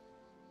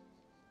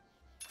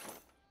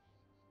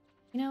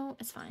 You know,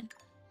 it's fine.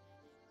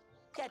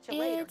 Catch you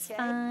later, It's kid.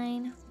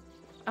 fine.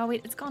 Oh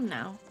wait, it's gone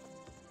now.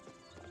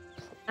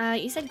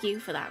 You said you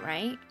for that,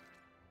 right?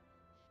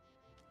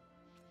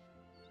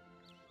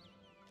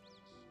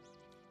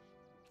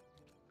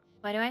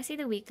 Why do I see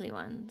the weekly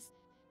ones?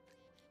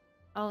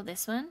 Oh,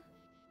 this one?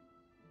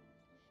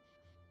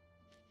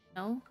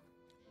 No?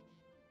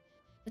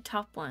 The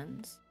top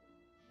ones.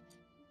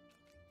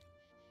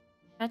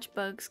 Catch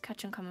bugs,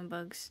 catch uncommon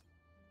bugs.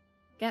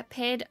 Get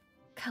paid,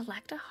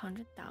 collect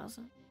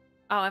 100,000.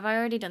 Oh, have I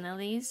already done all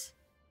these?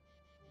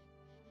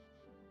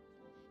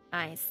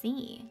 I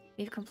see.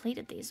 We've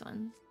completed these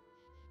ones.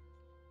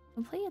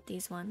 Completed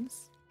these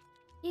ones.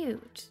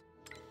 Cute.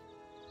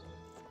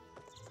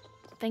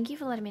 Thank you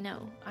for letting me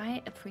know.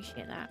 I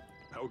appreciate that.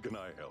 How can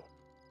I help?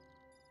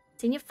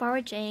 Senior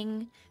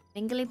foraging,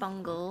 bingly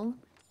bungle.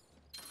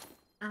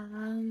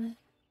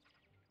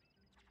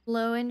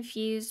 Low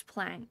infused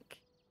plank.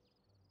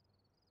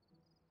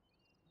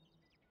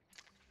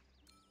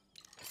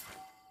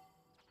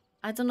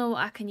 I don't know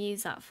what I can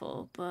use that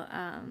for, but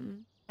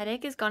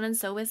headache is gone and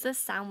so is the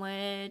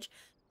sandwich.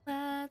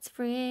 Let's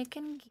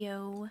freaking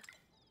go.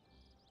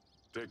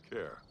 Take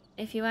care.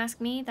 If you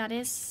ask me, that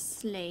is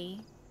slay.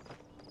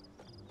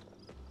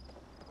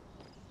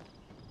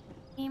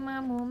 Me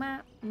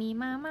mama, me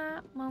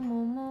mama,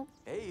 moo.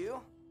 Hey, you.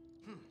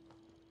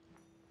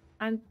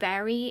 I'm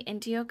very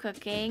into your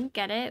cooking.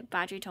 Get it?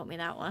 Badger told me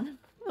that one.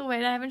 Oh,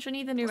 wait, I haven't shown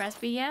you the new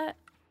recipe yet.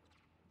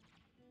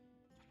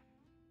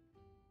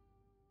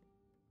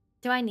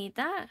 Do I need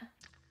that?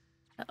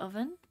 The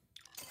oven?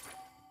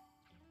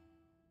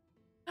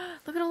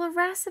 Look at all the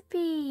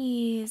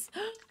recipes.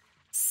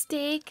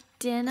 Steak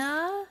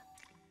dinner.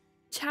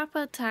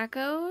 Chapa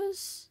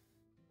tacos.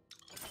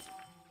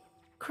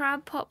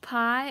 Crab pot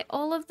pie.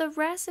 All of the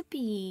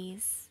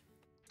recipes.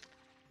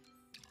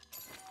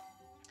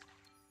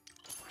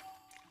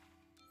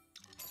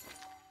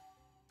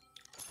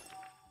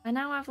 I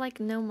now have like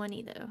no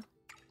money though.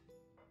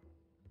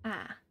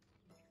 Ah.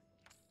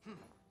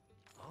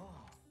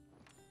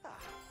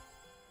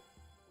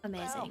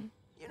 Amazing. Well,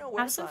 you know where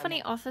Have to some find funny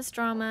me. office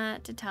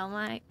drama to tell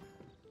my...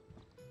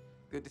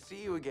 Good to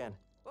see you again.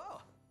 Oh.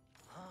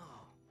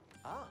 Oh.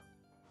 Ah.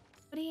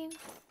 What do you...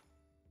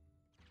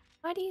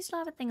 Why do you still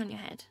have a thing on your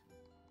head?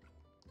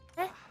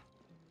 Eh?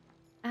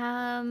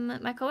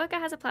 My coworker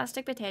has a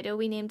plastic potato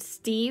we named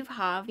Steve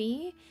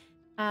Harvey,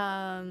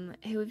 who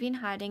we've been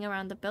hiding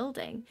around the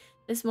building.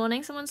 This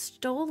morning, someone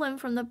stole him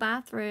from the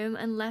bathroom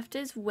and left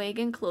his wig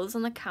and clothes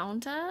on the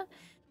counter.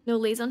 No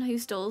leads on who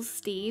stole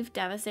Steve.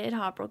 Devastated,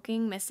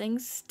 heartbroken, missing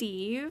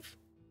Steve.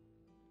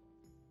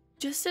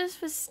 Justice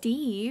for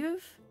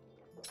Steve?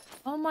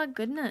 Oh my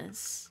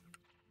goodness.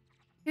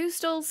 Who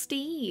stole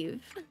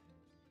Steve?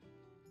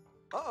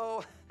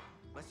 Uh-oh.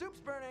 My soup's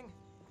burning.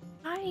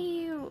 Hi.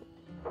 You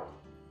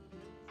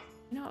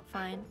know what?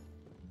 Fine.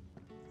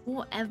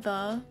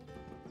 Whatever.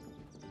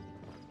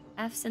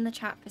 F's in the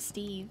chat for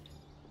Steve.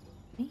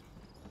 Me?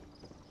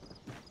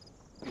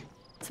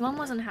 Someone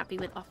wasn't happy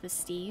with Office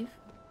Steve.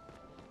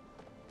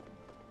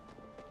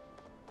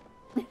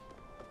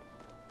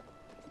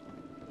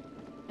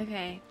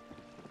 Okay.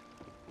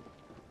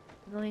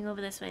 I'm going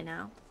over this way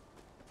now.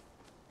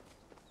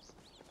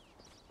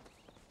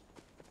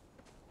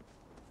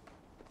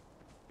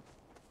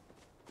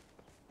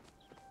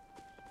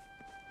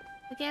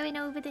 We're going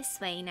over this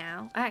way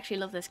now. I actually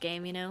love this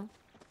game, you know.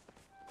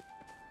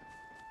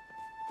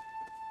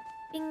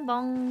 Bing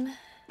bong.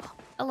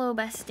 Hello,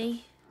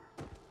 bestie.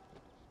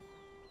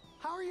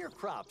 How are your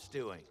crops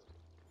doing?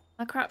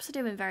 My crops are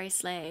doing very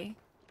slay.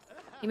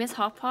 You miss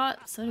Hot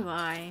Pot? So do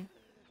I.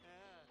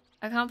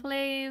 I can't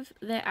believe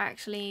they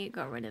actually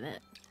got rid of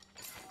it.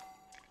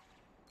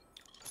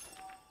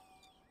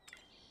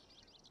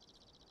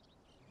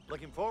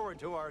 Looking forward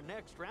to our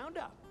next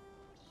roundup.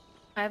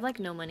 I have like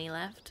no money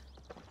left.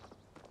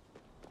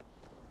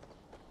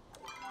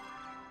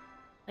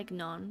 Like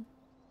none.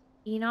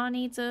 Enon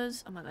needs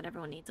us. Oh my god,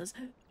 everyone needs us.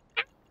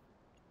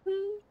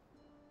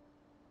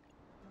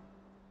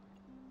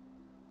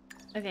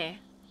 Okay,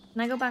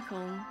 can I go back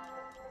home?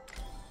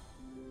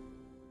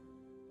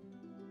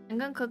 I'm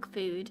gonna cook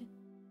food.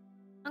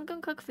 I'm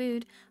gonna cook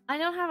food. I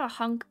don't have a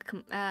honk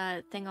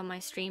thing on my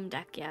stream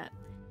deck yet,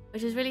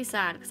 which is really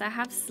sad because I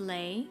have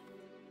Slay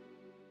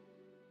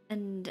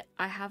and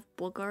I have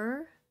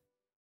Booger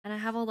and I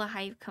have all the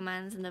hype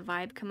commands and the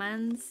vibe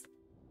commands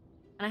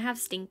and I have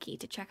Stinky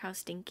to check how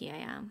stinky I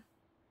am.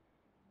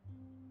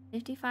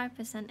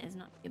 55% is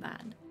not too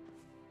bad,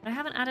 but I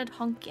haven't added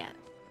honk yet.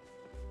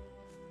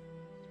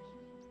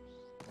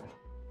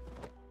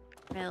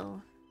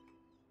 Real.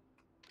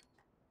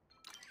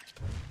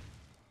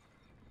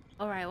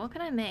 Alright, what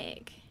can I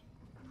make?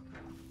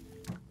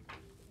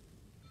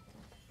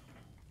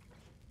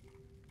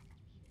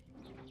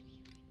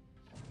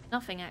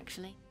 Nothing,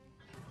 actually.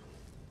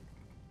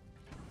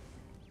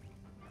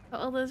 Got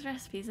all those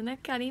recipes and I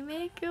can't even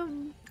make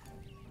them.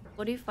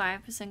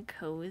 45%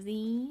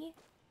 cozy.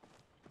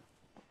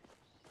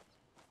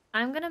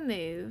 I'm gonna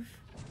move.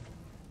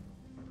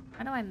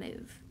 How do I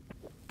move?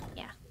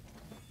 Yeah.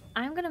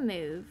 I'm gonna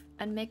move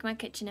and make my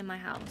kitchen in my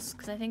house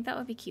because I think that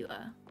would be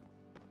cuter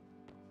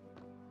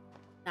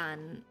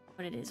than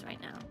what it is right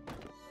now.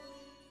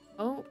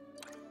 Oh.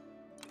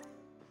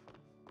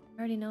 I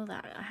already know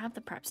that. I have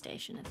the prep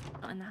station. It's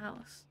not in the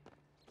house.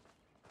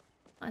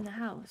 Not in the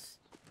house.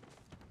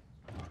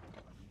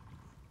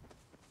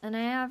 And I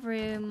have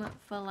room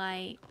for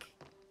like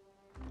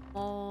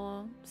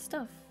more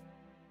stuff.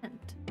 And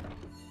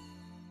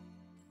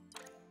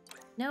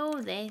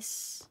know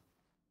this.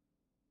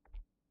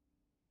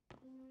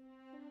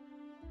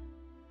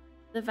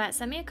 The vet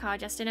sent me a card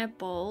just in a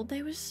bowl.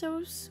 They were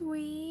so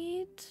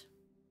sweet.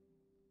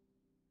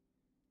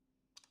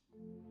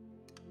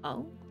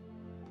 Oh.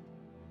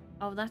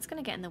 Oh, that's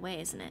gonna get in the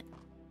way, isn't it?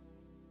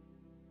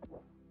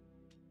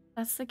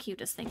 That's the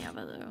cutest thing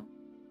ever, though.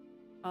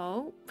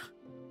 Oh.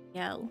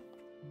 Yell.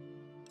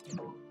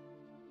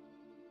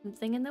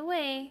 Something in the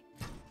way.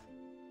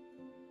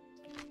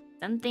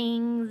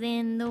 Something's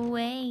in the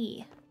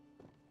way.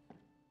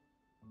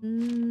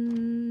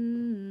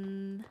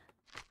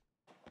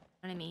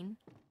 What I mean?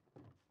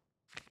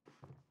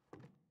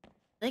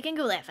 They can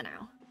go there for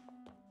now.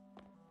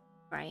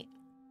 Right.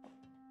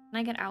 Can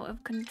I get out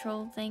of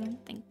control thing?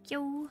 Thank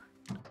you.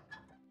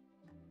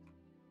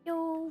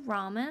 Yo,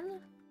 ramen?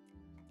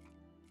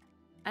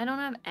 I don't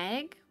have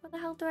egg? Where the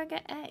hell do I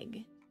get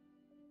egg?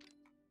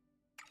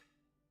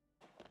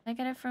 I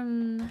get it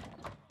from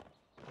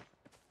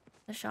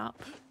the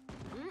shop.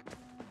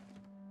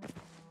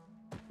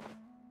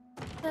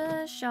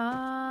 The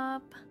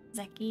shop.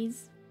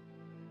 Zekkies.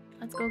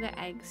 Let's go get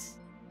eggs.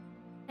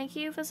 Thank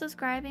you for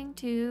subscribing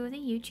to the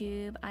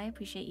YouTube. I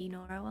appreciate you,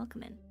 Nora.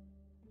 Welcome in.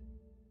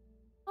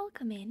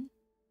 Welcome in.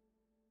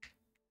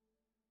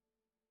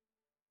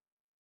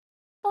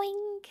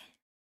 Boing.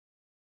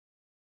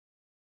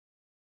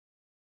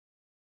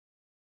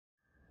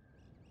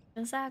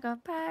 Cause I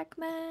got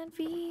Pac-Man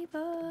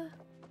fever.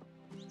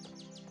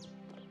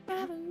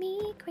 Driving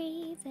me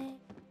crazy.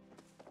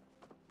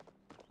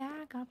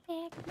 I got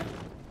Pac-Man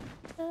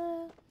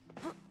fever.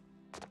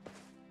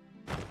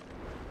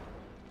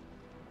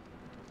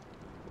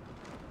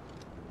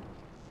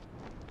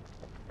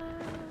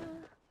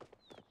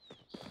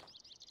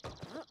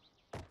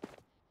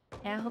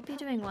 hope you're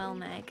doing well,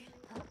 Meg.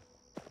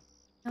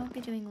 I hope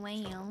you're doing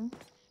well.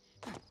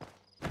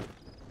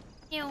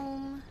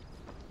 Yum.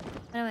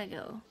 Where do I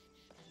go?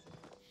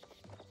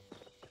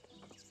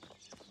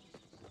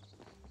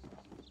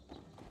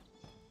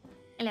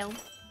 Hello.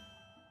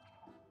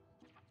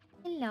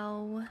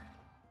 Hello.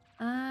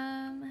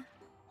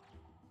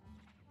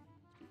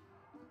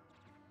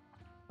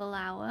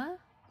 Flower.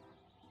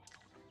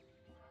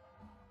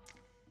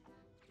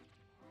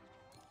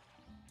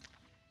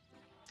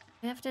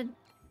 We have to...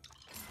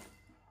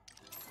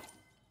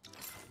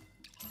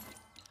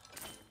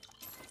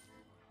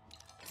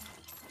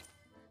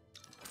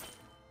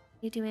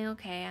 You're doing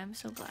okay, I'm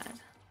so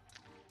glad.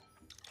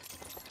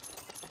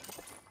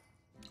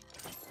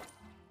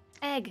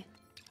 Egg!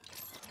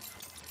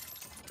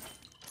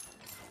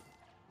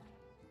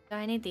 Do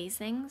I need these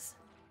things?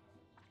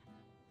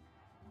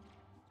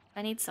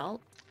 I need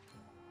salt.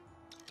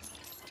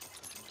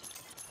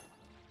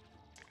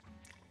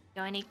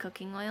 Do I need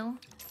cooking oil?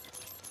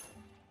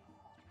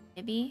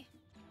 Maybe?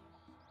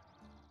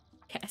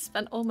 Okay, I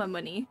spent all my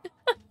money.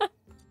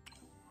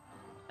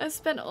 I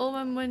spent all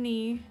my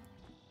money.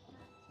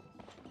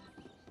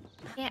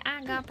 Yeah,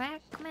 I got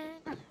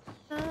Pac-Man.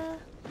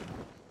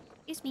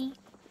 Excuse me.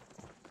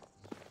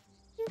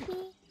 Excuse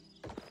me.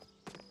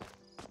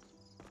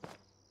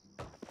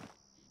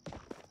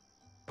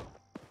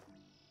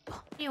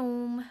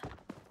 Boom.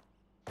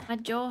 My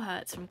jaw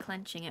hurts from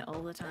clenching it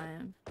all the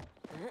time.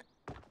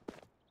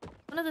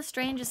 One of the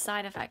strangest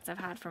side effects I've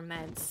had from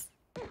meds.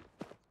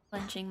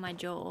 Clenching my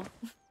jaw.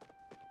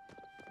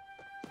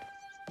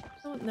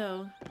 Oh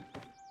no.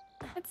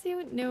 Let's see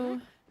what no.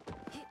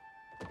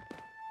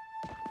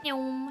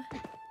 Yum.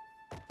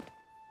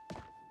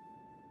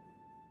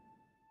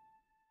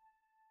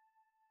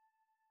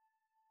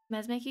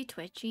 Meds make you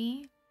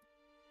twitchy.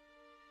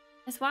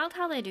 It's wild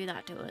how they do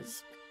that to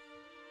us.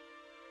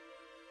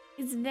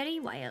 It's very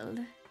wild.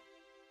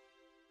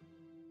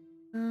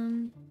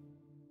 I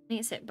need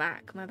to sit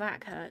back. My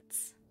back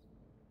hurts.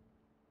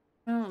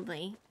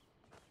 Probably.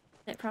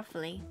 Sit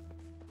properly.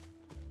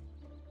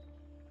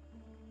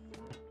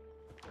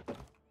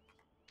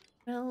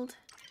 Grilled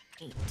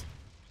meat.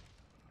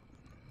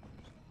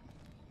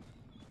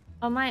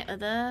 On my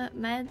other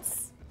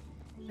meds,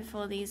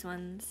 before these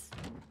ones,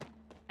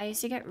 I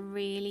used to get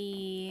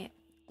really,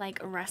 like,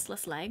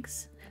 restless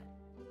legs.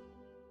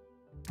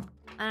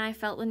 And I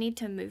felt the need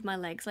to move my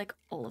legs, like,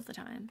 all of the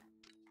time.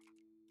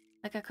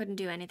 Like, I couldn't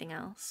do anything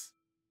else.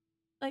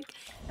 Like,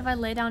 if I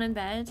lay down in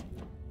bed,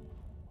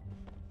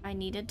 I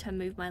needed to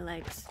move my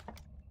legs.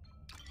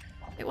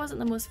 It wasn't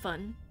the most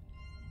fun.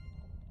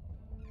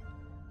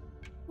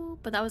 Ooh,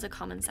 but that was a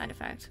common side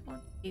effect. 1,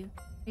 2,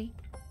 3,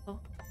 4,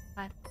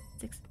 5,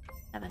 6,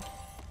 7.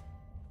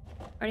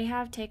 Already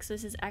have takes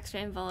this as extra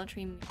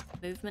involuntary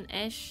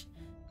movement-ish.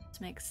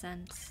 This makes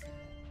sense.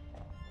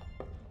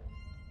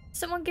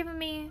 Someone's giving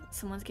me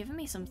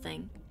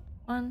something.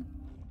 1,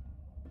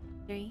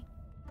 3,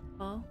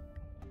 4,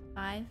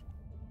 5,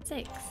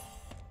 6.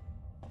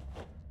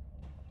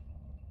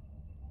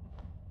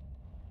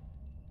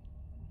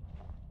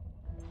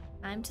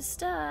 Time to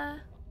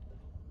stir.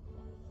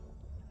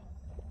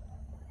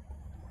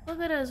 Look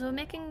at us, we're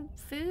making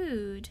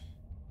food.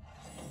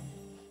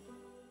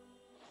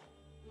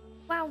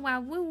 Wow,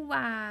 wow, woo,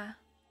 wow.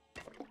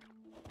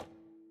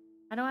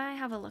 How do I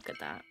have a look at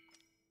that?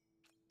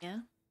 Yeah.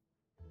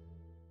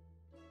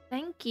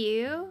 Thank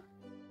you.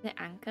 The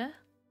anchor.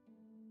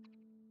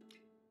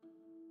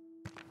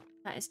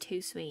 That is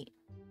too sweet.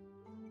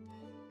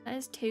 That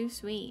is too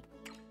sweet.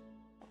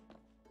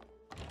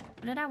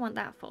 What did I want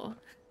that for?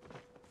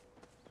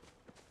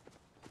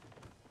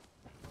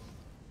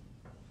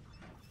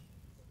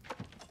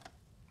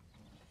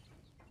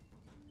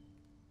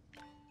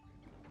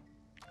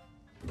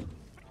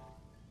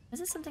 Is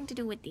it something to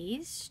do with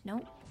these?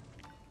 Nope.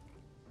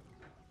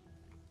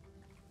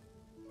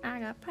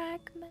 I got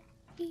Pac-Man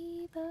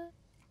fever.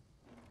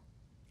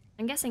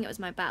 I'm guessing it was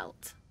my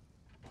belt.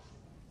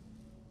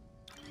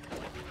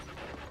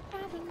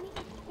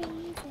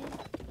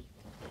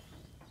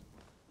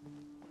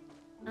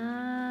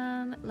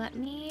 Let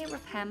me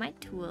repair my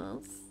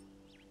tools.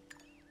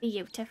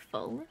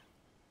 Beautiful.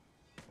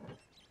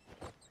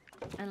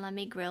 And let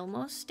me grill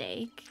more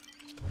steak.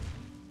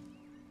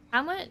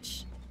 How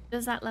much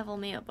does that level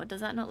me up, or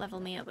does that not level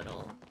me up at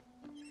all?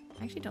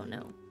 I actually don't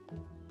know.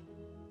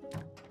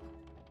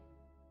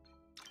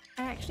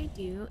 I actually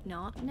do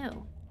not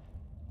know.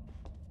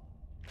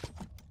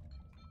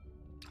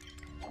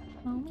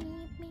 Oh, me.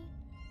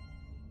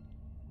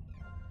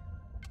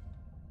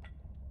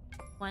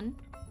 1,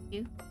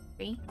 2,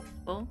 3,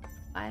 4,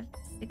 5,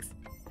 6,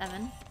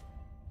 7.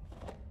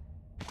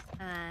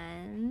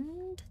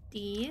 And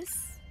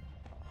these.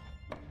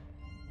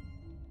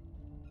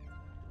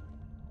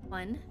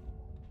 1,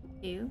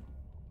 2,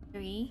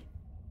 3,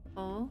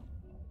 4,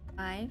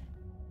 5,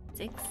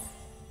 6.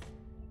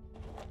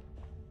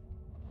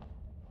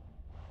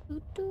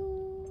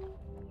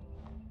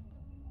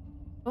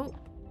 Oh.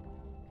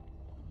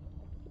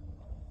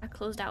 I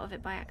closed out of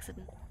it by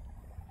accident.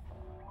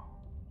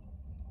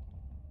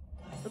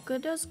 Look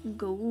at us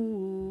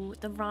go.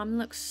 The ramen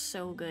looks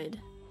so good.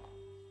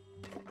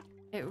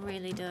 It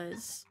really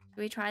does.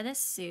 Should we try this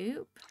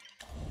soup?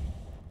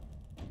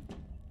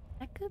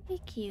 That could be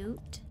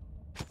cute.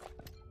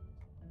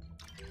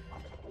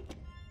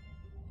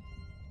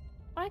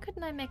 Why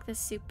couldn't I make this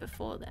soup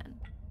before then?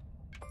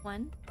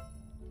 1,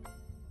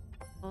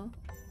 4,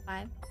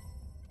 5,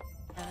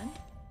 7.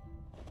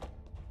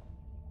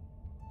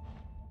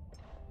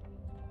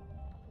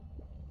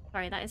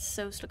 Sorry, that is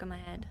so stuck in my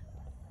head.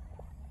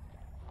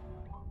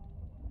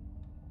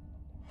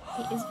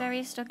 It is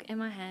very stuck in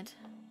my head.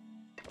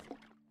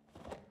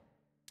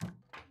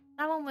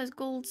 That one was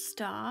gold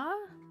star.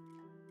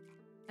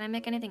 Can I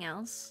make anything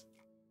else?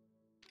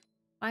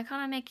 Why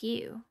can't I make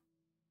you?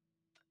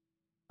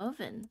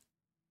 Oven.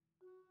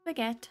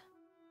 Baguette.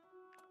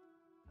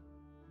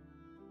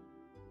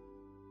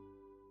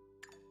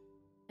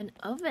 An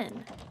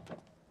oven.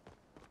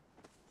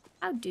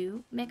 How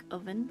do make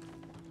oven?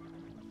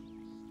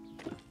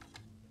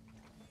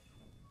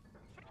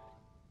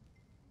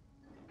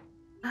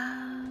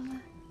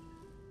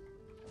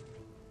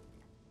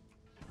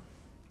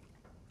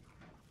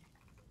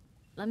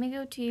 Let me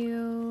go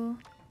to...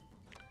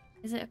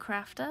 Is it a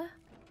crafter?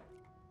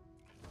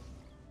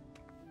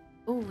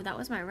 Oh, that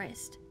was my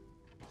wrist.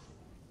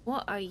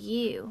 What are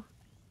you?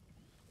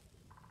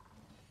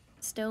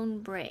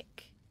 Stone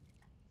brick.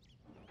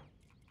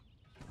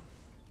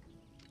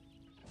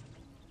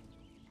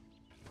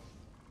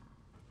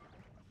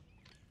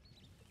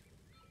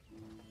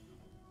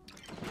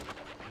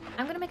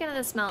 I'm gonna make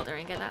another smelter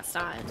and get that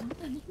started.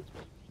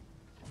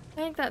 I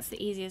think that's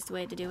the easiest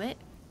way to do it.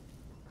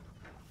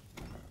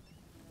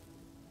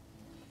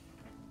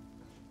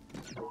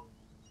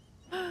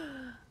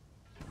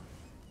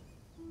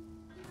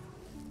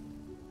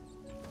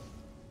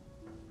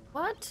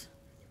 What?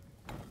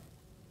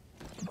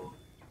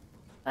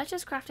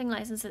 Purchase crafting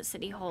license at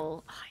City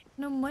Hall. Oh, I have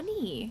no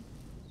money.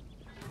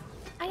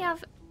 I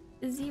have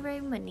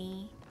 0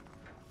 money.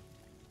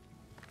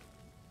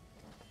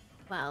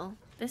 Well,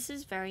 this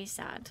is very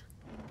sad.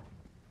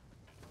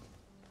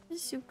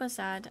 This is super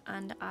sad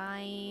and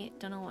I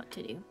don't know what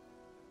to do.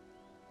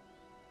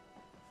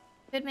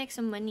 Could make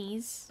some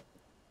monies.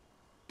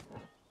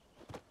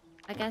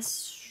 I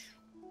guess...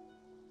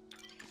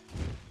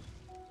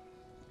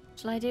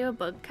 Shall I do a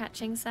bug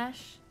catching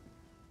sesh?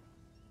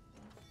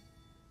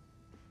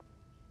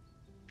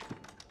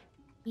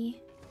 I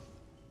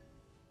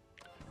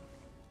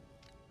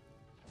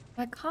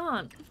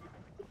can't.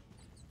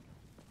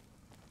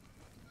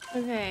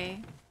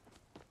 Okay.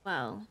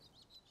 Well.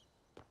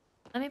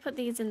 Let me put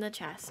these in the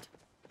chest.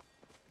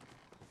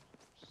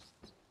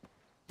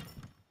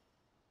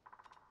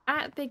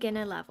 At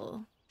beginner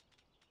level,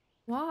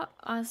 what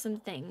are some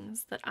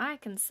things that I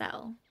can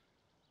sell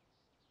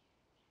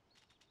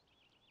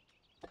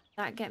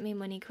that get me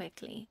money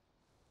quickly?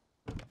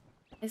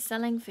 Is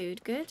selling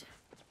food good?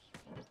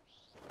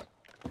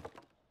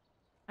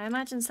 I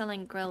imagine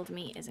selling grilled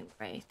meat isn't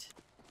great.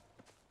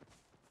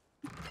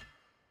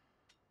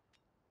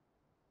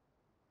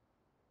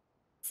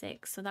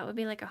 Six, so that would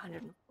be like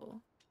 104.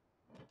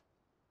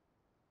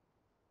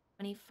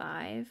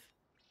 25.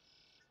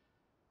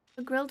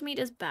 The grilled meat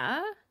is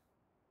better?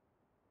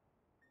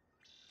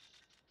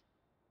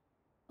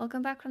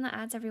 Welcome back from the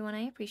ads, everyone.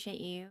 I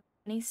appreciate you.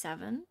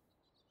 27.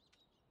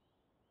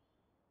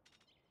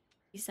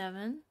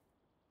 57.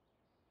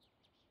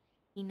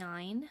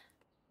 59.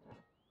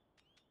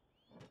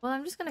 Well,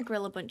 I'm just gonna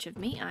grill a bunch of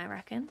meat, I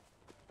reckon.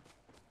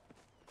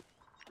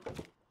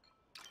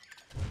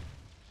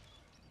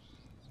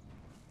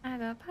 I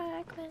got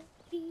Pac-Man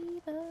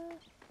fever.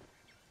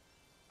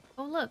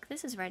 Oh look,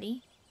 this is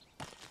ready.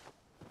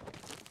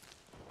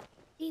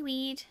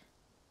 Seaweed.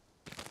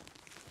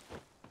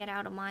 Get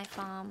out of my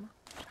farm.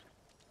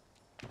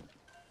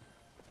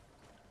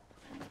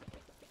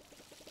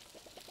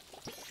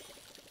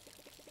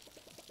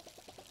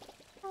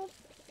 Oh.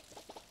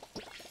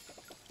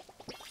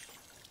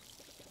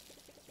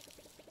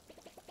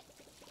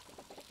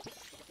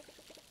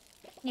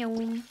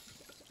 Yum.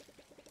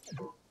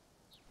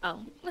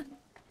 Oh.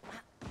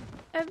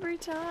 Every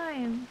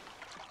time.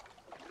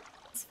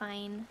 It's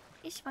fine.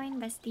 It's fine,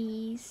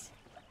 besties.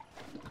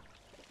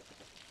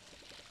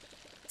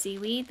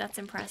 Seaweed? That's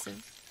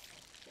impressive.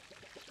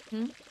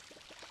 Hmm?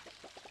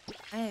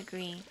 I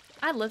agree.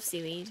 I love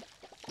seaweed.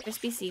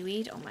 Crispy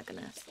seaweed? Oh my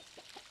goodness.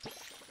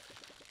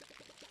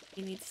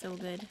 Seaweed's so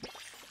good.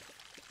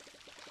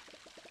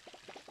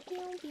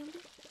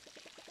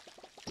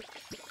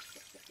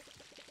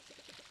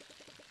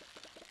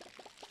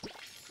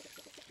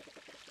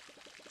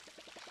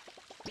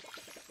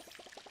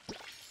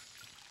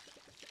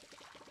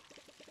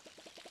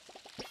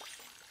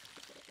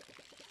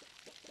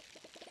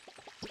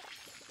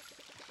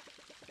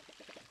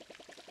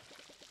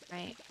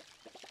 Right.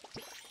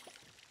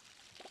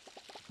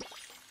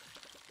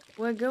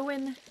 We're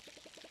going.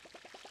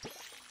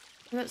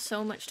 We got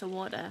so much to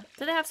water.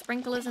 Do they have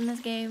sprinklers in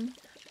this game?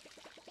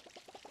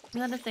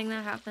 Is that a thing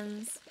that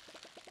happens?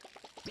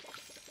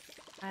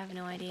 I have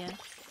no idea.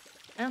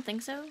 I don't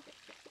think so.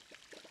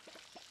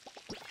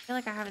 feel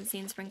like I haven't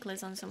seen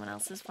sprinklers on someone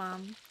else's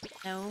farm.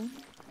 No.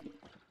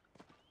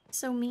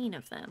 So mean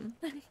of them.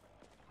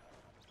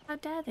 How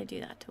dare they do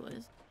that to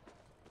us?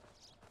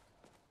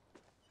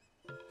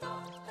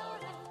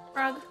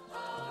 Frog,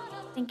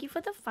 thank you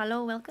for the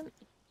follow. Welcome.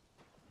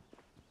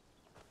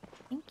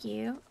 Thank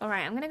you.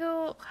 Alright, I'm gonna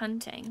go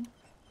hunting.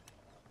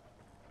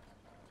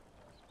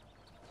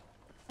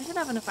 I should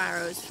have enough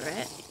arrows for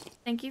it.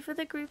 Thank you for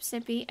the group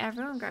sippy.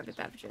 Everyone grab your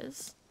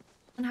beverages.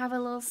 And have a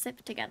little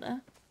sip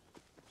together.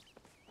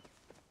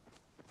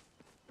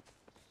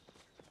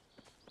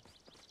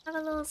 Have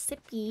a little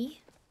sippy.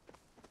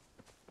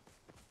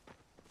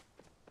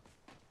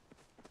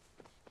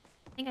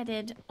 I think I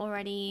did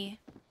already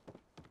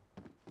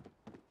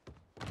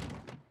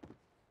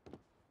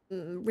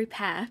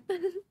repair.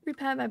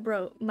 Repair my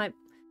bro.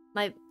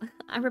 I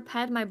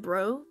repaired my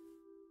bro.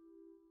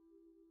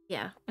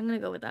 Yeah, I'm gonna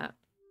go with that.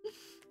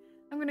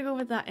 I'm gonna go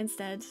with that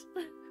instead.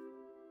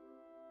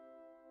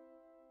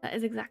 That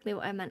is exactly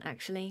what I meant,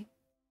 actually.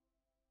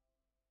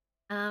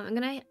 I'm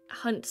gonna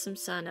hunt some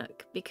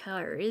Sernuk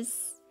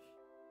because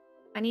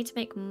I need to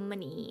make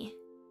money.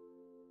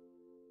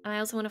 And I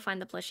also want to find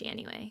the plushie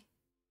anyway.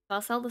 So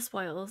I'll sell the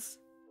spoils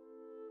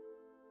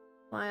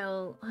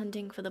while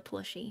hunting for the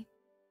plushie.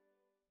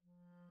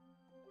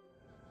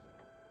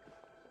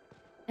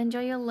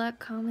 Enjoy your luck,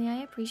 calmly. I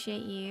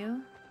appreciate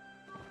you.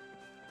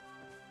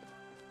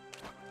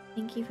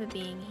 Thank you for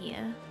being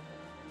here.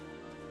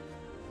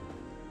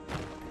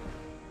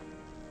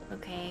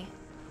 Okay.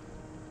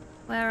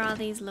 Where are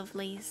these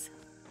lovelies?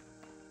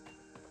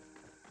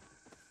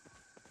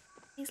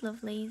 These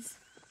lovelies.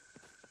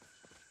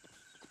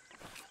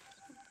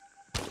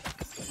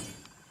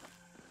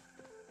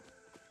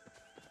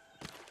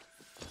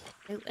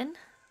 Open.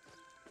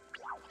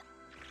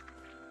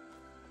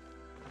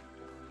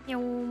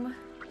 Yum.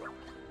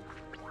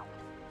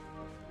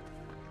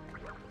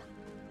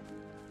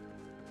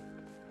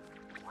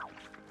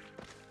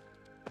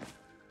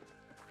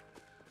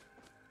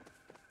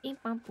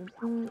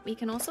 We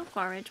can also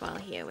forage while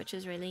here, which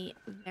is really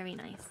very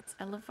nice.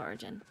 I love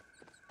foraging.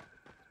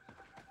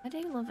 I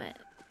do love it.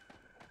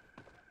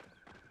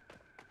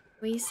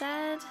 We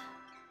said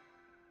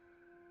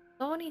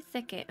Thorny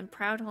Thicket and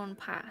Proudhorn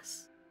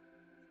Pass.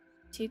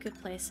 Two good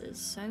places,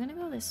 so I'm gonna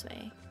go this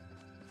way.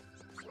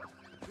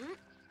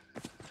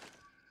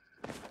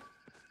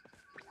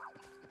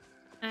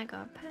 I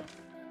got pet.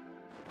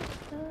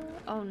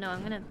 Oh no,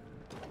 I'm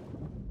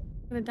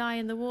gonna die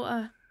in the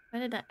water.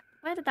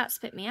 Where did that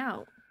spit me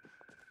out?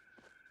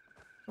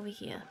 Over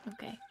here,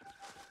 okay.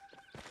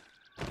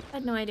 I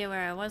had no idea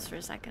where I was for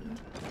a second.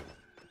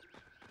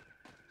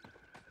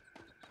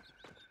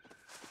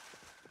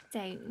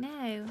 Don't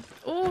know.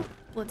 Oh,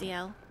 bloody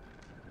hell.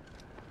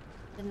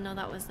 Didn't know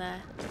that was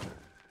there.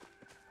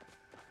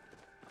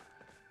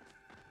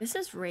 This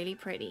is really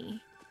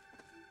pretty.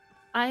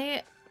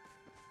 I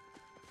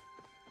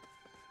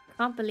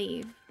can't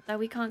believe that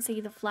we can't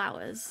see the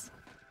flowers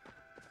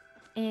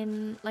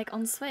in, like,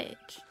 on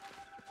Switch.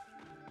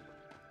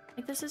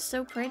 Like, this is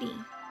so pretty.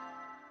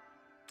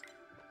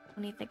 Let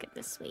me think it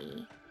this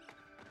way.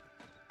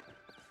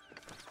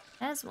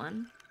 There's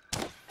one.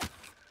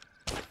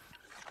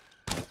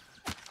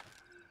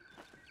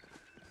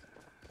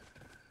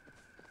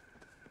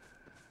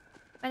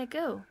 Where'd it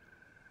go?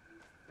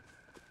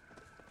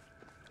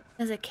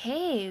 There's a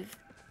cave.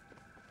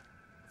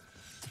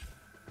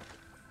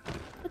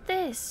 Look at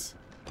this.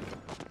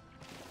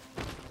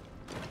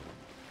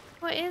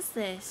 What is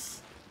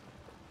this?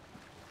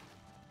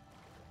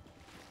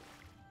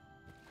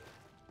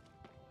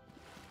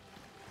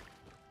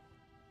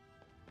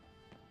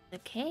 The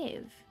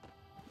cave.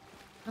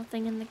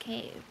 Nothing in the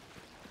cave.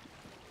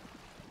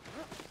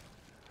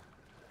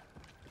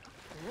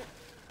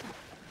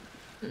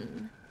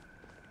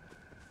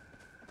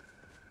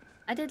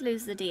 I did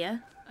lose the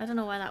deer. I don't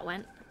know where that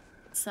went.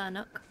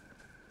 Sernuk.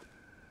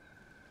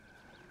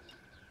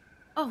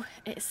 Oh,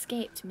 it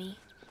escaped me.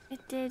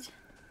 It did.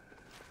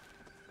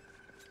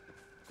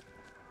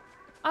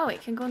 Oh,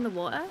 it can go in the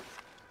water?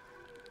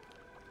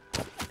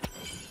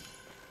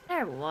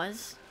 There it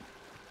was.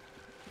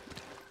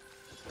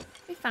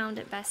 We found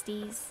it,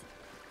 besties.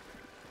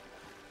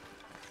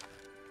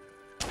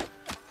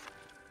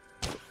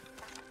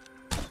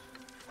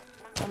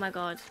 Oh my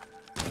god.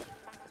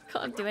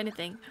 Can't do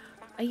anything.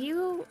 Are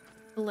you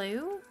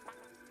blue?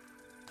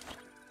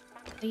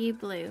 Are you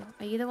blue?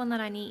 Are you the one that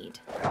I need?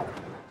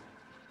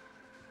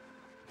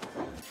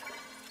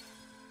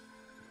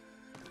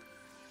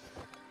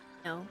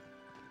 No.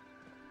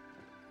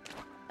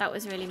 That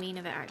was really mean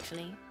of it,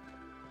 actually.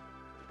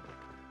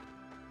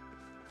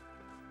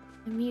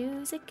 The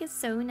music is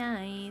so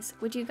nice.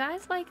 Would you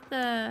guys like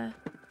the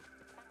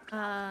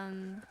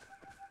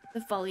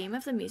volume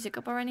of the music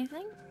up or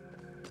anything?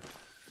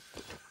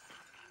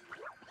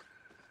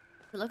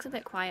 It looks a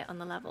bit quiet on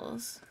the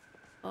levels,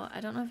 but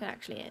I don't know if it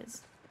actually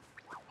is.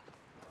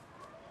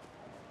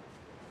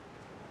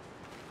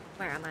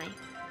 Where am I?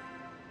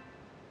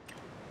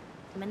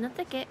 I'm in the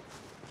thicket.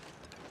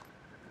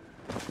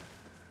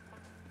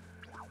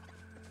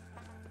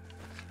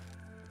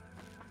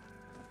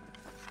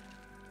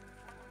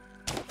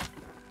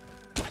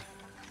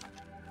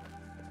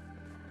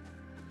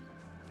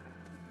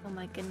 Oh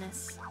my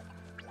goodness.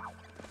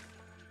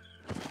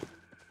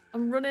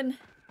 I'm running.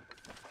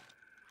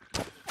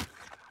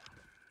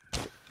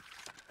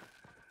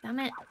 Damn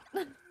it.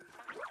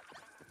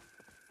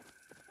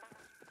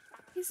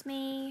 Excuse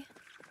me.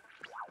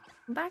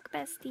 I'm back,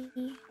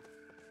 bestie.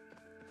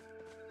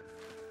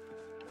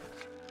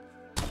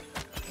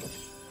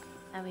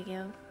 There we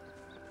go.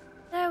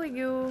 There we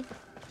go.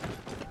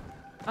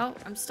 Oh,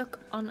 I'm stuck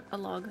on a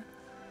log.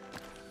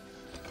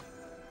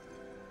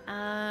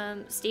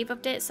 Steve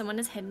update, someone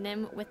has hidden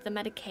him with the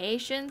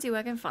medications. You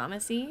work in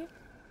pharmacy.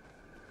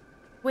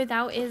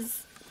 Without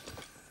his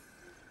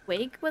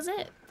wig, was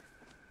it?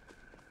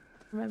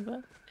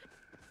 Remember?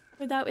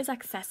 Without his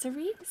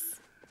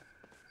accessories?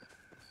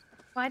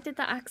 Why did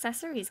the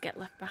accessories get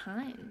left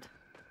behind?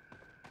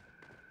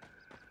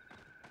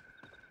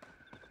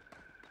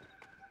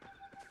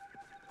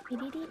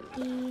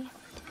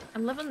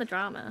 I'm loving the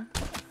drama.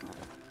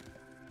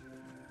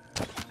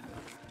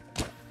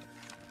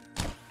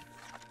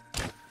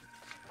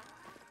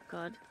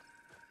 God.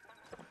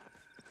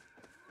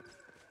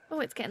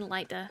 Oh, it's getting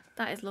lighter.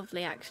 That is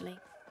lovely, actually.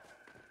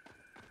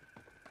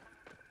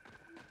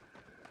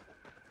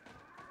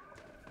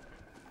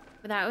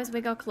 Without his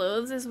wig or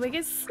clothes, his wig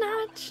is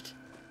snatched.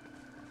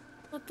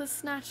 Not the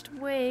snatched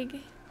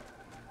wig.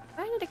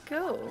 Where did it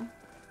go?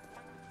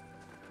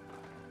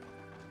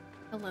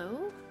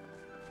 Hello?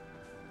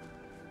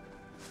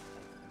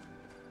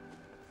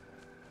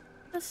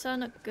 Where did the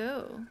sun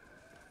go?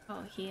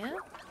 Oh, here?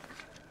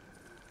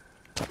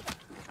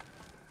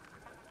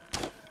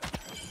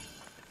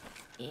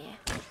 Yeah.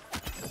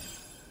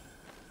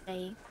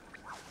 Hey.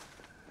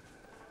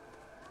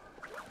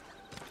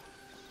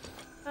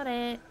 Got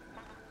it.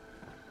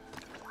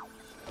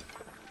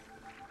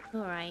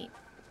 Alright.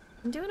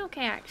 I'm doing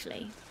okay,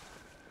 actually.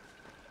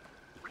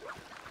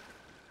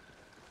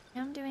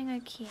 I'm doing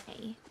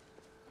okay.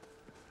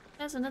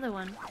 There's another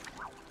one.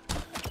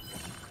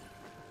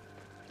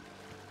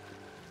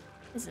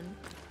 Isn't.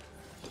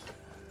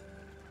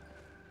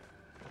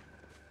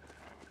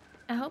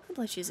 I hope the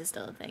blood shoes are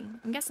still a thing.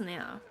 I'm guessing they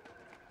are.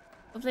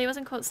 Hopefully he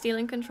wasn't caught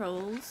stealing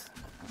controls.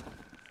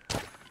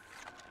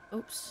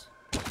 Oops.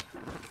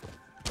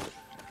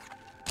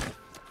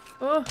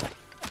 Oh!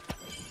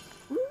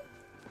 Woo.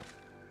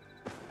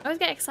 I always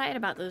get excited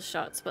about those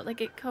shots, but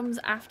like it comes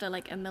after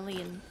like a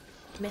million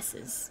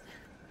misses.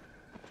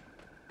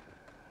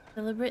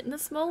 Celebrating the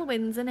small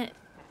wins, innit?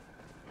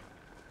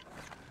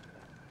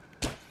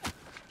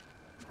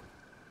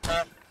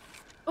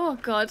 Oh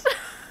god.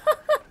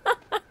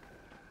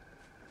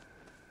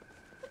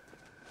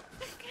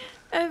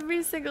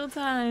 Every single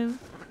time,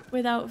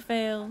 without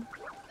fail,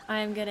 I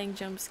am getting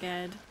jump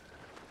scared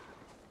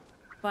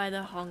by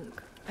the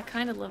honk. I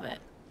kind of love it.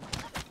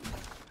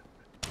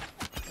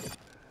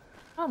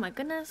 Oh my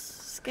goodness,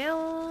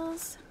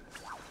 skills.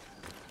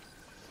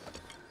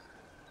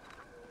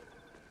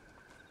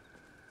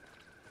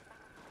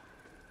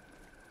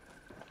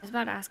 I was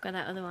about to ask where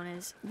that other one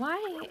is.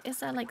 Why is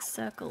there like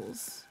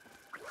circles?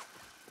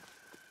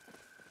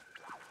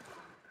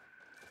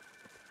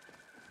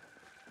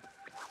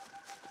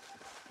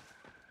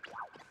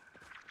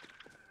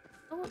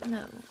 Oh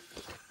no.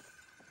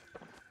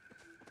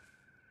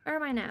 Where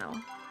am I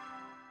now?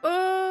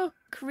 Oh,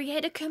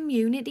 create a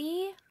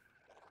community?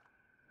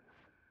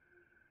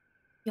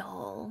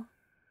 Y'all.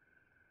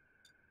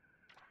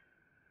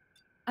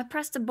 I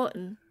pressed a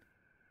button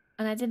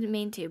and I didn't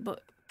mean to,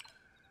 but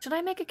should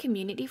I make a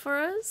community for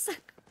us?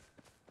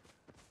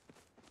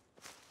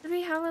 Should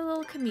we have a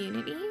little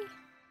community?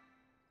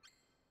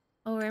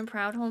 Oh, we're in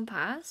Proud Home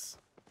Pass.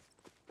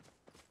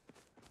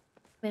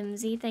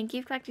 Whimsy, thank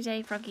you for collecting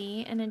today,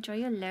 Froggy, and enjoy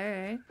your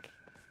lurk.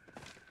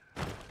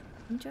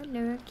 Enjoy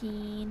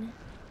lurking.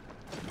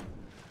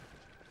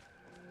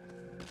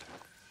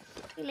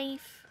 Hey,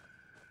 Leaf.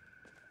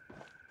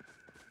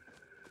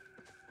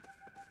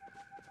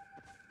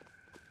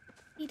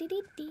 Dee dee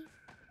dee dee.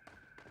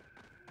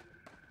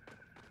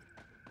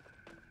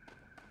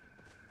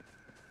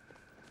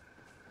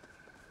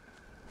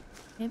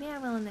 Maybe I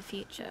will in the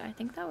future. I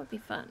think that would be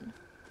fun.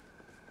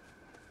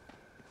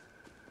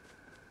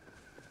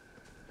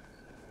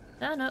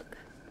 Nook.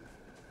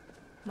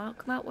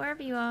 Come out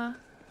wherever you are.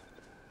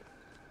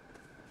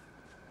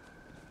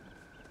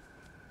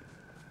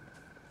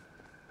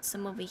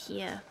 Some over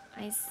here.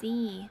 I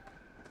see.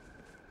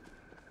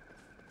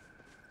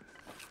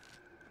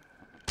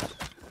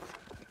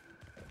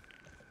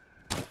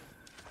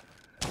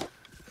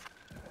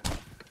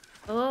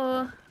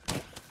 Oh.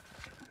 I'm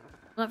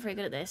not very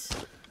good at this.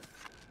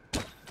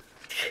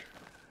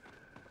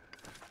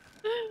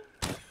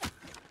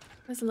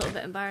 It's a little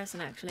bit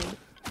embarrassing, actually.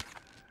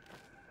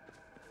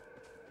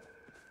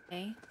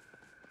 Okay.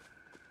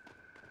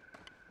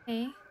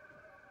 Okay.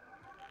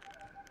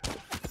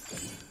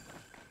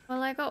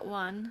 Well, I got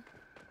one.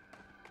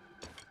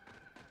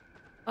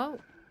 Oh,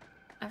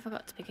 I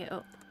forgot to pick it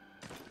up.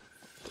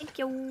 Thank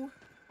you.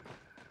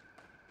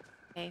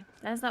 Okay,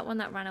 there's that one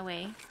that ran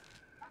away.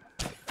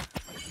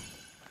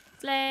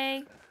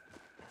 Slay.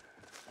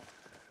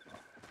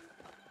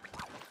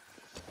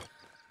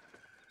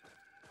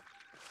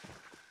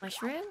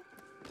 Mushroom?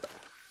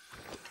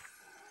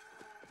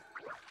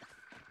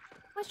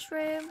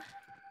 Mushroom!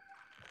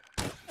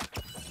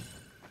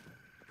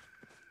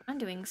 I'm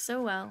doing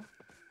so well.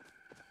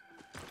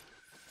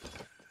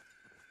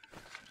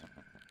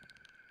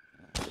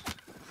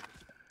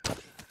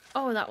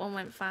 Oh, that one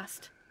went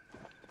fast.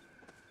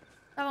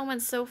 That one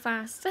went so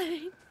fast.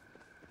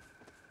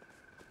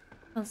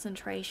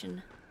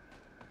 Concentration.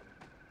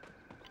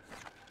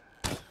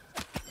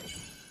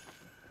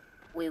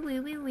 Wee wee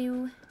wee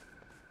wee.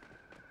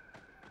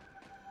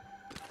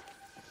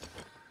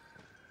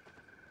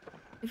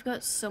 We've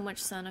got so much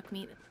Sonic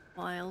meat.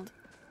 Wild.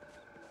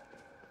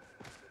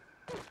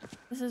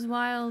 This is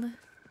wild.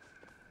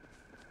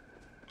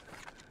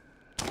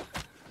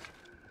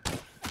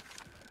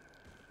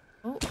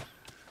 Oh.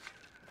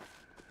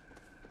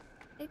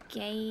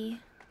 Okay.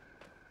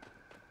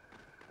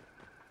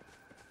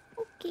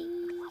 Okay.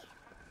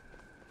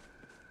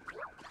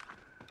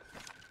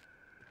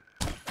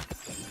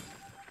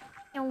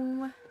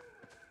 Ow.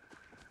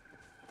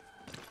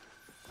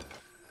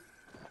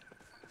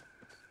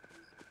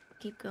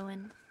 Keep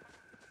going.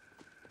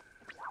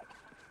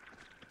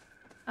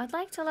 I'd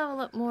like to level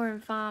up more in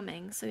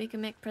farming so we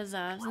can make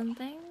preserves and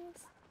things.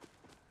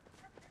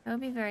 That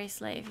would be very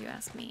slay if you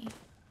ask me.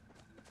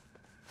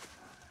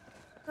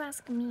 You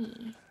ask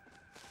me.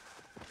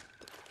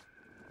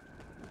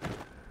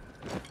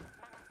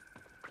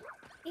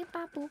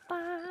 Beep-ba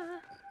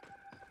boop-ba.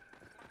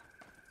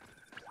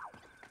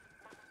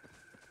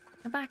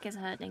 My back is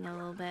hurting a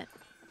little bit.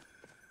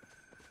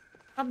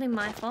 Probably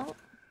my fault.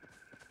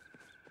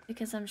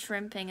 Because I'm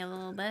shrimping a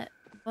little bit,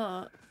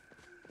 but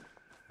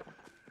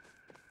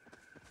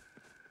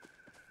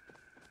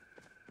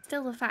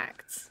still the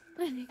facts.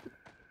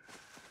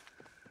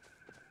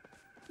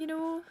 You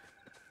know.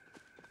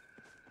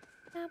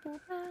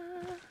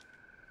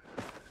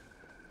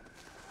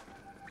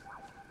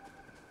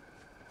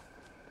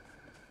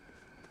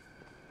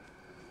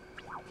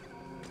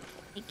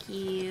 Thank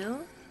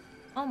you.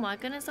 Oh my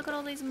goodness, look at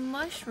all these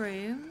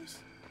mushrooms.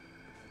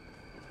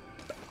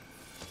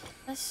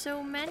 There's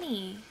so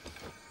many.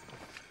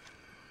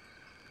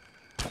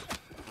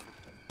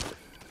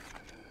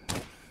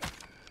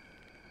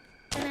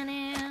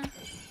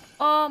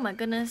 Oh my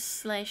goodness,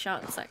 sleigh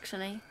shots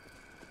actually.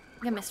 I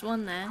think I missed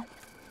one there.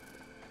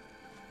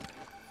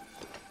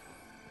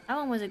 That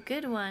one was a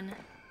good one.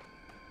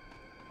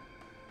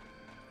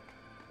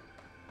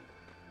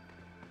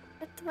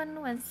 That one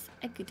was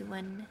a good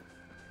one.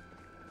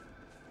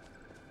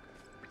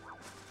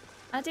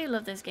 I do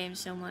love this game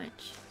so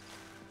much.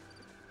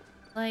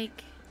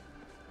 Like,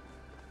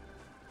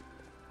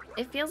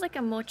 it feels like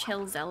a more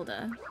chill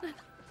Zelda.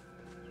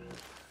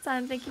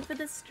 Sam, thank you for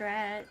the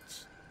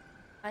stretch.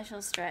 I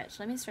shall stretch.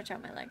 Let me stretch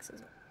out my legs as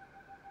well.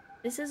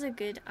 This is a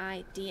good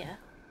idea.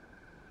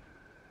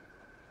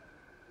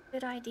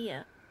 Good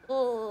idea.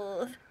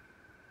 Oh.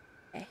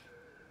 Okay.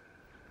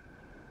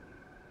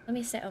 Let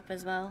me sit up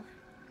as well.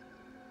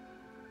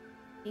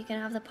 You can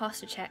have the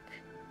posture check.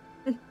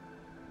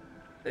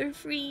 For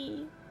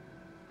free.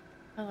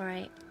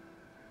 Alright.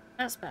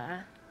 That's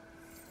better.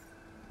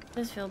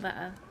 Does feel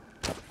better.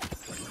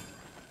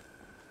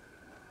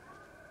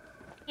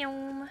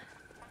 Yum.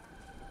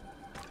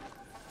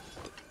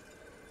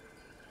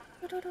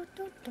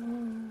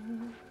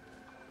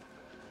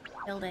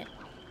 Killed it.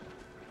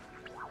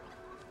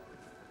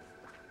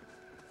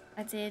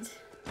 I did.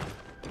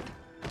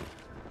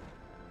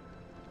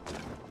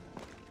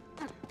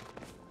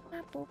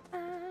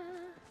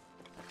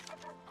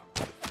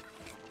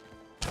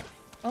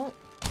 Oh.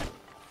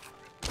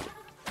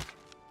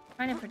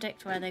 Trying to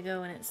predict where they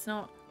go and it's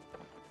not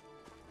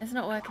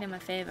working in my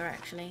favor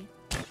actually.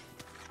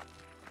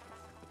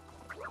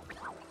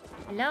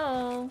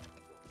 Hello?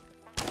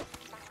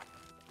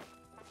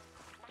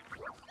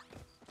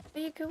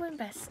 Where you going,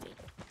 bestie?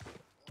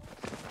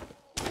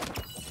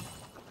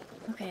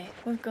 Okay,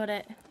 we've got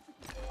it.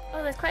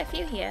 Oh, there's quite a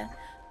few here.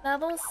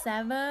 Level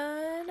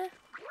 7.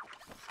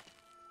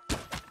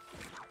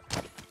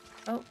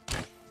 Oh.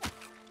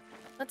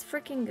 Let's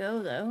freaking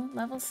go though.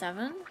 Level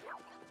 7.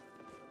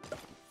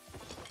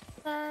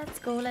 Let's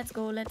go, let's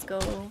go, let's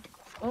go.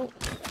 Oh.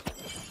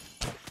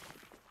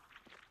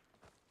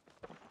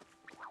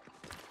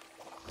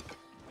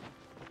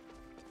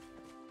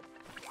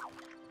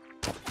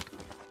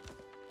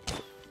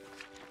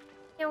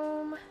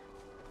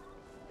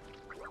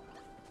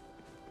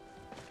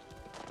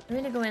 I'm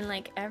really going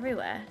like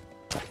everywhere.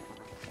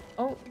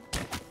 Oh.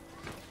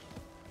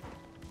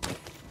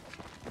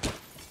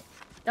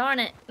 Darn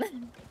it.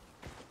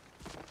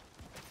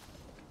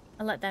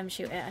 I'll let them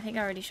shoot it. I think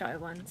I already shot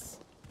it once.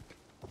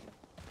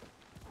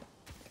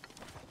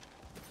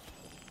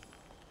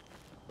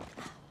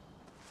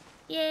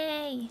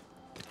 Yay!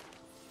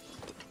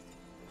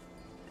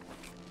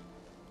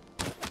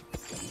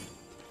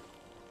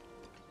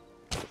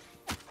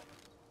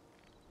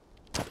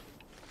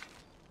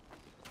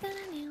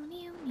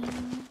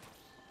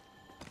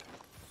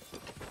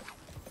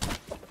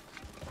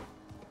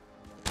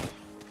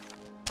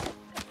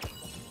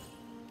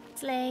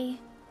 Slay.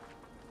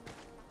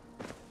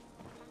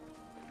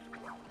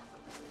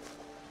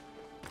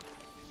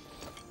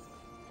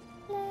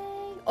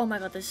 Oh my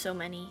god, there's so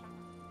many.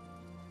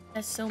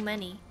 There's so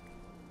many.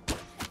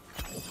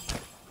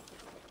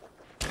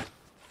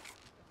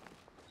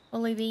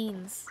 Holy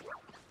beans.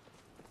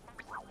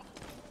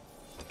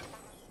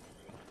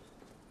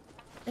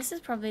 This is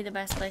probably the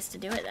best place to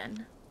do it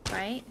then,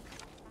 right?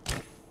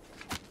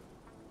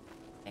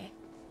 Okay.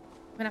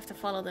 I'm gonna have to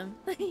follow them.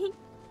 I'm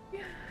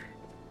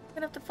gonna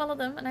have to follow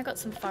them, and I got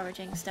some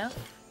foraging stuff.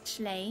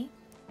 Schley.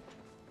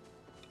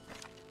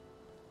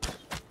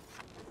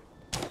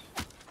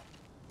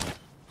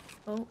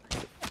 Oh.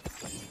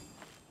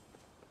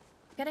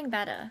 Getting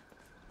better.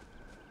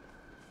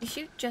 You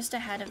shoot just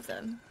ahead of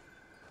them.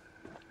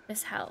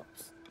 This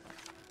helps.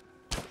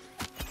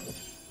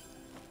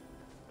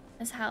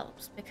 This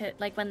helps because,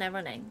 like, when they're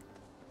running.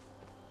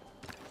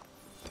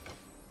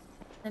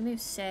 They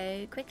move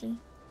so quickly.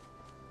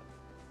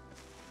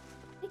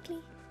 Quickly.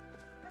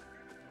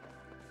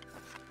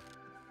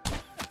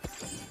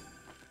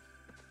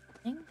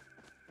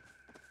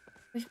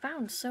 We've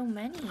found so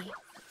many.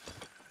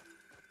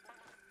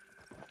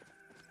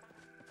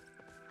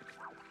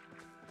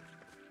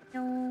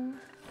 No.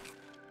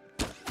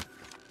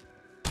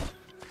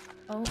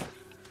 Oh,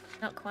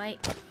 not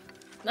quite.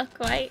 Not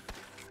quite.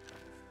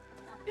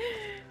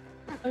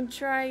 I'm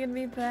trying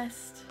my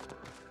best.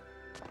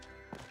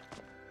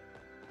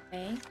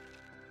 Okay.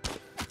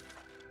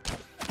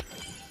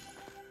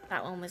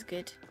 That one was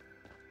good.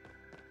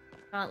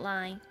 Can't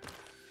lie.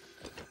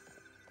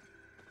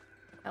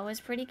 That was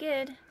pretty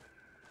good.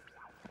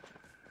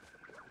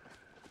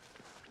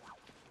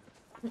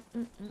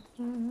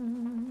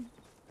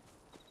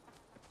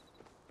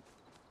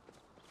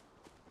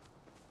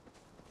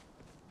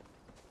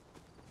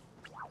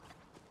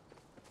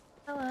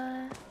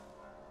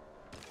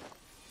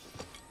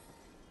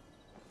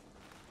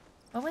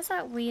 What was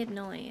that weird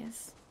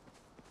noise?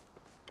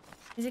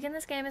 Music in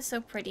this game is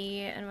so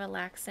pretty and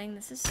relaxing.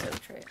 This is so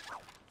true.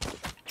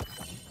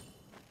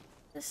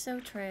 This is so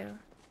true.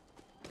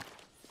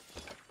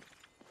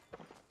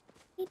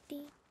 Let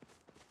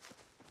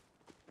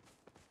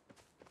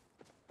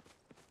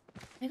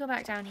me go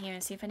back down here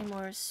and see if any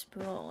more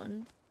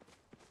spawn.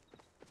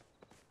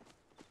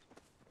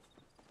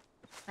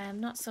 I am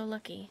not so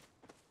lucky.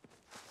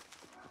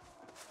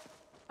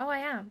 Oh, I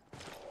am.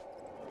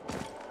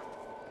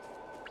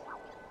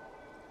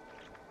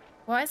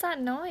 What is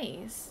that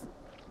noise?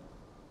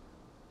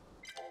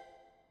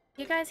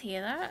 You guys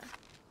hear that?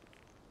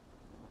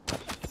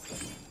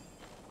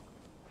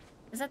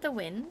 Is that the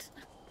wind?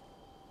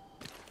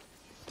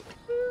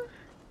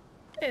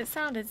 It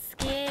sounded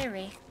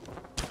scary.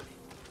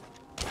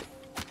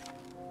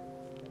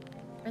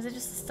 Or is it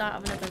just the start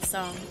of another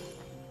song?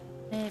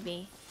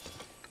 Maybe.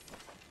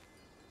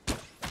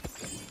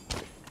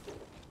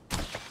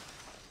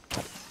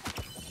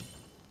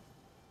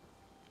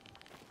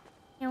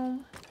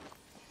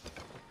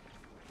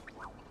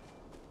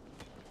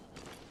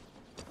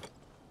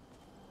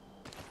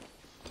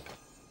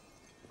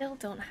 Still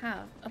don't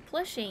have a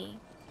plushie.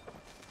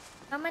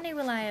 How many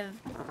will I have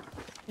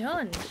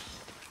done?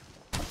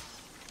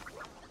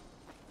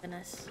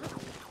 Goodness.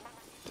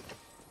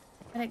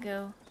 Let it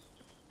go.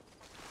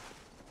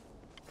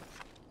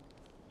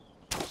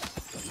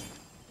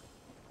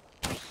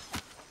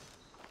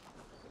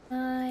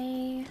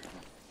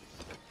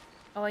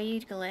 Oh, are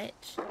you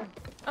glitch?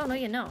 Oh, no,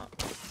 you're not.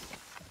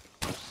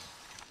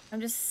 I'm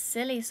just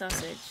silly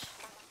sausage.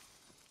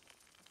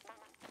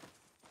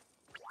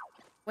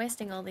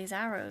 Wasting all these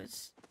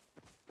arrows.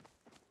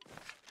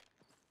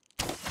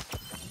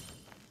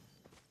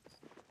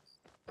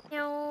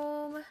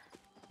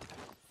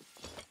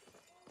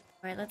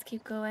 Alright, let's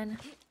keep going.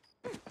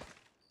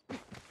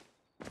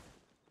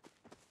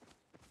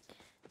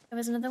 There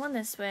was another one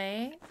this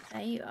way.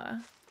 There you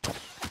are.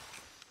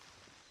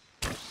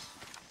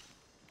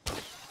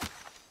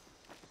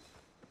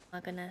 Oh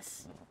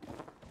goodness.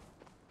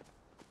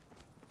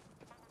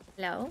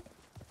 Hello?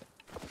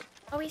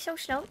 Oh, he's so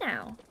slow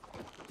now.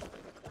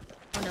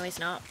 Oh no, he's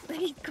not.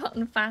 He's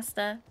gotten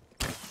faster.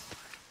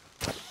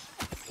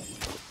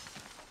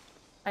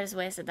 I just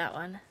wasted that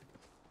one.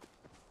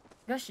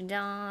 Gosh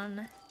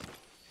darn.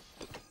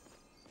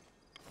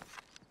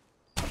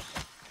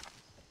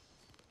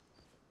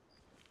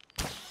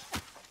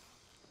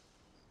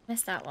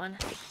 Missed that one.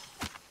 Where'd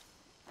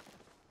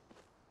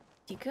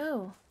you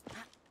go?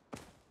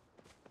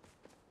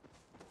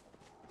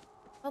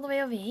 All the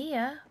way over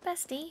here,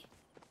 bestie.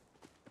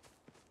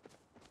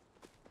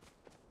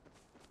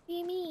 What do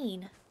you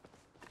mean?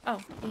 Oh,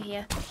 you're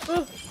here.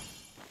 Oh.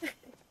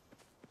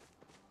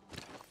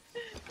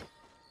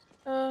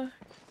 Oh.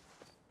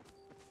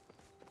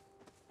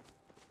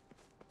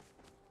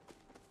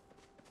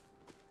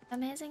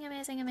 Amazing,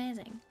 amazing,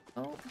 amazing.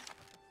 Oh.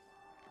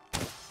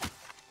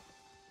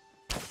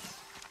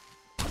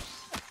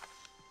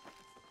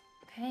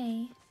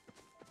 Okay.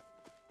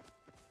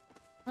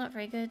 Not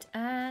very good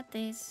at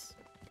this.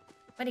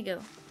 Where'd he go?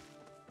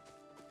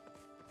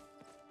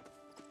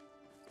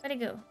 Where'd he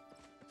go?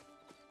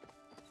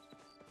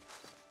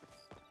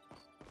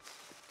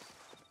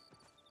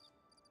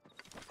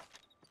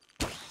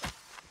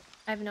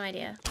 I have no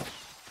idea.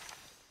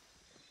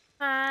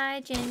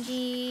 Hi,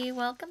 Gingy.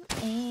 Welcome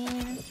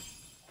in.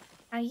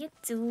 How you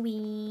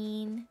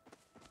doing?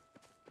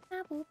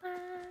 Ba boo ba.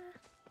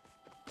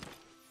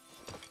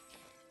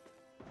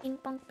 Ping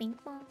pong, ping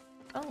pong.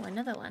 Oh,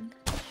 another one.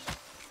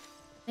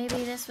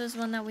 Maybe this was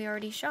one that we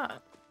already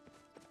shot.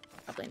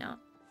 Probably not.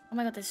 Oh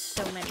my god, there's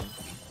so many.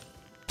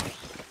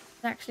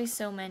 There's actually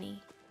so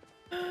many.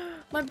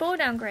 My bow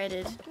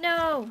downgraded.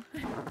 No!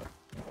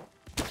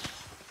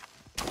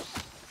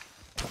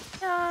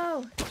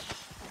 No!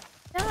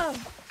 No!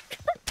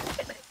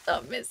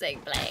 Stop missing,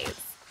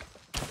 please.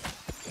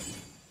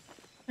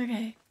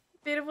 Okay.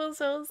 Beautiful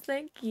souls,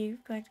 thank you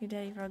for collecting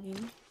Daddy Froggy.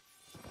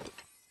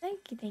 Thank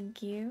you,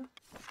 thank you.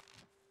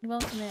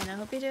 Welcome in. I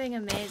hope you're doing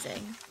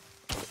amazing.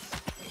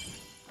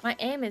 My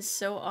aim is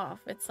so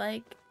off. It's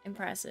like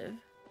impressive.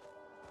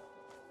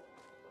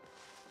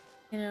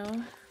 You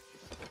know?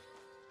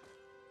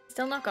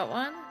 Still not got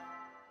one?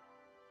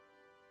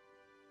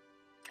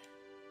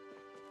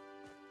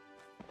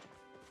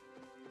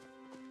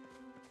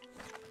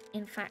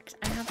 In fact,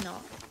 I have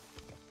not.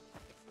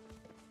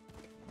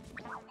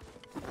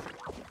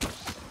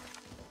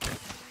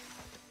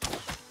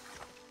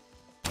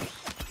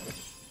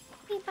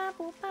 Beep-ba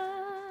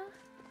boop-ba.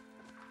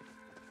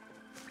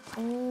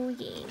 Oh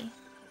yeah.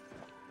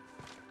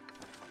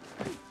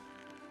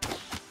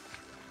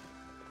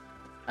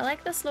 I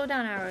like the slow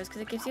down arrows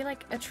because it gives you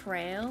like a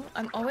trail.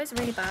 I'm always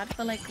really bad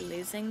for like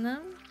losing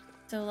them.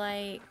 So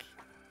like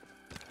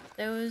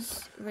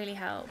those really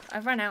help.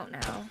 I've run out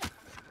now.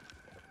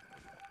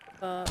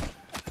 But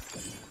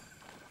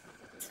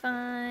it's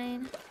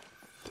fine.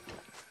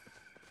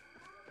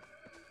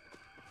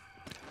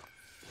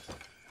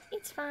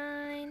 It's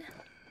fine.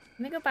 Let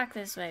me go back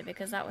this way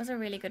because that was a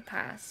really good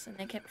pass and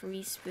they kept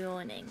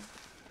respawning.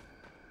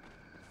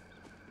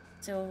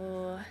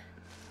 So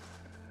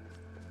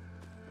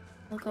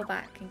we'll go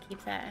back and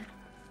keep there.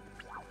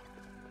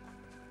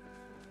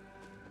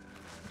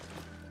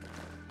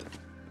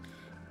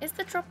 Is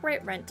the drop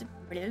rate meant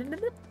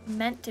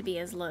to be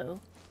as low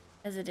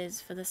as it is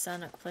for the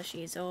Sonic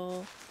plushies,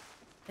 or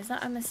is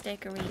that a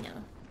mistake,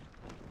 Arena?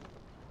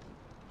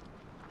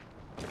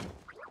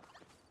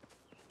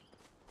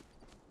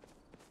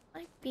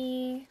 Might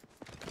be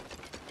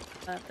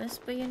purpose,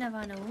 but you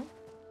never know.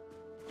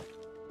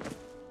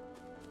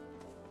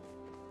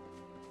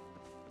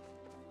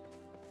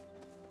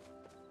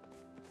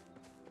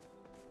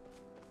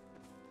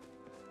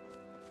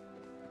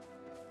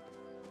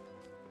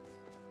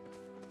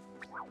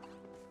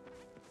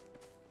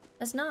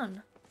 There's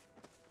none.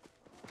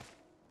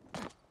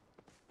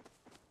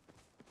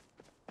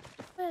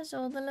 Where's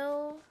all the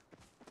little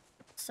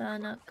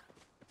Sonic?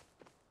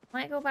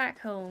 Might go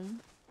back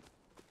home.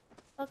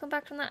 Welcome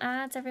back from the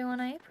ads, everyone.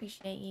 I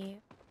appreciate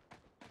you.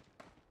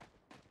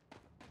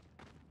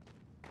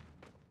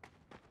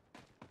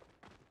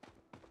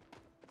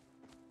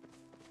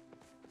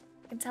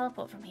 I can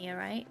teleport from here,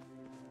 right?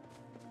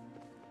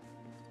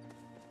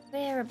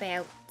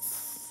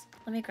 Whereabouts?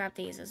 Let me grab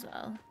these as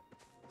well.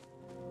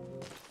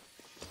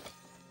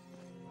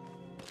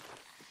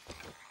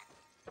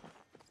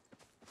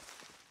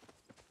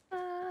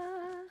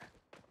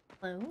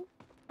 Hello?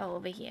 Oh,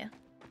 over here.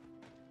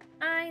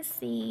 I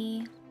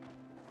see.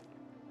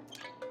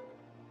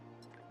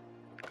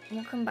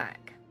 We'll come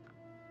back.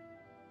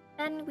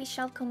 Then we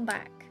shall come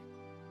back.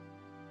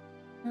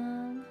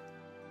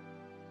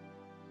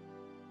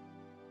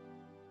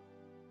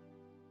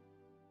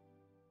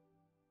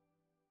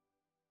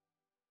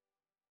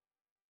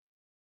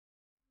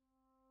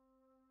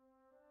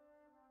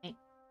 Wait.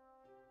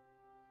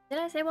 Did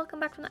I say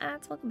welcome back from the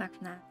ads? Welcome back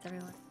from the ads,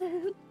 everyone.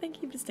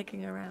 Thank you for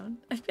sticking around.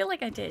 I feel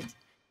like I did.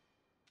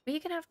 But you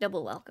can have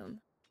double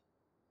welcome.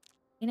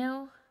 You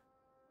know?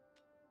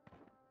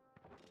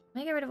 Let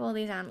me get rid of all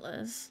these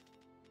antlers.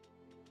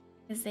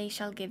 Because they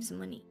shall give some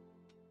money.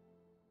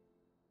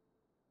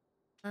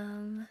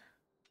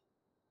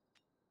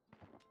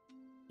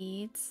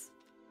 Needs.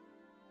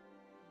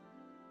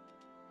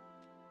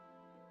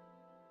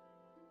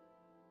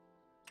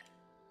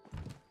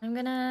 I'm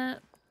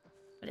gonna...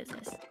 What is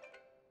this?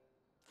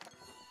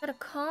 Got a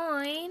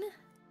coin!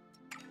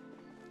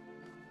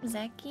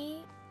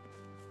 Zeki.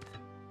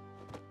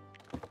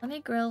 Let me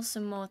grill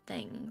some more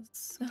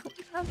things.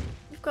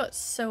 We've got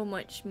so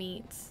much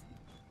meat.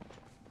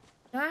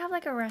 Do I have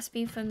like a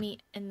recipe for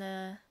meat in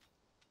the...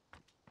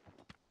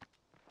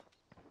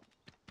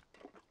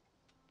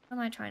 What am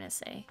I trying to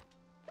say?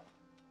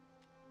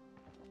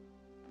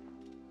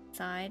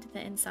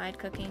 The inside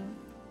cooking.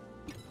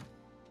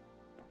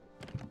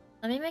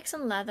 Let me make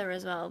some leather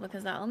as well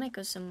because that'll make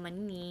us some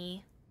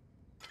money.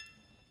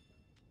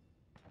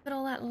 Look at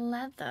all that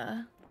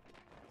leather.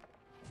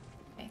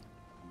 Okay.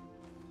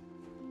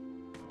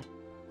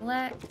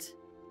 Select.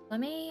 Let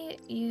me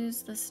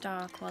use the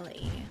star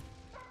quality.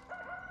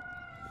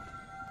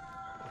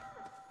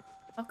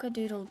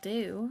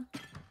 Cock-a-doodle-doo.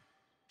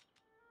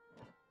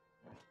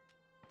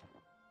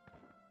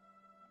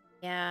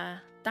 Yeah,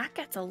 that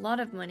gets a lot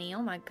of money.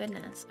 Oh my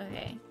goodness.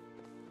 Okay.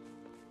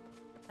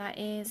 That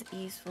is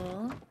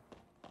useful.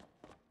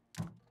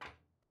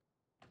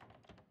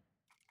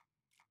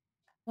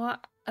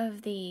 What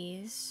of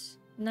these?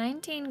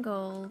 19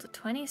 gold,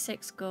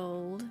 26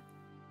 gold,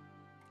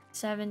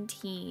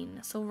 17.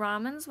 So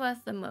ramen's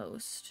worth the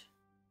most.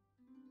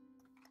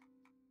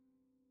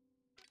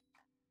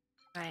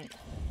 Right.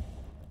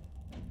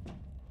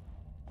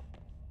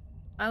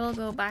 I will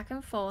go back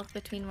and forth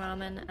between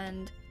ramen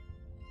and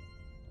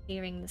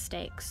clearing the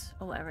steaks,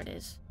 or whatever it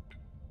is.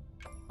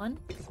 1.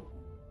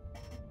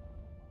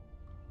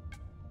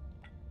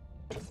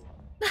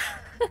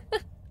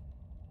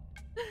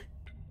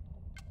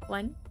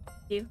 One,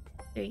 2,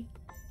 3,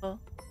 4,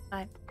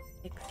 5,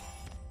 6.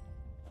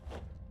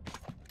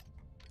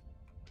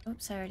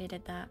 Oops, I already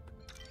did that.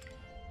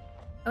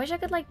 I wish I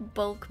could like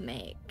bulk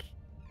make.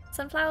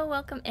 Sunflower,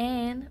 welcome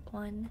in.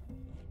 1,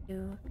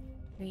 2,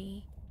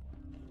 3.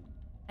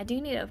 I do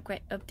need to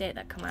update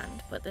that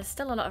command, but there's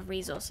still a lot of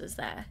resources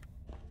there.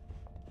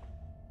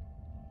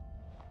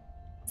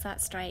 That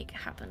strike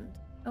happened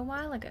a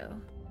while ago.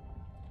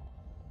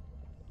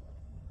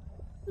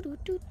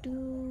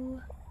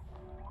 Doo-doo-doo-doo.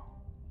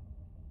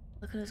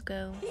 Look at us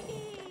go.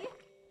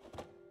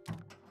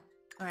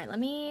 Alright, let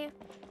me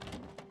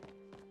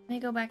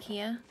go back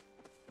here.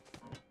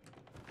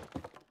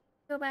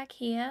 Go back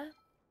here.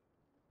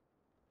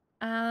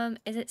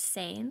 Is it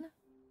Sane?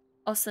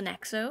 Or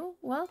Sonexo?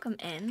 Welcome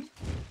in.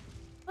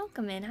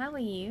 Welcome in, how are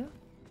you?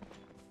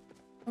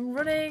 I'm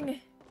running!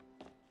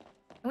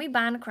 Can we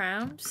ban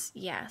crowns?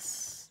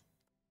 Yes.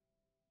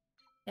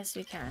 Yes,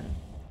 we can.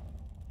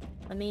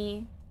 Let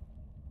me...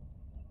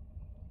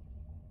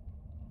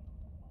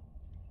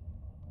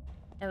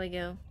 There we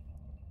go.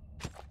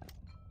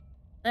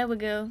 There we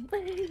go.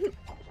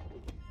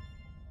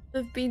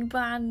 They've been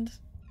banned.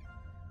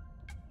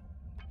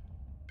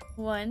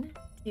 1,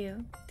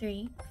 2,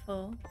 3,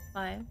 4,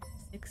 5,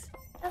 6,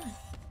 7.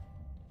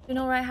 Doing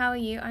alright, how are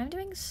you? I'm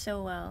doing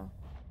so well.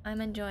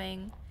 I'm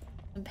enjoying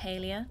some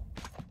Palia.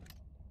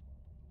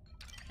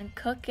 And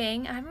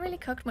cooking. I haven't really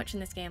cooked much in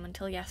this game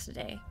until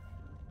yesterday.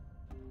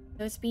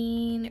 So it's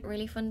been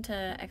really fun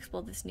to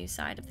explore this new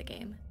side of the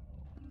game.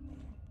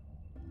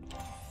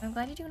 I'm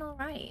glad you're doing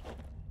alright.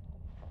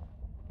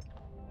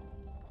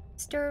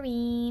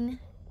 Stirring.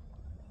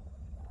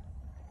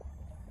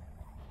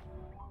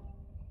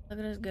 Look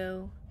at us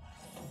go.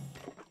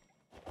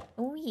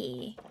 Oh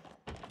yeah.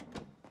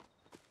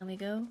 Can we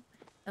go?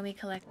 Can we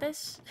collect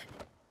this?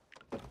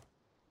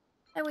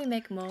 Then we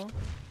make more.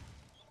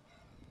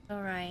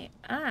 Alright,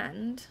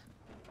 and...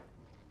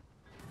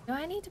 do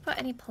I need to put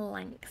any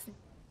planks?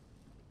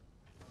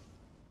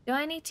 Do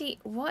I need to...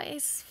 what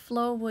is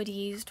floor wood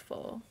used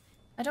for?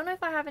 I don't know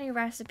if I have any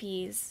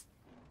recipes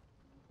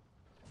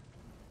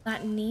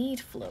that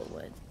need floor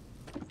wood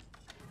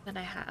that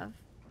I have.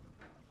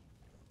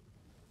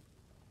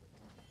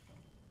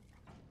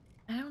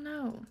 I don't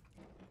know.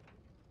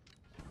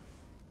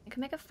 I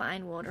can make a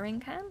fine watering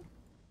can.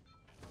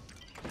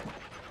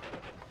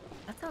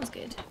 That sounds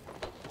good.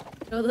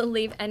 Sure, they'll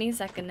leave any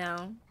second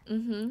now.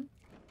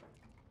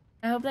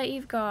 I hope that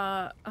you've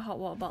got a hot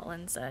water bottle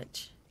and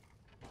such.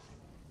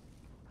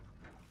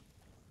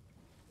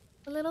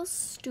 A little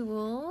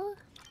stool.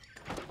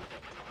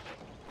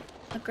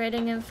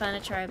 Upgrading in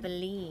furniture, I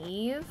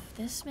believe.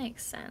 This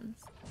makes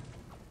sense.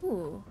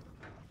 Ooh.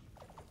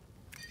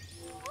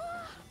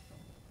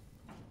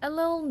 A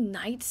little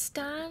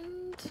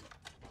nightstand.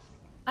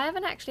 I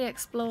haven't actually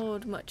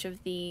explored much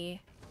of the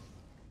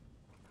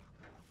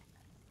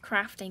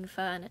crafting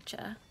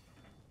furniture.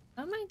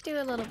 I might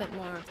do a little bit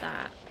more of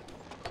that.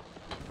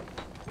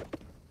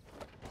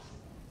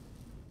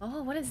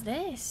 Oh, what is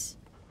this?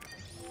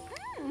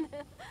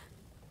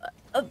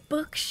 A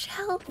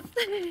bookshelf?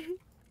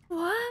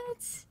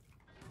 What?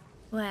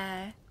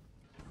 Where?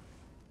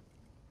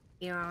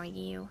 Where are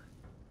you?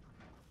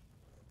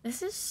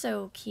 This is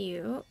so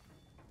cute.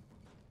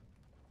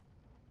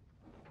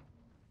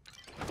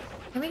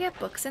 Can we get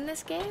books in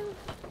this game?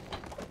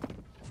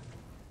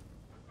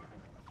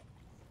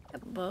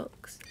 Get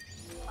books.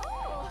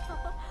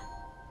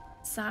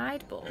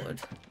 Sideboard.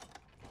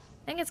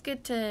 I think it's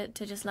good to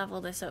just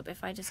level this up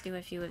if I just do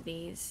a few of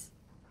these.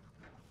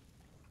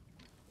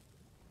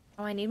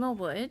 Oh, I need more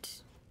wood.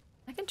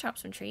 I can chop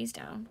some trees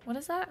down. What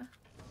is that?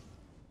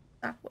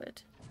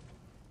 Sapwood.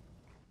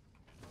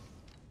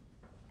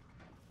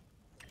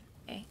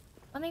 Okay,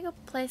 let me go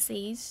place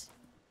these.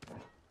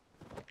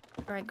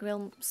 Or I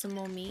grill some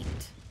more meat.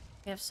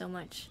 We have so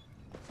much.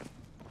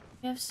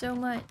 We have so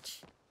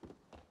much.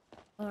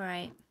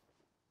 Alright.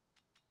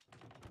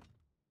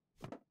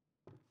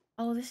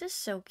 Oh, this is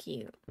so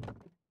cute.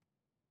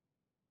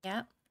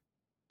 Yep.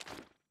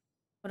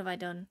 What have I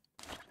done?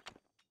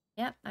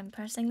 Yep, I'm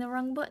pressing the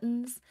wrong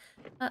buttons.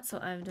 That's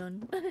what I've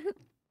done.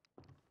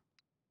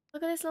 Look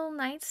at this little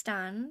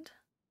nightstand.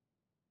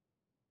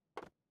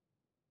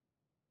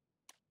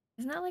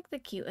 Isn't that like the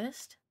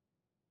cutest?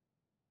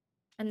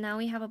 And now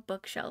we have a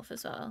bookshelf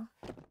as well.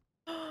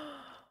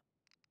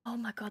 Oh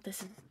my god,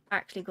 this is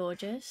actually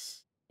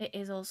gorgeous. It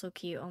is also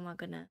cute, oh my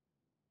goodness.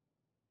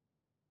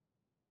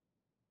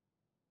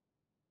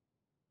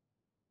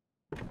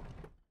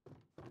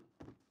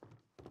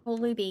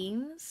 Holy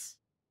beans.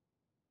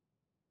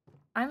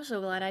 I'm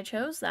so glad I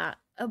chose that.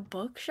 A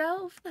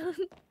bookshelf?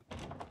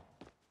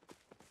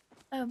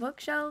 A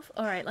bookshelf?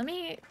 Alright, let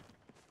me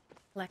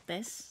collect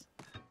this.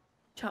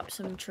 Chop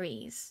some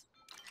trees.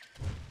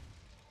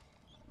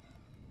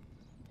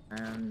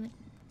 Here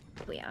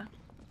we are.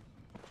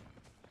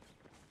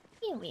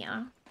 Here we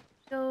are.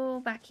 Go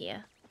back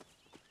here.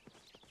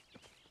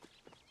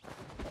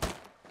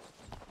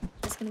 Is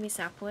this gonna be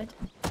sapwood?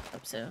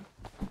 Hope so.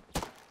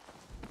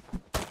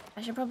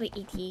 I should probably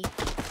eat.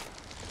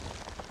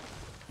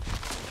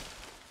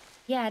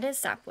 Yeah, it is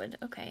sapwood.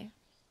 Okay.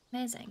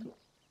 Amazing.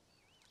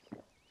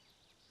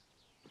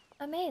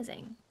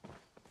 Amazing.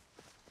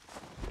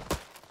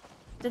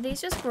 Do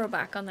these just grow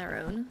back on their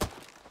own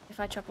if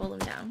I chop all of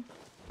them down?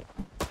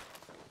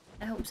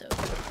 I hope so.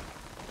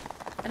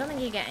 I don't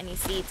think you get any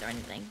seeds or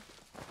anything.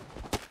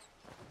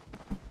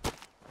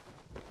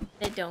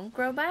 They don't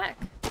grow back?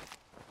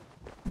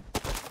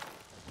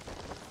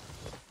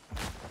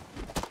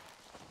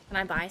 Can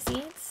I buy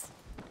seeds?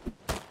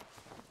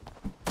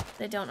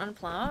 They don't on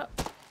plot?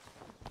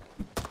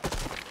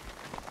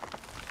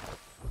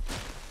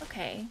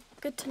 Okay,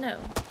 good to know.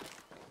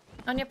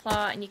 On your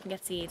plot and you can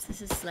get seeds.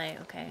 This is slay,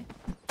 okay.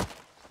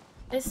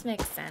 This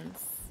makes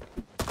sense.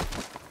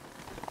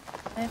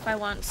 If I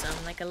want some,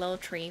 like a little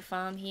tree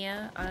farm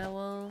here, I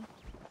will...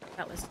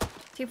 That was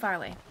too far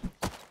away.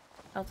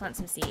 I'll plant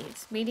some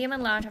seeds. Medium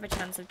and large have a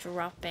chance of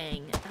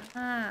dropping.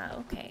 Ah,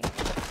 okay.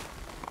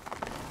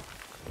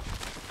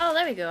 Oh,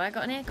 there we go. I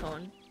got an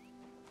acorn.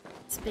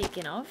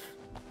 Speaking of.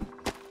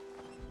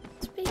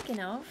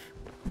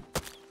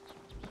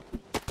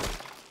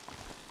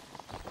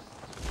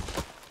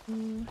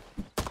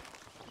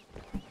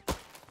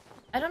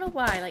 I don't know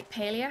why, like,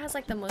 Palia has,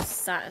 like, the most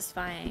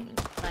satisfying,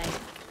 like,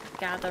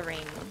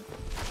 gathering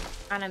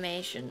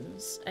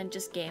animations and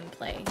just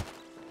gameplay.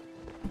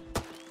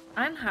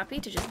 I'm happy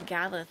to just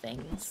gather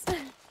things.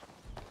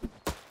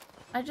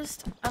 I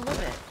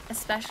love it.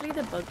 Especially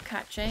the bug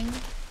catching.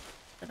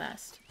 The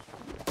best.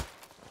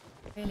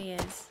 It really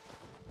is.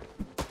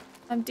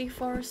 I'm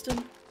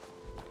deforesting.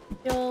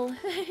 Y'all.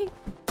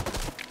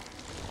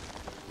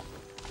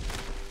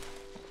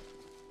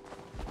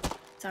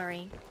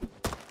 Sorry.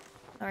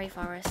 Sorry,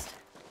 forest.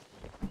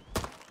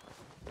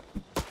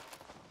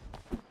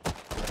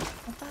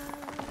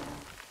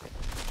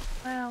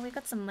 Wow, we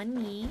got some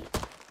money.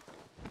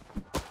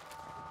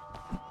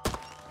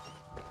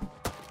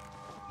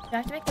 Do I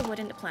have to make the wood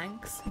into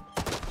planks?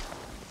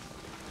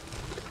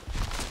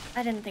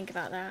 I didn't think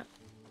about that.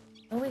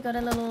 Oh, we got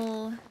a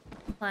little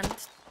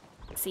plant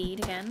seed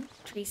again.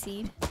 Tree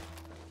seed.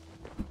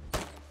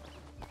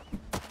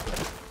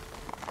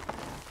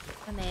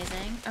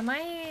 Amazing. I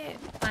might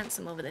plant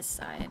some over this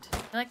side. I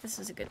feel like this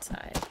is a good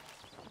side.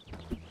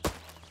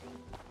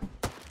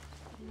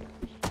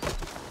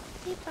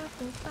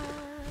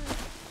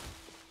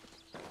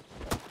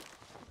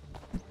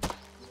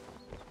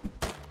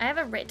 I have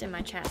a writ in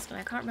my chest and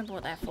I can't remember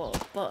what they're for,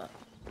 but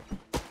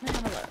let me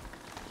have a look.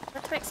 Is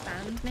that to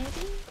expand,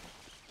 maybe?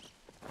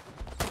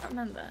 I can't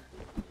remember.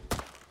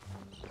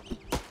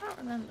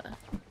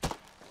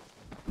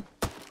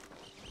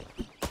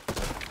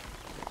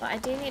 But I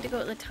do need to go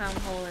to the town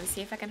hall and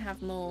see if I can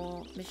have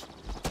more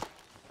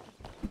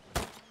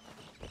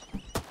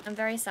I'm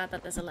very sad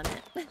that there's a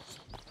limit. It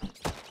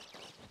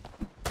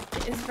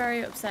is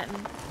very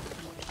upsetting.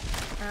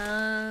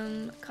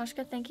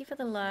 Koshka, thank you for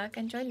the lurk.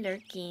 Enjoy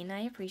lurking.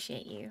 I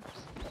appreciate you.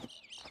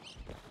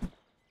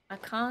 I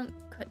can't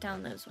cut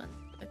down those ones.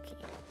 Okay.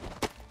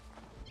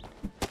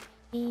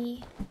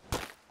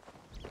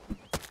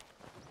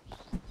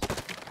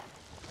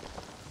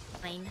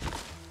 Fine.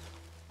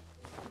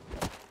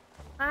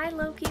 Hi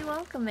Loki,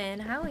 welcome in.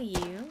 How are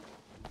you?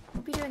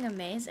 Hope you're doing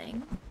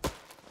amazing.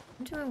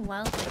 I'm doing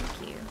well,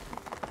 thank you.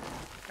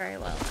 Very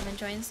well. I'm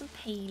enjoying some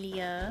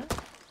Palia.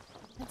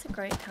 It's a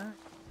great time.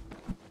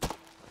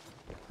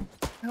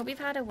 I hope you've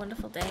had a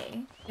wonderful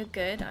day. You're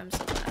good. I'm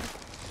so glad.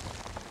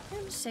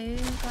 I'm so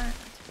glad.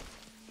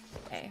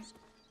 Okay.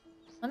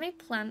 Let me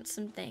plant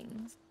some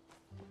things.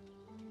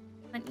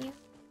 Plant you?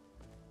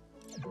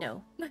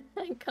 No.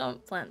 I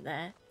can't plant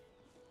there.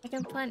 I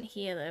can plant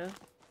here though.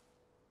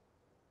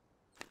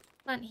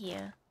 Plant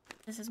here.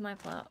 This is my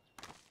plot.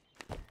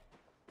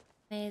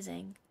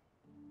 Amazing.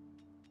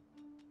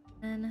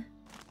 And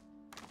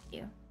thank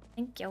you.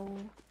 Thank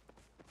you.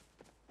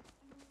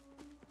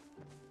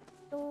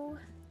 So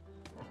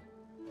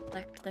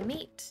collect the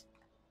meat.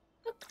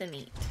 Cook the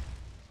meat.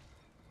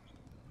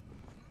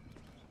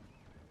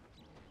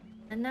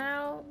 And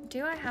now,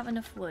 do I have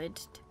enough wood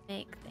to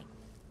make things?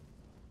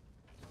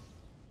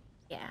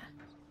 Yeah.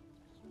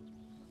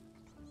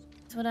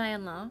 That's what I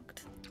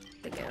unlocked.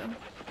 There we go.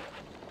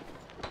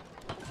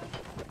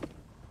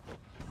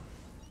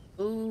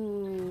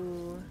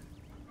 Ooh.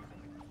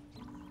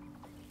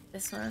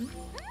 This one.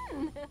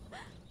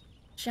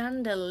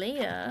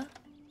 Chandelier.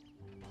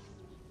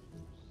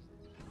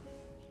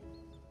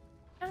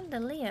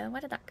 Chandelier?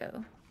 Where did that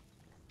go?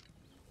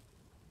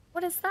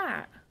 What is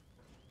that?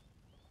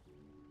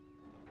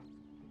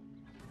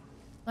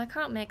 Well, I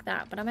can't make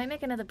that, but I might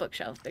make another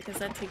bookshelf because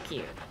they're too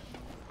cute.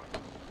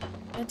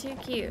 They're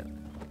too cute.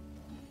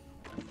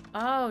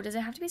 Oh, does it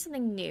have to be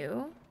something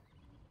new?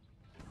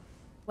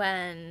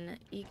 When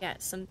you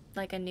get some,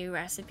 like a new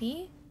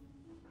recipe?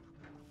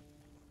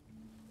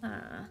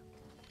 Huh.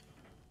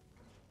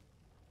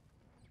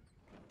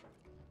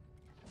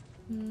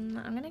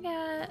 I'm gonna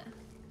get...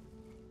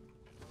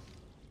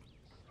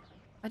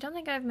 I don't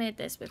think I've made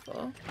this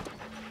before.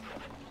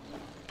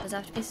 Does it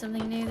have to be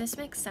something new? This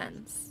makes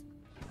sense.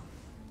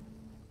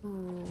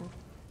 Ooh.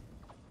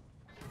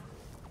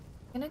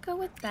 I'm gonna go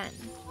with Ben.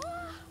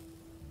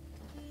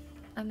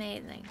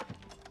 Amazing.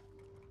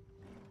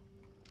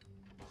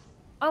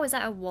 Oh, is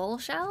that a wall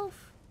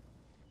shelf?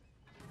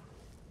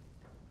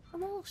 A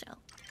wall shelf.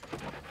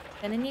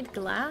 Gonna need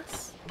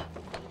glass?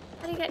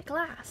 How do you get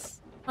glass?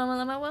 Mama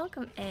Llama,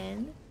 welcome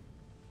in.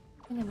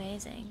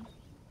 Amazing.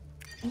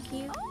 Thank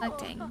you for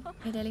collecting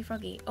your daily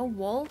froggy. A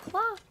wall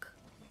clock?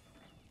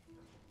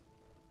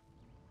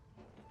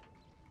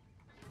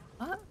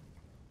 What?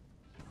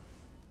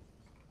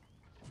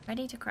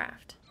 Ready to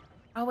craft.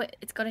 Oh,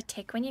 it's got a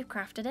tick when you've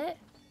crafted it?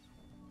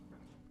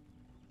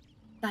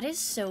 That is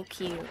so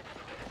cute.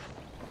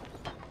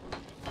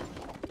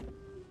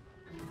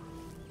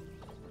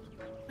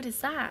 What is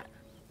that?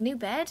 New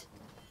bed?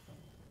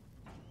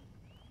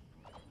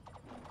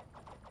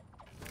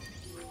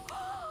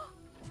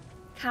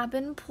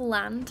 Cabin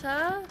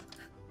planter? I'm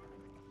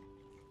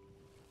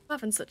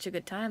having such a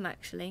good time,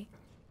 actually.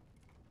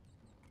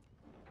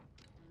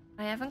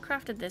 I haven't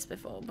crafted this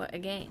before, but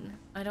again,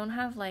 I don't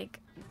have, like,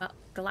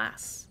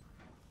 glass.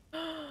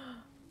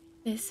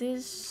 This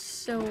is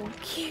so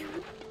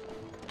cute.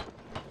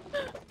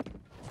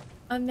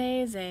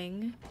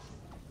 Amazing.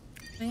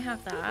 Let me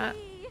have that.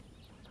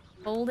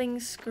 Folding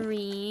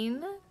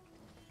screen.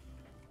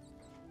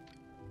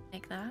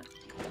 Like that.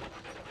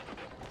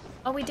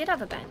 Oh, we did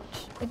have a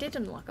bench. We did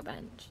unlock a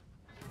bench.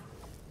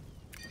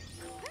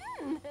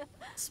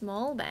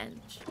 Small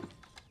bench.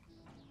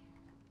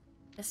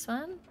 This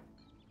one?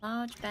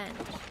 Large bench.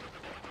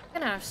 I'm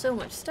gonna have so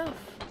much stuff.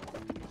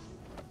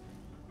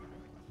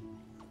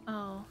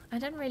 Oh, I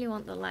didn't really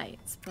want the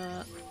lights,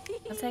 but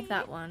I'll take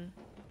that one.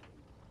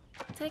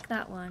 I'll take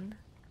that one.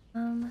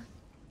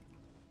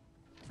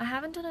 I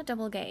haven't done a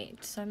double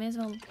gate, so I may as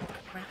well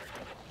craft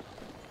it.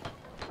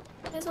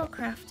 May as well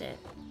craft it.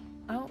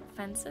 Oh,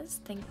 fences,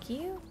 thank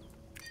you.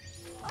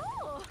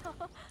 Oh.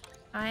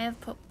 I have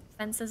put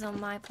fences on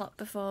my plot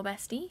before,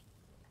 bestie.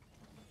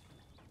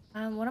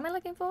 What am I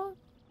looking for?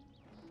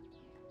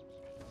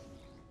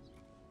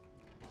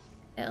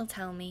 It'll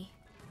tell me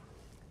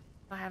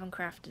if I haven't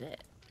crafted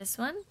it. This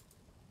one?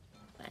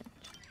 Bench.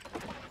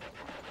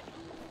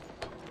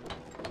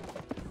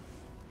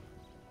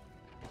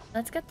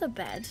 Let's get the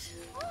bed.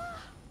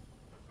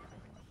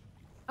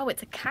 Oh,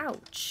 it's a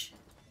couch.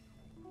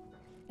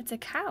 It's a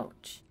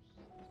couch.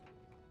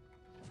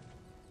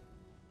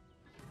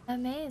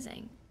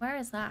 Amazing. Where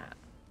is that?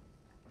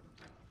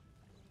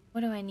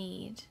 What do I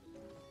need?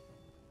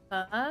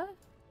 Alright.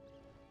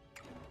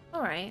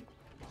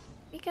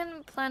 We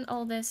can plant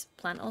all this,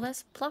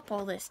 plop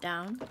all this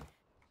down,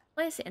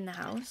 place it in the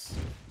house,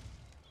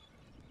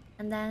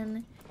 and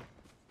then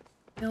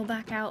go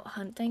back out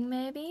hunting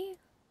maybe?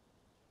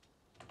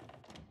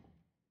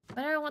 But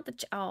I don't want the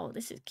oh,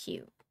 this is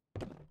cute.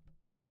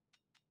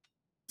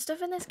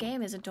 Stuff in this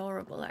game is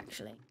adorable,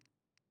 actually.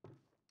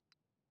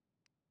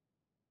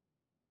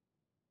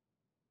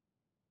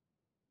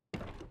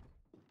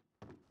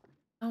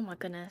 Oh my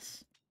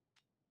goodness.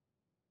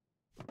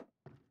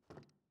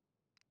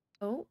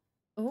 Oh,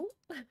 oh.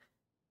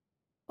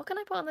 What can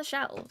I put on the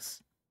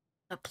shelves?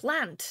 A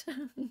plant.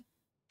 Can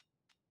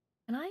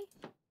I?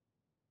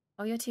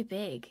 Oh, you're too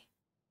big.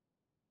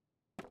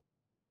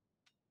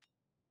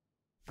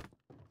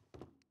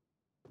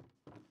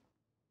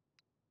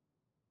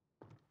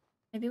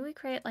 Maybe we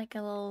create like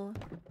a little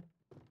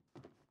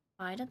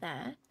spider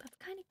there. That's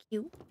kind of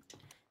cute.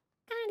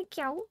 Kind of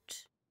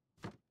cute.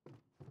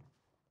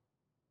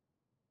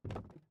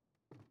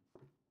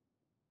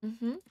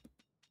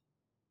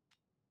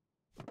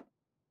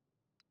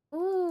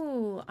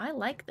 Ooh, I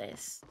like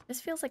this. This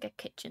feels like a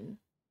kitchen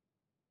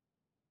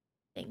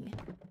thing.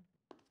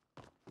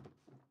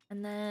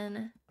 And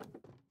then...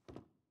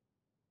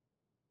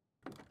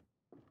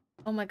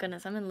 Oh my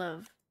goodness, I'm in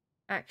love.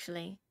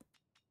 Actually.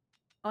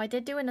 Oh, I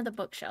did do another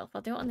bookshelf.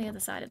 I'll do it on the other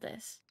side of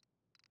this.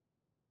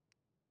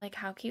 Like,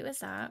 how cute is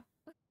that?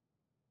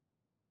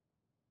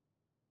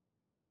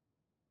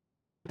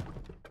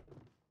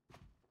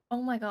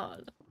 Oh my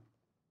god.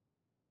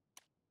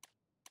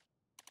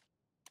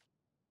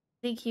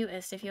 The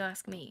cutest, if you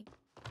ask me.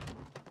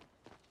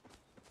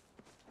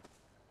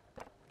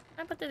 Can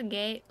I put the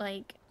gate,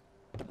 like...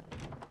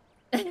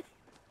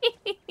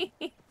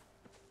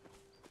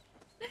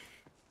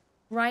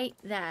 right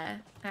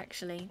there,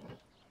 actually.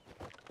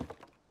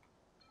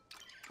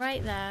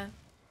 Right there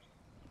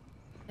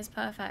is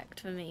perfect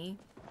for me.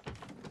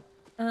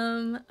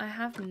 I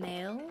have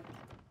mail.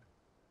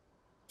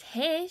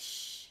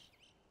 Tish.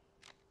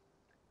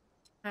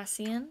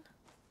 Cassian.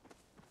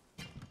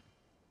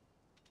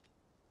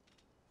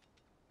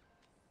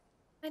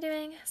 What am I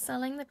doing?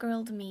 Selling the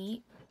grilled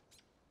meat.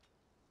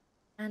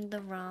 And the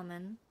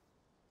ramen.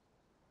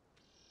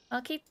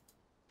 I'll keep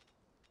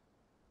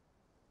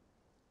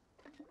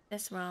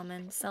this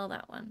ramen. Sell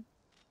that one.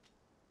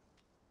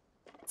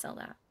 Sell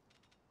that.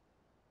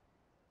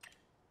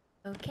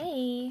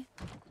 Okay.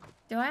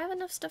 Do I have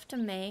enough stuff to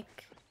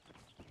make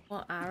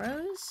more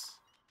arrows?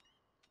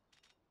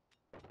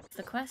 That's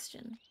the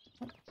question.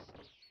 Oh,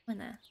 in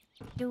there.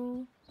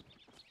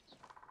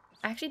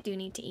 I actually do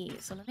need to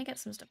eat, so let me get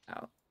some stuff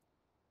out.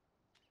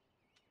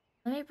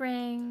 Let me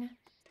bring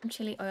some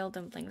chili oil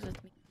dumplings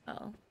with me as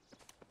well.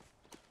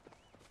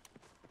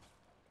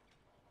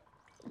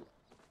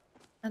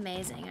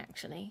 Amazing,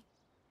 actually.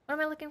 What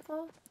am I looking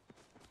for?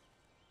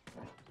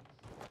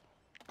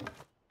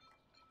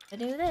 To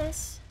do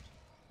this.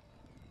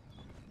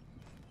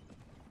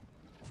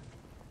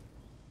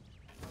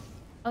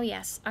 Oh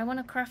yes, I want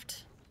to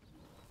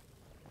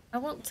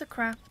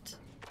craft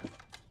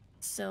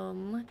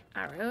some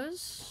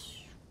arrows.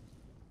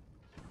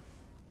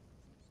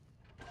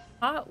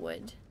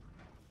 Heartwood.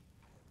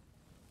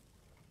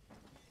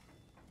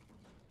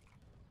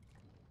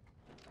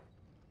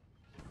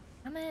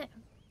 Damn it.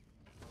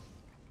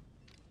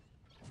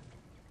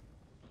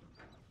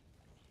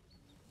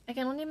 I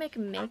can only make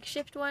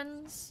makeshift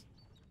ones.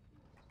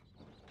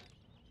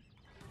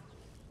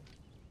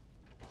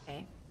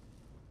 Okay.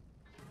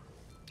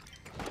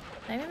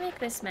 Let me make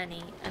this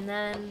many, and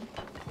then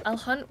I'll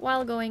hunt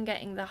while going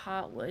getting the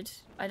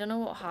heartwood. I don't know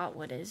what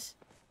heartwood is.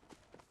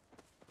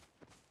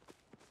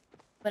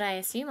 But I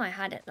assume I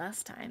had it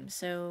last time,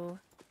 so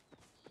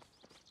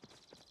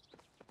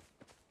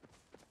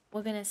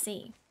we're gonna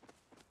see.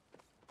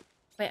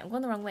 Wait, I'm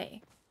going the wrong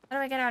way. How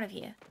do I get out of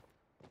here?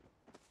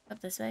 Up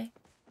this way?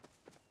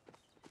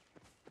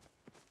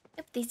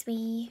 Up this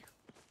way.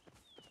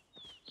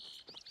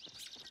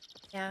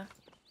 Yeah.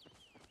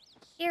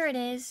 Here it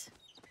is.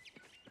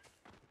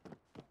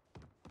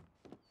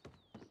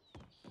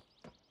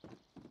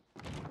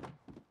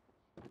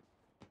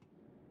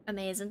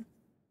 Amazing.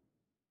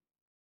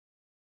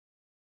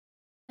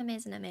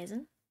 Amazing,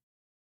 amazing.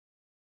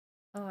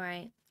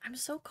 Alright. I'm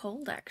so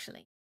cold,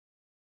 actually.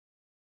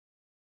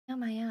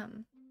 I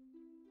am.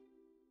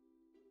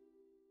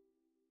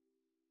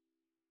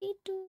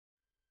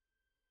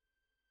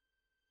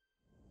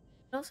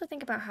 I also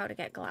think about how to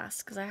get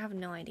glass, because I have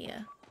no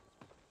idea.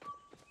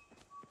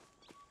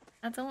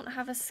 I don't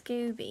have a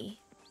Scooby.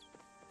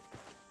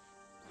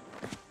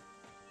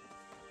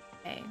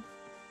 Okay.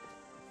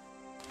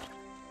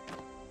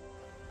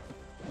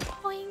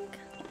 Boink!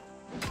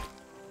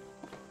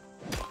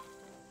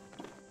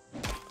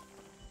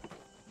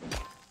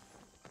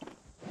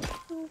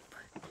 Boop.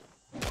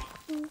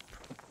 Boop.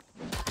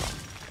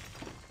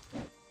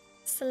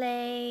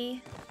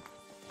 Slay.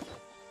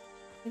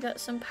 We got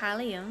some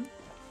Palia, which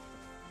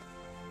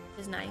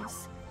is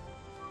nice.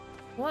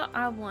 What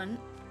I want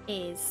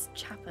is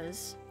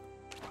chappers.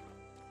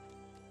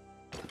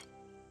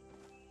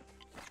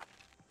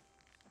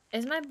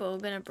 Is my bow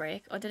gonna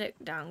break, or did it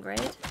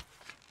downgrade?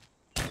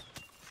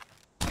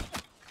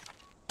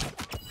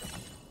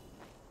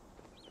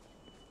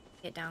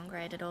 It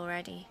downgraded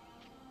already.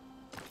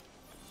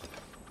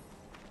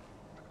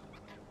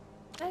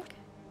 Heck?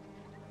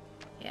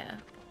 Yeah.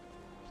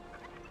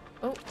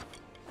 Oh.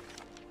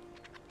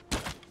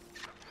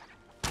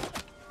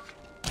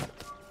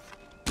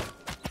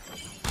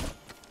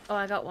 Oh,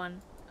 I got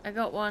one. I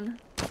got one.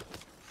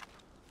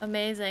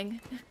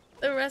 Amazing.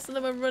 The rest of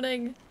them are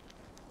running.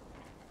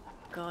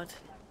 God.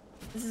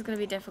 This is gonna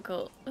be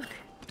difficult.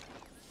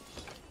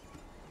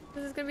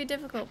 This is gonna be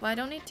difficult, but I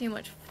don't need too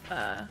much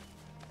fur.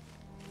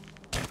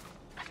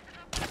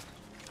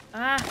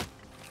 Ah!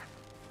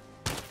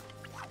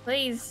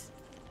 Please.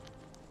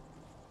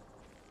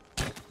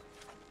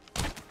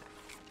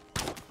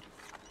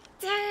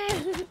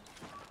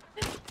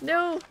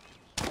 No!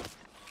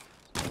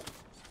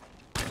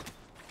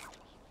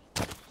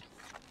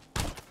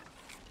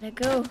 Let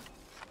go.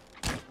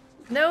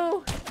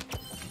 No!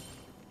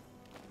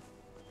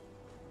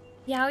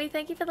 Yowie,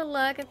 thank you for the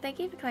look, and thank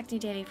you for collecting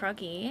Daily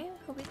Froggy.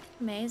 Hope it's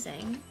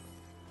amazing.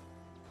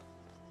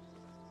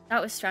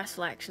 That was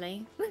stressful,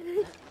 actually.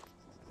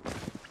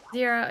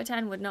 0 out of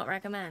 10 would not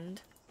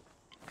recommend.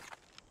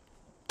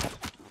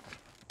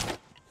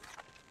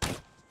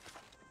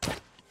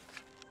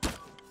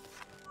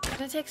 It's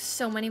gonna take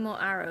so many more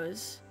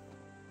arrows.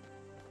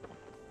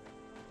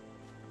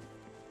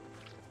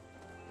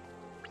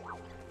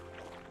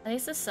 At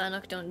least the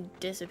Sunlock don't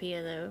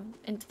disappear though,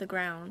 into the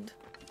ground.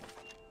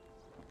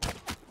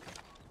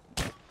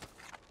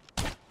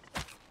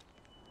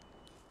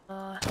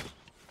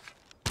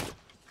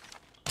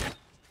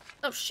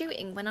 Stop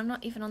shooting when I'm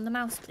not even on the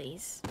mouse,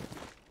 please.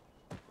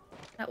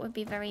 That would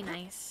be very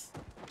nice.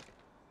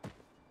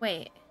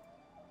 Wait.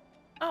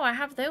 Oh, I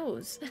have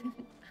those.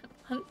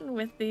 Hunting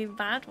with the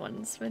bad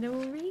ones for no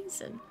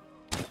reason.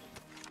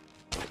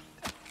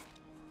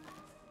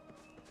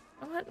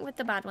 I'm hunting with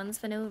the bad ones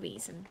for no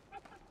reason.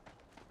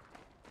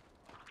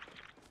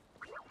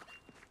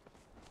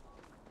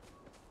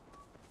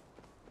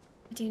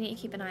 I do need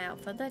to keep an eye out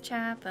for the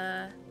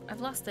chapper. I've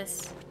lost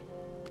this.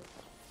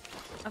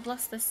 I've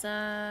lost this,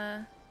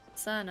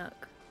 Sernuk.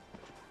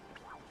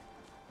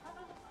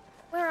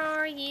 Where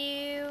are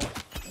you?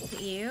 Is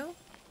it you?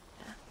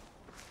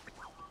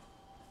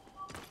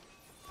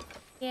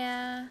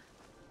 Yeah.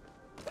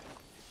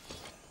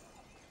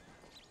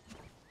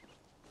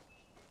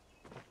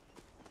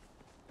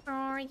 Where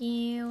are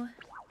you?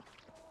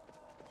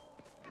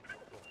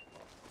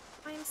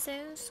 I'm so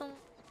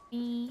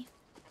sorry.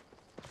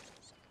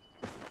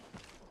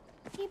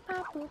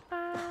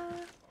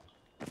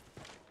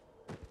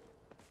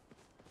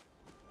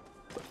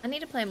 I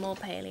need to play more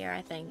Palia,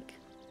 I think.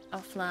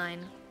 Offline.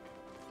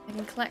 I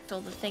can collect all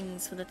the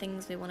things for the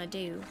things we want to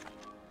do.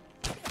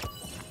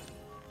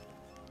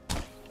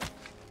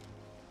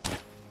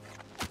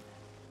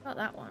 Got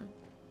that one.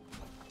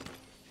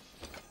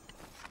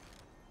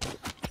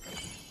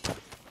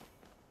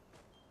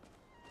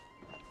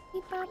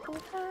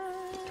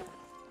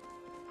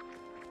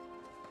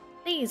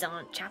 These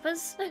aren't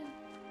chappers.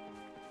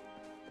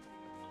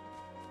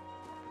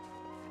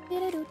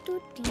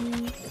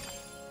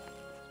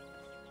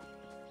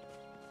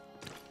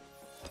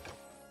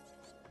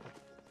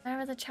 Where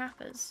are the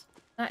chappers?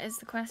 That is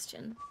the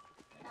question.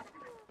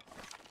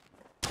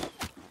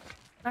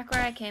 Back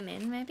where I came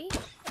in, maybe?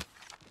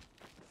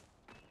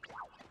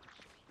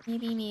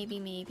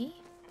 Maybe.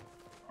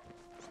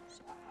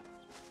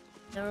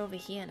 They're over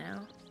here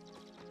now.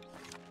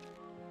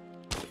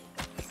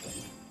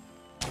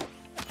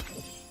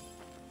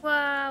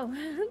 Wow!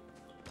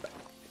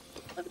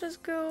 Look at us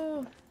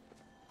go!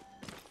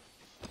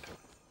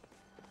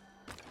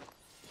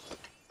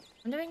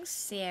 I'm doing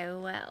so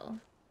well.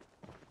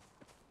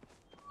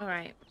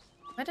 Alright.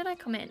 Where did I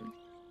come in?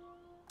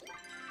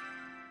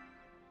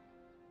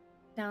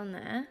 Down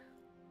there.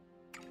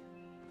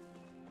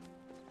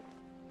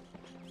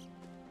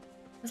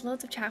 There's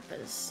loads of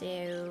chappers,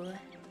 so...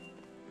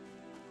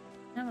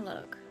 have a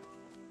look.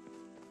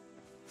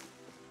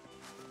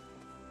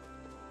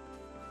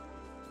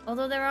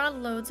 Although there are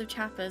loads of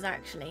chappers,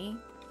 actually.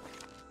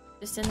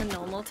 Just in the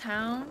normal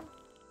town.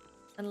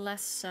 And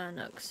less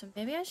Sernuk, so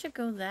maybe I should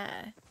go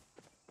there.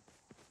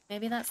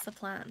 Maybe that's the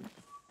plan.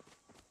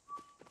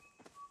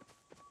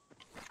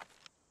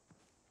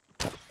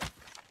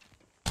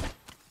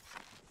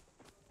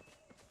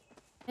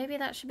 Maybe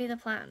that should be the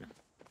plan.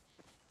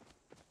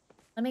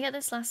 Let me get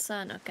this last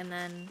Sernuk and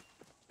then...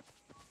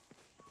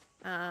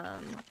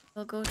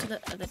 we'll go to the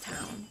other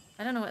town.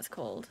 I don't know what it's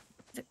called.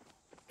 Is it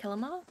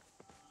Killamar?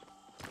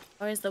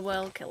 Or is the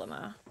world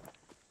Killamar?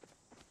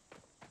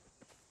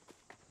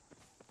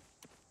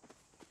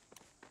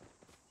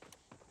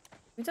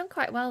 We've done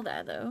quite well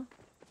there, though.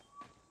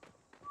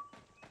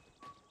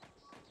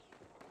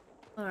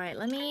 Alright,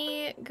 let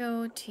me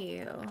go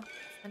to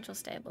Central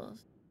Stables.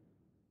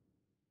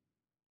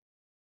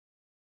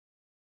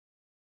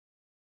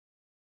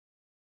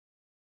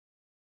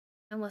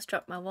 I almost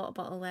dropped my water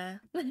bottle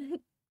there.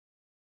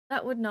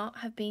 That would not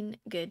have been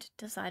good,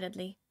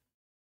 decidedly.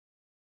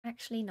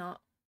 Actually not.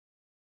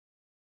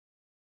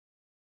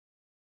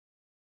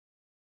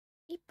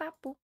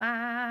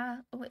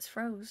 Oh, it's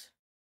froze.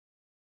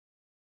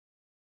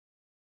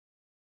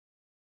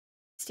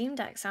 Steam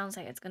Deck sounds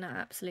like it's gonna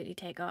absolutely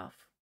take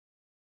off.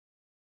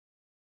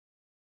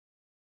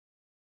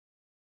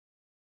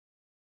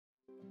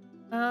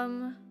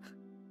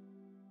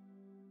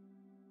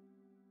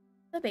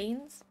 The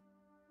beans.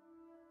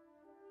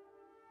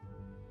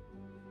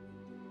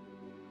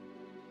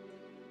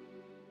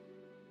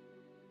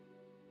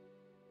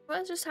 What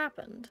has just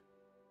happened?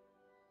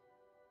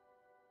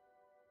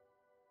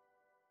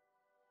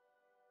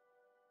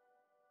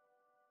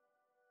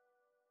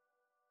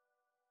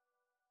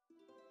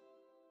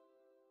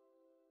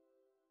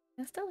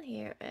 I can still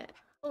hear it.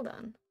 Hold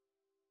on.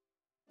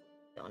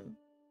 Done.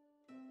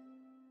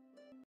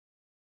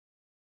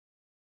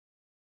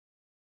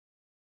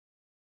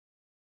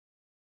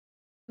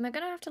 Am I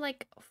gonna have to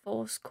like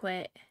force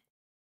quit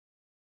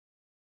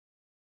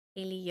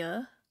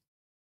Palia?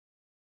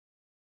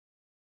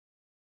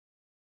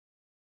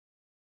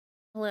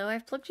 Hello,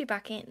 I've plugged you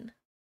back in.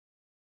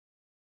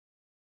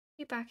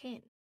 You back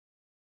in.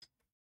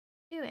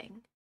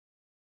 Doing?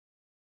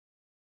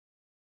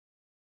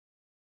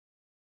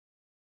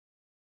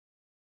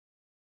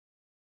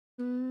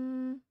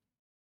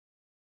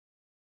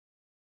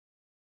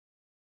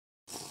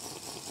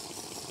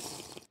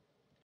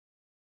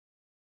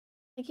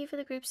 Thank you for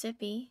the group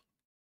sippy.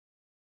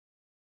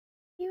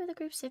 Thank you for the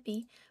group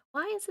sippy.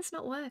 Why is this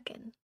not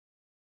working?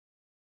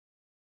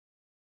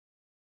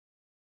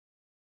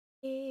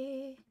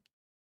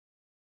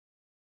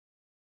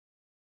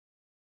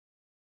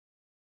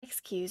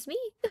 Excuse me?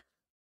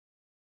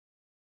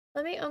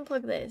 Let me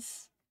unplug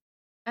this.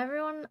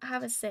 Everyone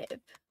have a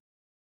sip.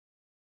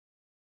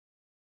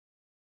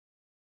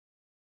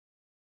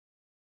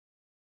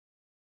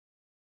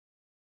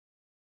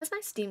 Is my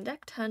Steam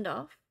Deck turned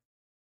off?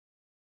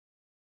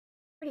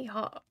 Pretty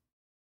hot.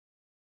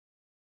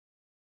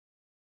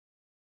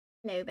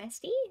 Hello,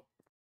 bestie.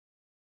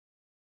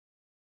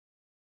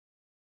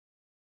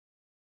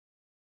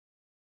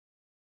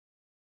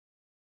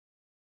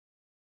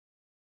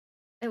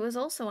 It was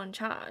also on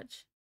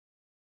charge.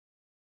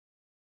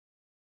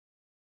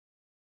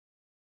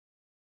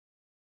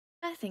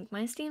 I think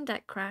my Steam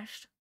Deck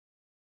crashed.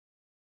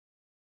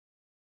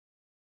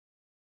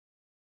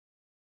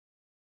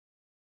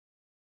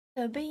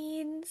 The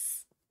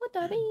beans. What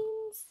the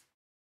beans?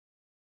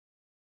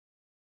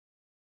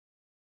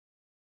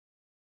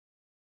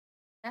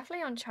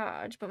 Definitely on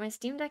charge, but my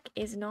Steam Deck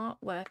is not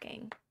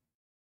working.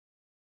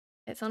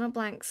 It's on a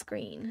blank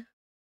screen.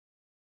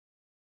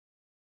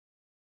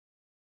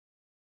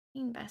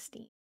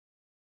 Bestie.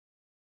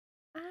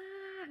 Ah.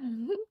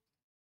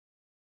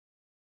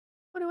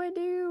 What do I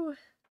do?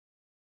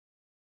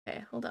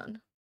 Okay, hold on.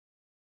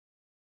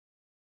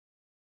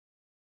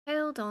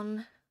 Hold on.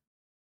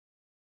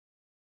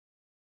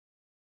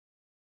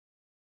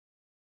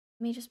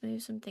 Let me just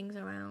move some things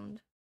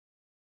around.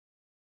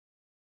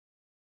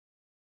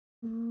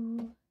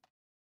 Ooh.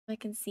 I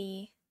can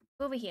see.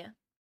 Over here.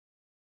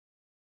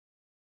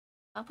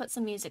 I'll put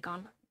some music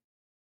on.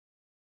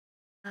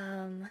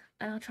 And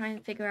I'll try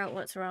and figure out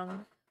what's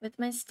wrong with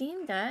my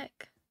Steam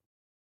Deck.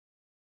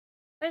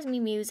 Where's me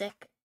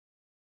music?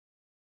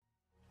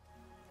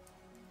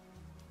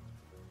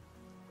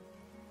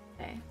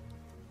 Okay.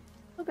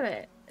 Look at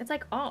it. It's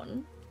like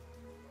on.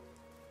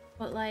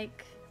 But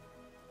like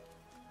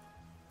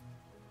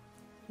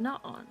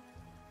not on.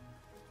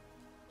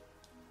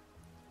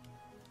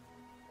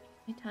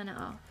 Let me turn it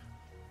off.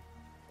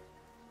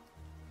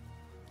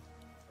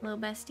 Hello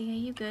bestie, are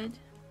you good?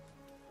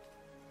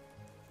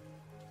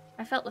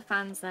 I felt the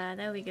fans there.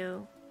 There we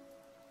go.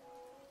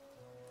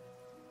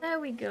 There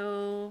we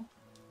go.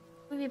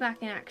 We'll be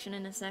back in action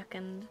in a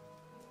second.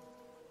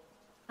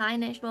 Hi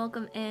Nish,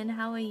 welcome in.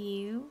 How are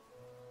you?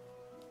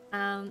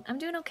 I'm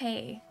doing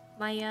okay.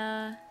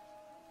 My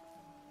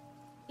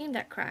Steam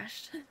Deck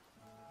crashed.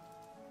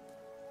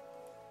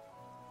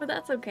 But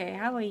that's okay.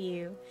 How are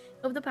you?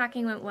 Hope the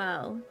packing went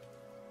well.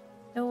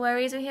 No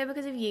worries, we're here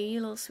because of you, you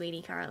little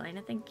sweetie,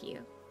 Carolina. Thank you.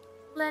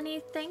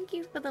 Lenny, thank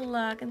you for the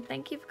luck, and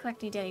thank you for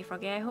collecting Daddy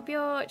Froggy. I hope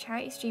your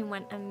charity stream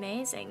went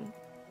amazing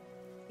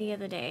the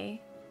other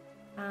day.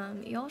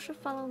 You all should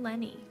follow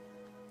Lenny.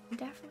 You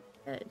definitely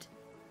should.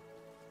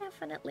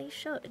 Definitely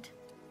should.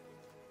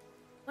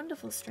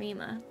 Wonderful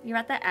streamer. You're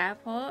at the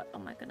airport? Oh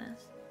my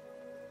goodness.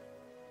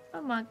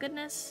 Oh my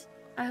goodness.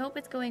 I hope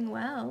it's going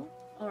well.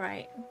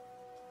 Alright.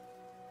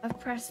 I've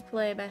pressed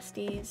play,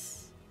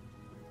 besties.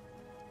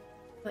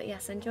 But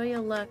yes, enjoy your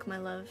luck, my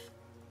love.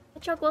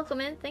 Hedgehog,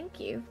 welcome in. Thank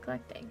you for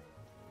collecting.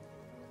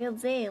 Field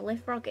Z,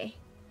 lift Froggy.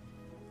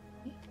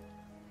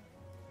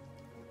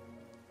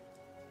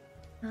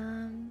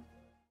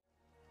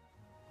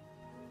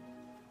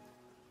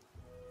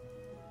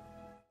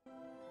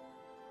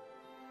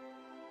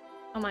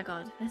 Oh my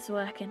god, it's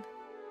working.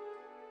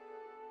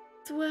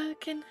 It's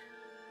working.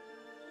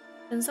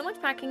 Done so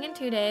much packing in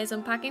 2 days.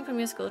 Unpacking from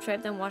your school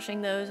trip, then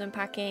washing those, and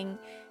packing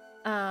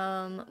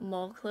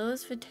more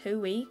clothes for 2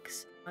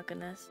 weeks. Oh my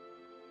goodness.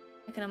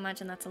 I can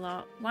imagine that's a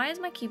lot. Why is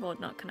my keyboard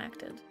not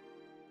connected?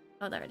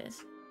 Oh, there it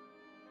is.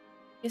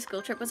 Your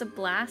school trip was a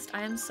blast.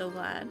 I am so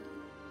glad.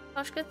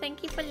 Koshka,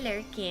 thank you for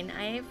lurking.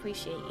 I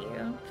appreciate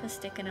you for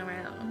sticking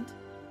around.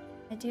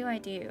 I do, I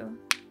do.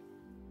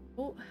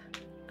 Oh,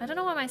 I don't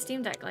know why my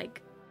Steam Deck,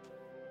 like...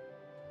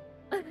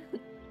 I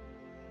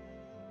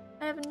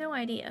have no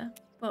idea.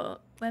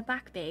 But we're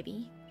back,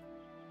 baby.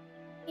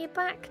 We're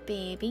back,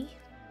 baby.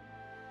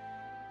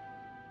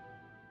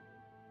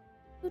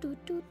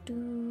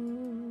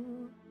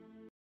 Do-do-do-do.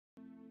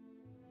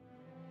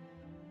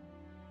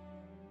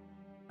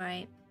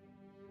 Right.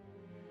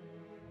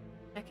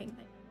 Checking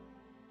things.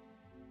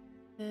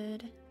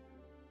 Good.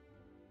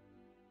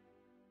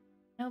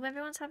 I hope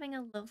everyone's having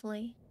a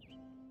lovely,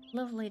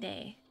 lovely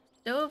day.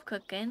 Stove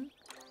cooking.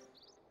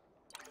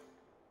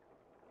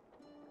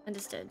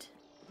 Understood.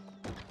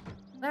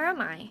 Where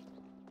am I?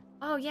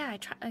 Oh yeah,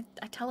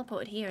 I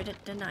teleported here,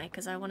 didn't I?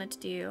 Because I wanted to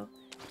do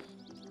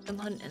some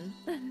hunting.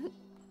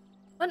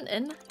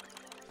 Hunting?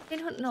 Been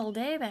hunting all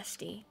day,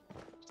 bestie.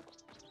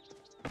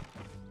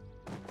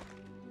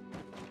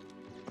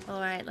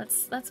 Alright,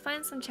 let's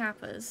find some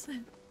chappers.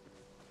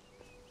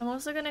 I'm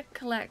also gonna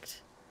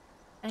collect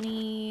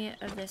any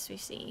of this we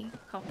see.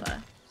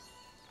 Copper.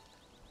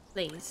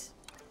 Please.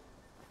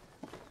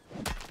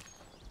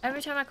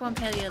 Every time I come on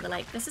Palia, they're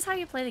like, this is how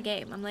you play the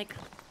game. I'm like,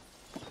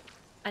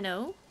 I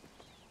know.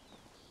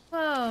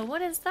 Whoa,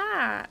 what is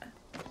that?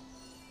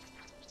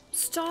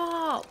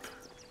 Stop!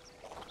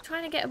 I'm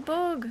trying to get a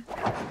bug.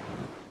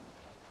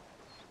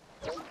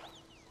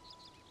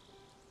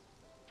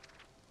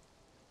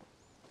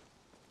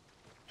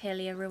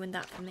 Palia ruined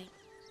that for me.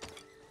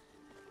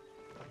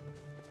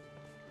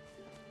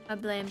 I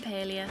blame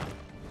Palia.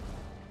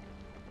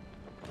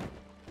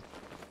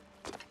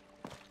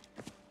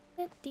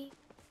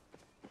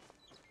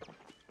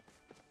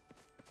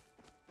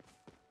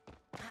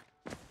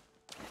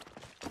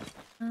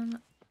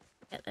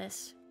 Get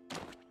this.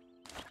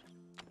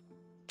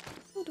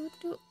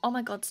 Oh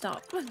my god,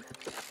 stop.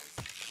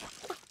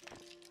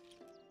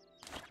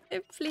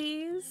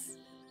 Please.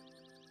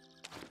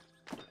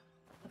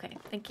 Okay,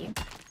 thank you.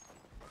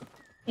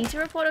 Need to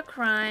report a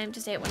crime.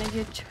 Just ate one of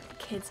your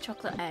kids'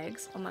 chocolate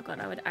eggs. Oh my god,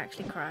 I would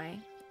actually cry.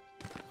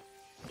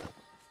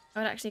 I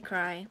would actually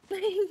cry.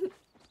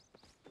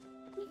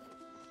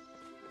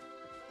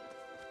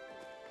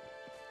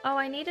 Oh,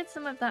 I needed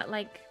some of that,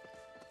 like,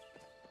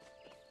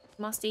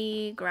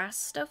 mossy grass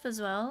stuff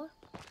as well.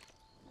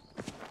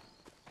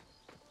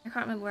 I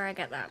can't remember where I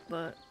get that,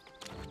 but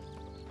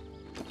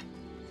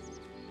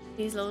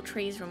these little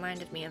trees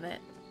reminded me of it.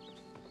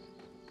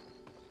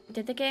 We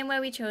did the game where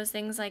we chose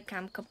things like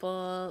Camp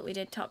Couple, we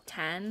did top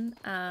 10.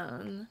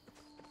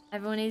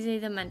 Everyone is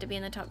either meant to be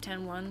in the top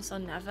 10 once or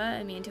never,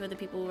 and me and 2 other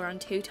people were on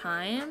 2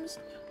 times.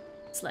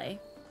 Slay.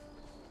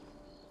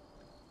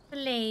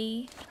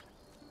 Slay.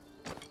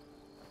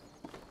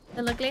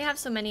 They luckily have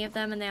so many of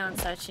them and they aren't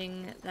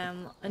searching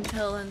them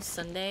until on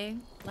Sunday.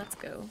 Let's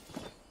go.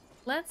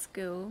 Let's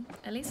go.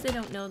 At least they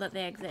don't know that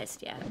they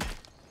exist yet.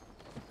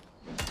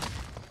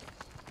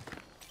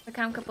 The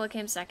Camp Couple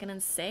came second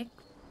and 6.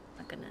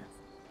 My goodness.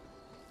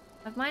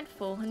 I've mined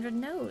 400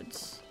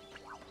 nodes.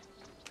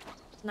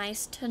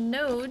 Nice to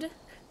node.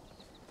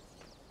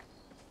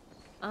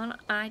 Aren't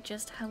I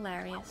just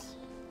hilarious?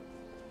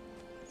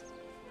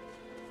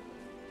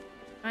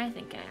 I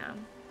think I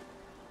am.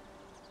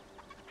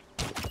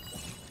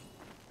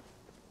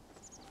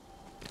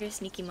 You're a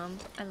sneaky mum.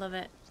 I love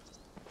it.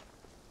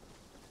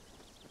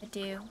 I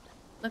do.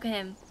 Look at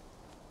him.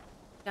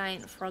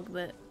 Giant frog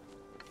butt.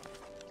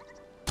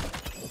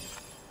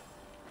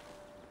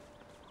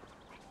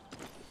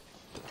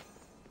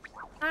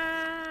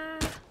 Ah!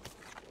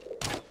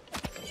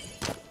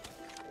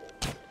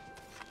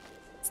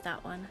 It's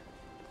that one.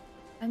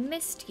 I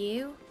missed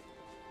you.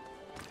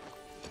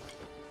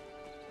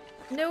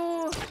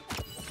 No!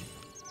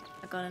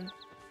 I got him.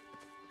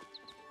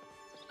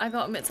 I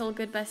got him. It's all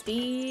good,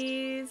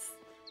 besties.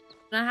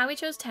 Now, how we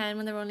chose 10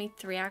 when there were only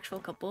 3 actual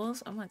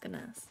couples? Oh my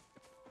goodness.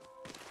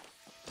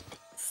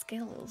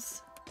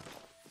 Skills.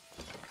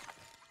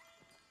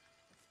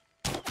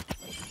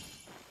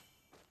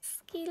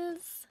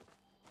 Skills.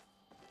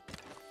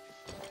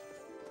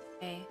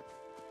 Okay.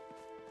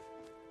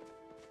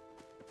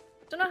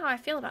 Don't know how I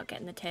feel about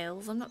getting the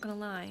tails, I'm not gonna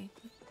lie.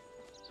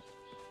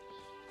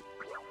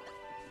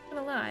 I'm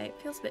not gonna lie, it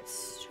feels a bit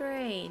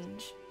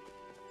strange.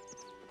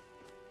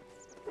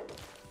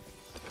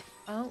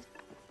 Oh.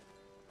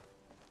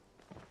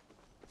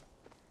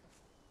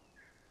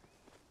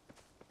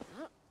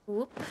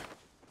 Whoop.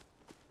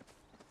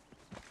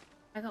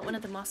 I got one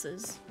of the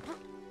mosses.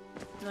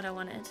 That's what I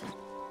wanted.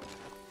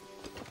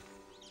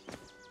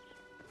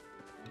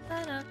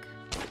 Sanok.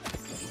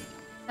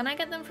 Can I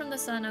get them from the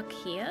Sanok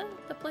here?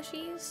 The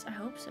plushies? I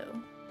hope so.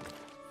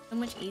 So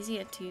much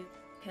easier to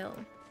kill.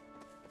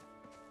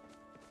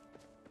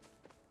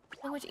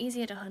 So much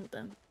easier to hunt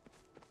them.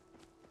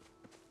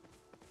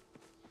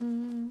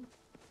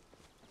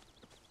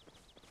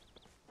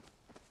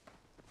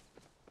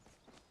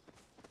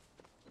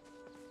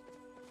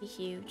 Be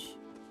huge.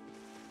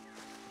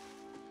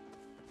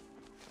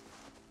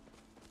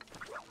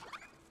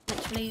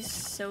 Literally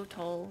so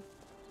tall.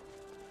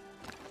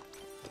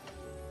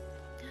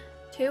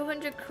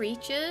 200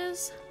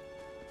 creatures?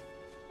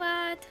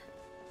 What?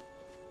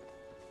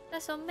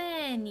 That's so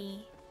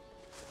many.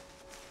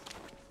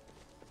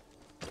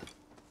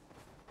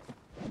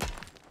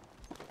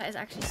 That is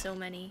actually so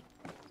many.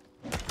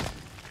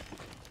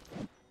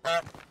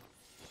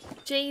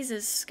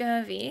 Jesus,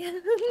 scurvy.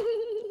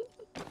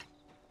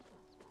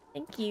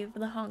 Thank you for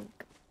the honk.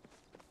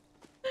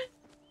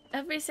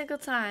 Every single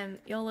time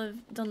y'all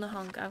have done the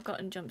honk, I've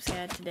gotten jump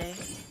scared today.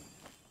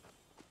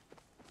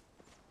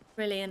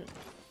 Brilliant.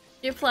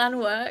 Your plan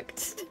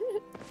worked.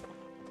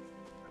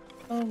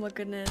 Oh my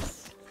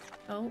goodness.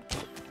 Oh.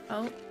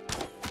 Oh.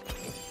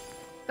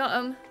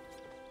 Got him.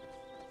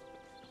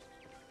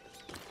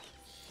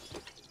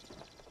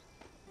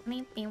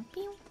 Pew, pew,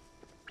 pew.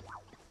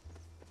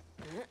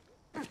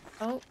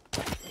 Oh.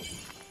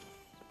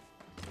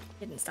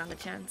 Didn't stand a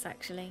chance,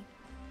 actually.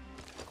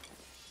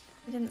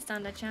 We didn't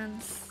stand a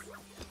chance.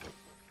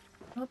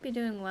 I hope you're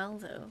doing well,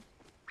 though.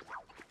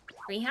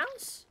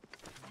 Treehouse?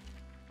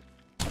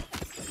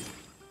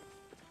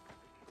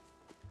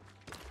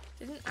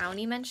 Didn't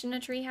Auni mention a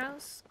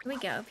treehouse? Can we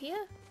get up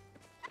here?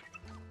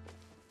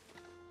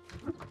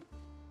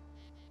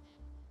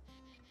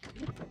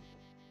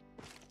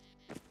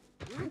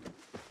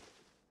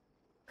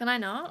 Can I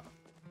not?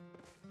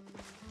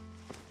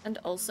 And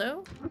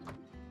also?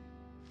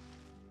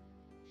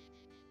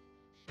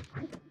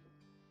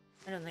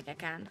 I don't think I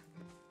can.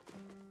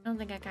 I don't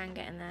think I can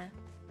get in there.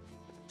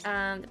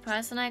 The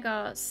person I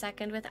got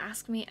second with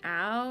asked me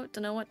out.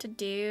 Don't know what to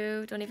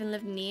do. Don't even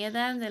live near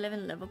them. They live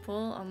in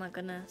Liverpool. Oh my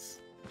goodness.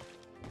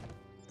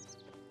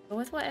 Go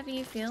with whatever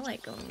you feel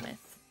like going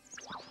with.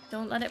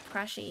 Don't let it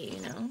pressure you,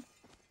 you know?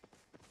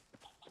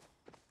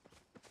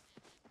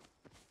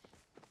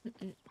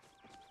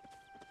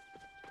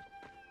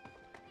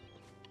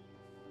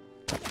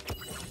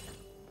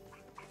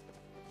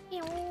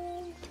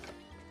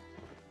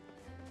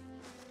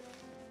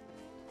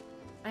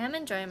 I am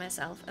enjoying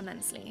myself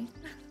immensely.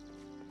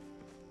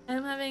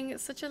 I'm having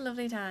such a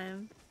lovely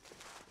time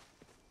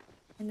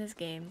in this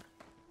game.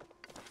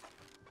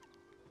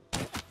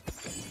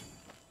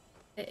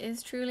 It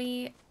is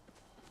truly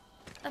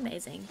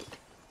Amazing.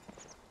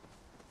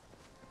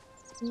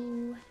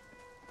 Ooh.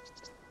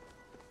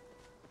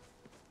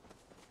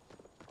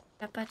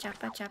 Choppa,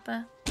 choppa,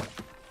 choppa.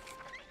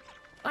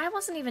 I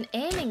wasn't even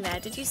aiming there.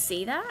 Did you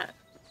see that?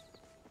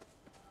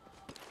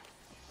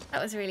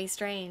 That was really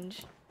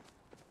strange.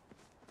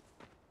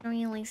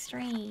 Really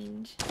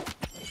strange.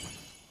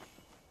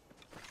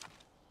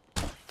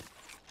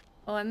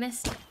 Oh, I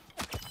missed.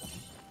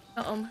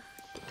 Uh-oh.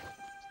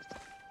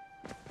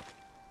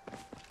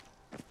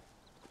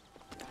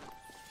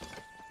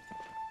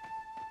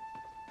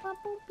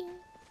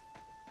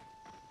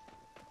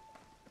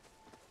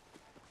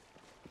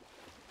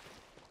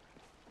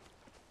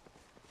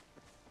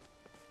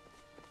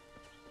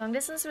 Long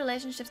distance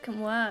relationships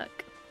can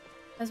work.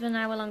 Husband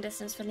and I were long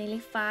distance for nearly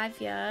 5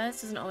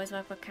 years. Doesn't always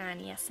work, but can.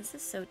 Yes, this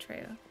is so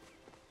true.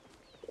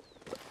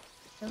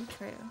 So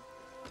true.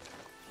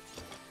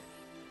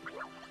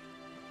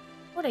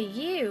 What are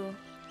you?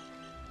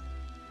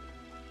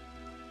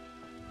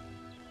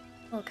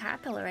 Little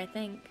caterpillar, I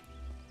think.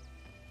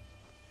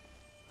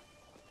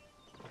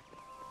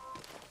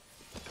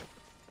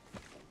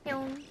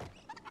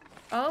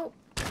 Oh.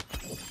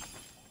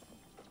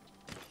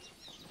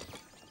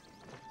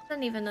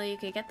 Didn't even know you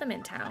could get them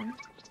in town.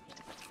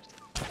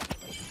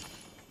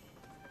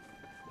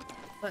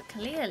 But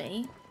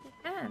clearly, you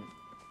can.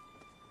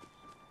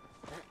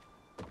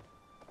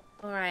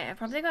 Alright, I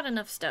probably got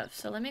enough stuff,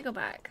 so let me go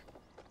back.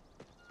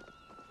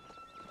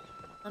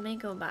 Let me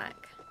go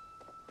back.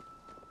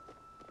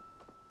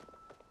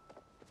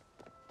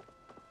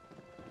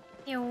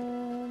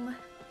 Yum.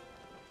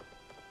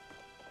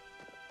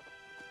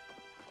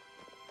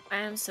 I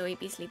am so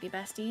eepy sleepy,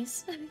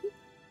 besties.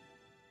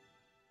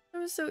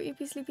 I'm so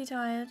eepy sleepy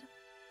tired.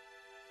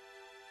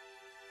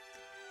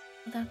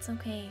 But that's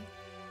okay.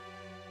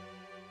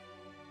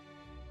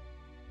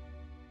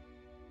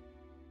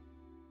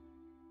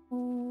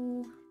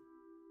 Ooh.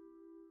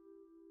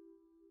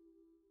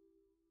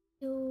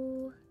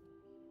 Yo.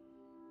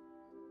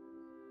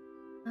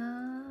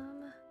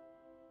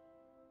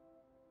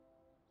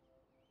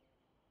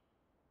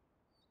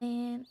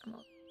 And I'm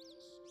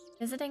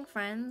visiting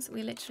friends.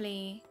 We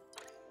literally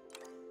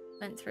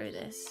went through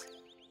this.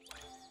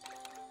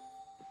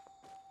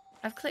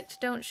 I've clicked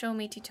don't show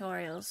me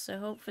tutorials, so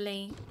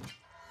hopefully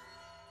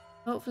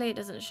it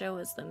doesn't show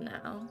us them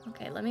now.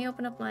 Okay, let me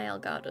open up my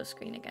Elgato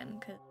screen again,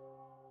 because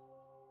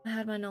I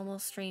had my normal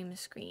stream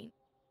screen.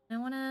 I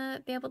want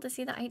to be able to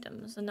see the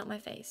items and not my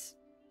face.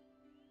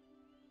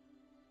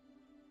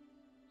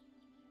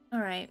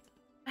 Alright.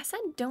 I said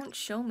don't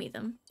show me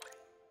them.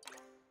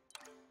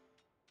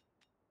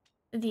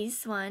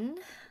 This one.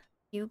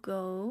 You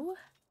go.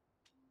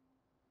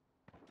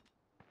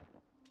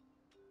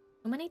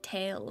 So many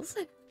tails.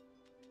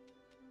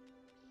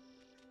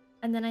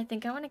 And then I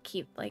think I want to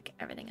keep, like,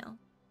 everything else.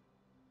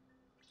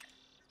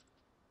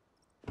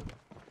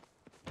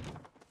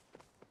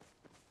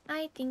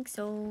 I think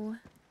so.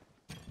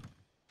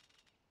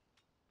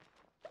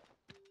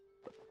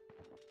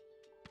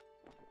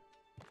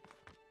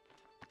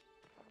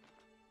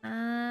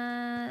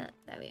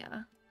 There we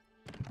are.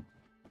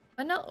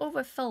 We're not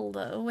overfull,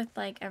 though, with,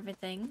 like,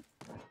 everything.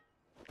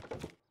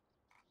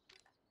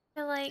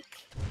 We're, like,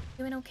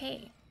 doing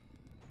okay.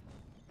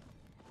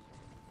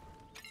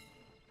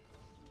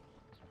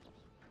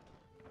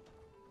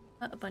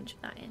 Put a bunch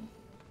of that in.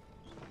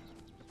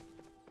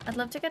 I'd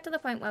love to get to the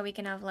point where we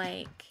can have,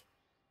 like,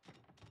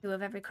 2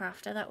 of every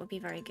crafter. That would be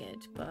very good,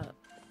 but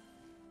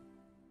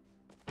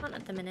not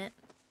at the minute.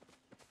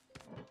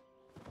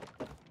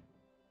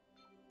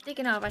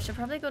 Speaking of, I should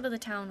probably go to the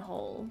town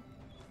hall,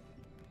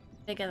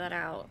 figure that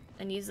out,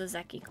 and use the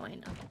Zeki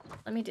coin.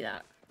 Let me do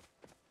that.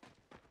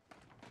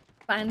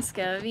 Find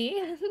scurvy.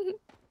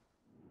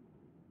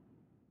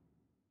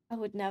 I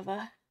would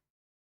never.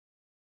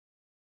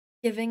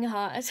 Giving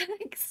heart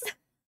attacks.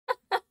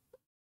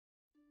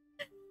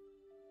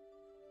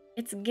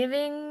 It's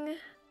giving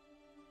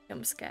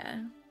jump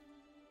scare.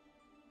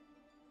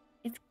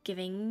 It's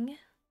giving.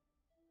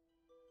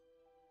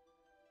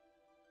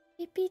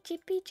 Chippy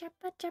chippy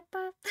chappa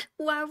chappa.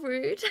 Wow,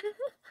 rude.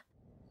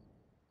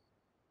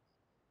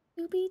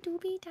 Doobie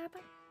doobie tappa.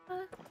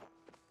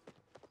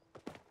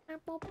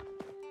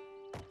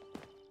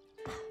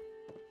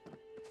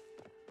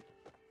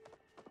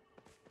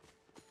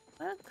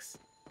 Works.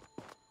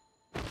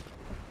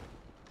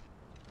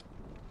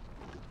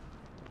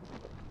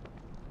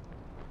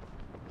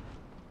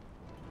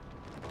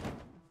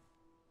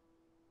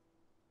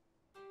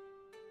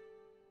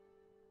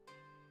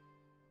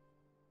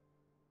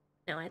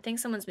 No, I think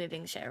someone's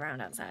moving shit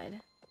around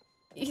outside.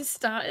 You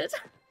started?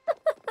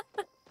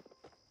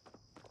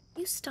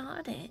 You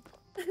started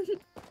it.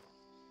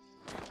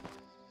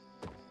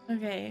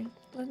 Okay,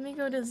 let me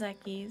go to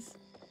Zeki's.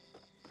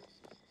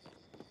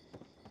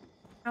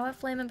 Power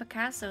Flame and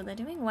Picasso, they're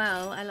doing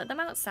well. I let them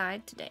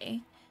outside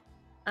today,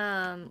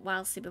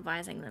 while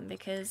supervising them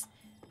because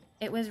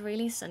it was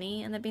really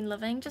sunny and they've been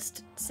loving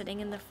just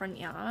sitting in the front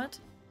yard.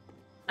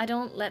 I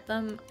don't let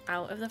them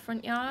out of the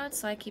front yard,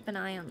 so I keep an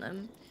eye on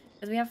them.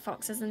 Because we have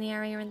foxes in the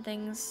area and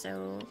things,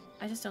 so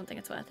I just don't think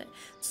it's worth it.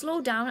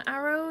 Slow down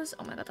arrows?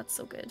 Oh my god, that's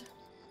so good.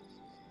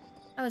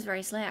 That was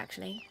very slick,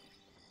 actually.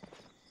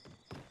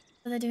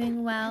 So they're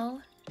doing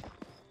well.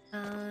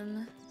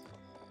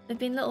 They've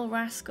been little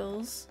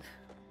rascals.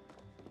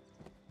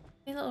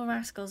 Little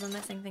rascals are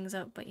messing things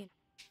up, but you know.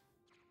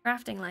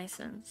 Crafting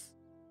license.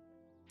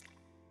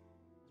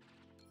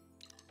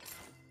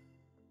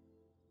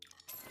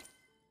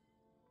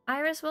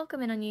 Iris,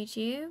 welcome in on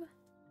YouTube.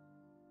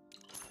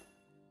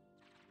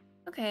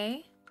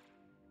 Okay.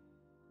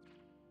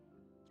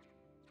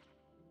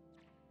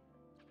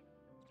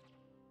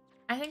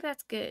 I think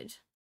that's good.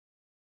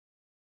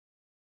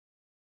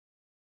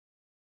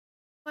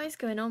 What is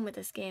going on with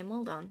this game?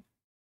 Hold on.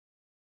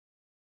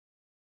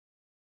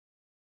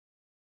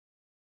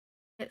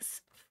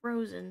 It's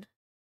frozen.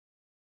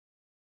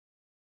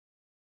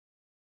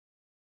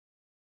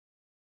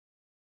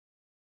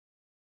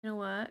 Gonna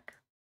work.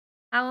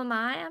 How am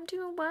I? I'm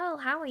doing well.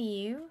 How are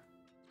you?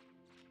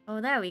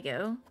 Oh, there we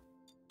go.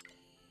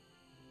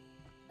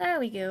 There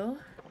we go.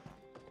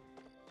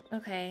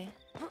 Okay.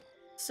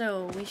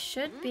 So, we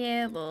should be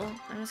able...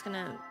 I'm just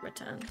gonna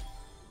return.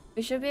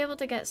 We should be able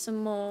to get some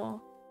more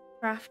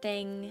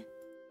crafting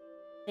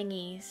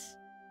thingies.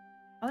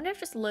 I wonder if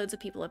just loads of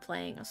people are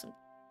playing or something.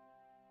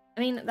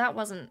 I mean, that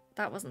wasn't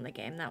the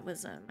game. That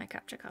was my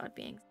capture card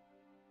being...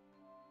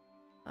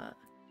 But...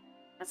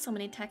 Got so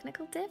many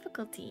technical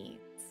difficulties.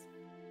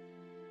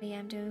 But yeah,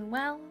 I'm doing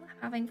well.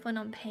 Having fun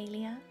on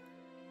Palia.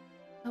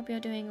 Hope you're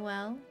doing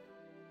well.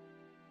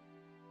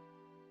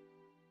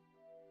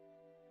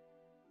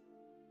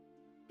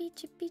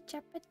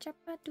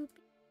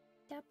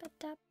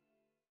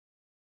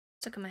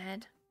 Stuck in my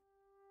head.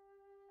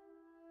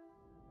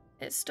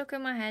 It's stuck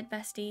in my head,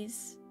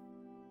 besties.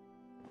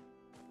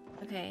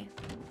 Okay.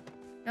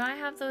 Do I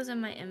have those in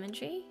my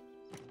inventory?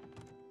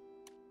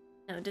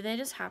 No, do they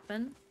just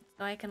happen?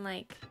 So I can,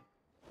 like,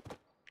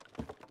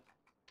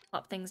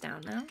 plop things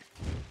down now?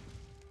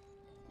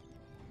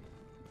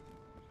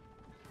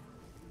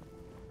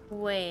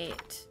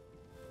 Wait.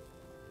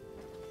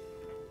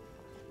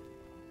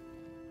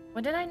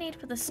 What did I need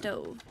for the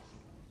stove?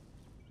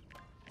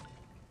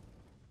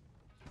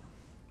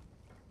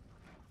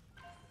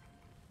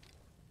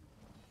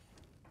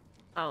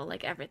 Oh,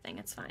 like everything.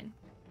 It's fine.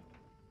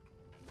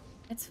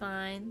 It's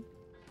fine.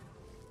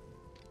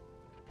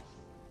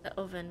 The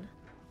oven.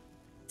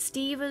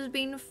 Steve has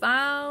been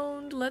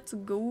found. Let's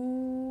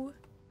go.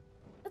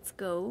 Let's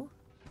go.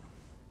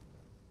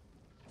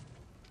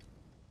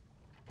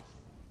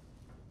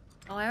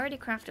 Oh, I already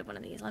crafted one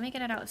of these. Let me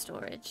get it out of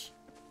storage.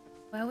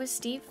 Where was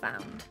Steve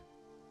found?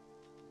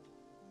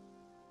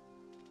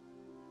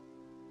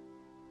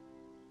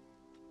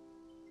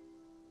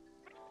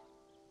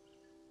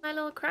 My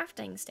little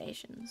crafting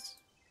stations.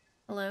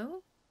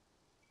 Hello?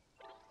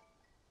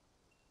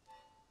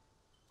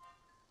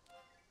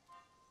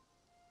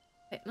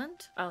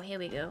 Equipment? Oh, here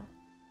we go.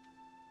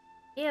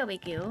 Here we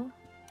go.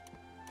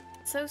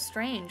 It's so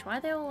strange. Why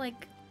are they all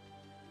like...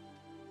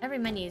 Every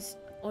menu's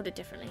ordered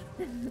differently.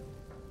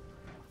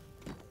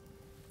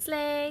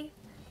 Slay!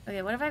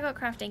 Okay, what have I got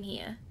crafting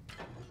here?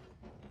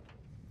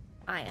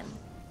 Iron.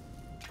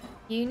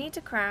 You need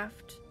to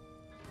craft...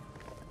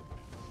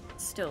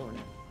 stone.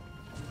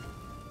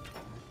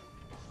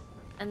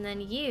 And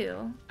then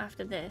you,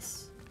 after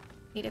this,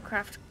 need to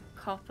craft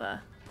copper.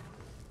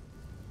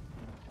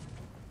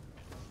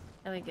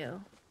 There we go.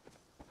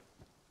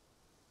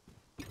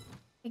 There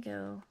we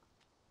go.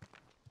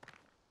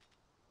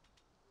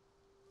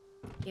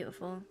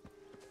 Beautiful.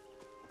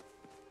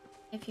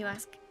 If you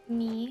ask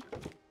me.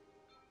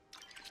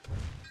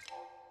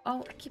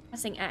 Oh, I keep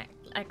pressing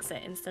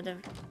exit instead of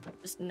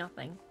just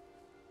nothing.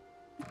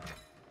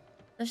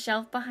 The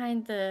shelf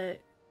behind the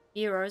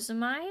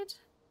Eurozamide?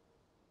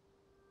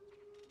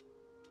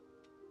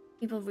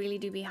 People really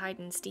do be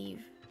hiding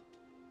Steve.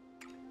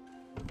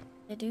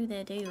 They do,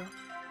 they do.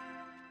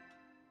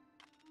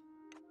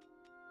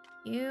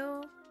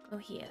 You go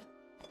here.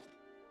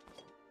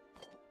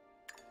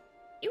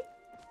 You.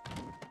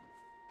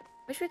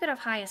 Wish we could have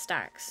higher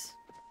stacks.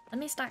 Let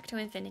me stack to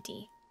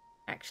infinity,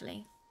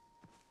 actually.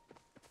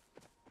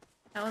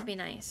 That would be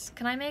nice.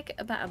 Can I make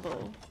a better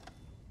bowl?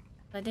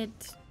 I did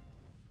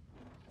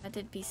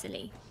be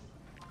silly.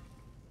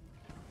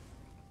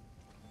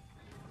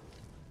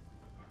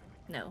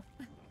 No.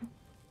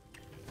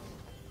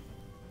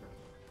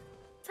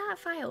 Is that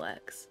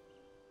fireworks?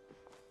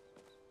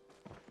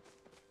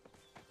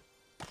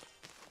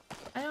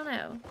 I don't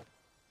know.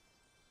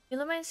 You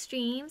love my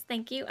streams.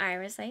 Thank you,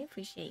 Iris. I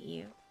appreciate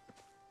you.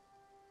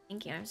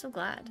 Thank you. I'm so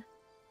glad.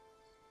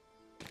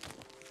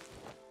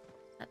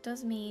 That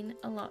does mean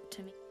a lot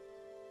to me.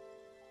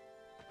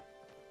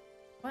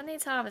 What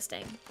needs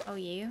harvesting? Oh,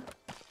 you.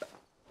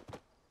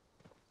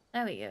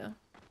 There we go.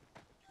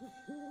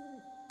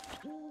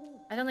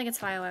 I don't think it's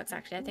fireworks,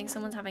 actually. I think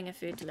someone's having a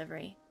food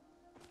delivery.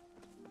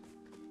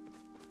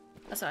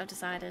 That's what I've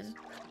decided.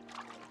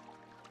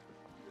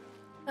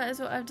 That is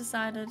what I've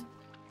decided.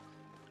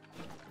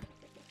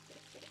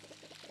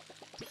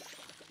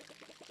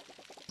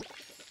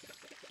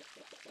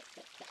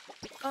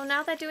 Oh,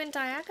 now they're doing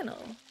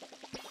diagonal.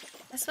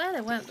 I swear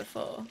they weren't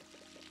before.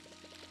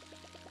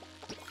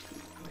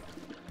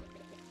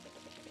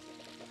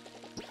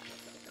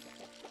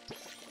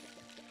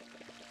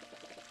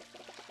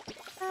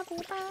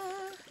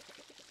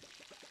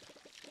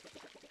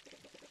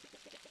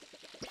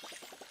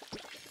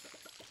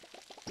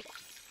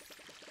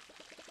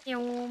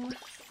 Yum.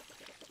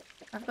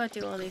 I've got to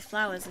do all these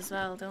flowers as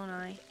well, don't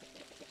I?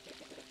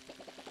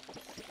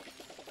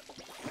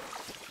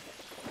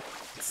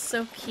 It's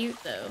so cute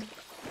though.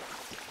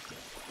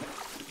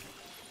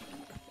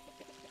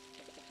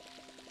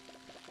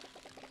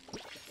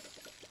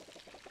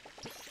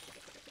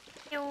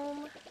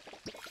 Yum.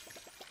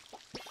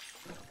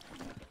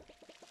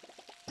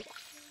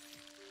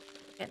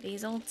 Get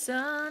these all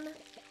done.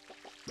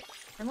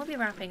 And we'll be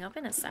wrapping up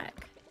in a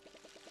sec.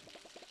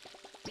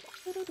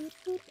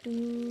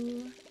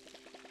 You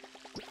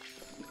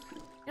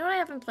know what I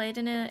haven't played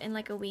in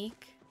like a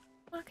week?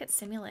 Market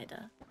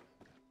Simulator.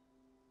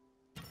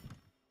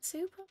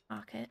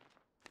 Supermarket.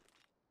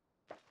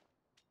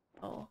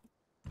 Oh.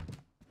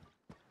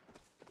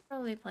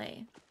 Probably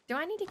play. Do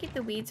I need to keep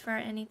the weeds for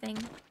anything?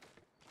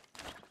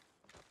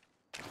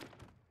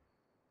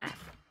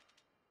 F.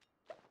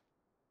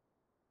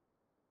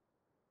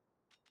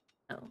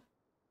 Oh.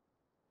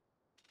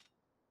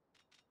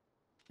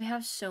 We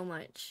have so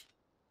much.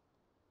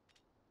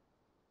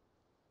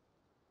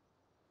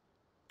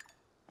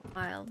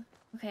 Wild.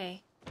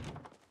 Okay.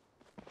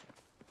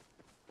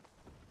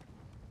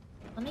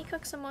 Let me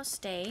cook some more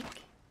steak.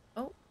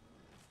 Oh.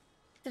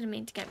 Didn't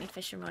mean to get me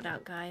fishing rod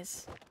out,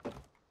 guys.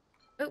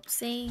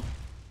 Oopsie.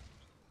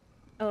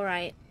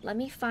 Alright, let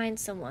me find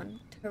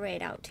someone to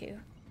raid out to.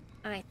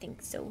 I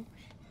think so.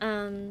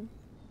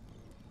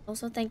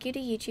 Also, thank you to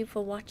YouTube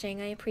for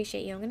watching. I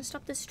appreciate you. I'm gonna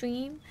stop the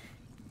stream.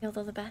 You're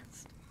all the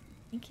best.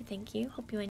 Thank you, thank you. Hope you enjoyed.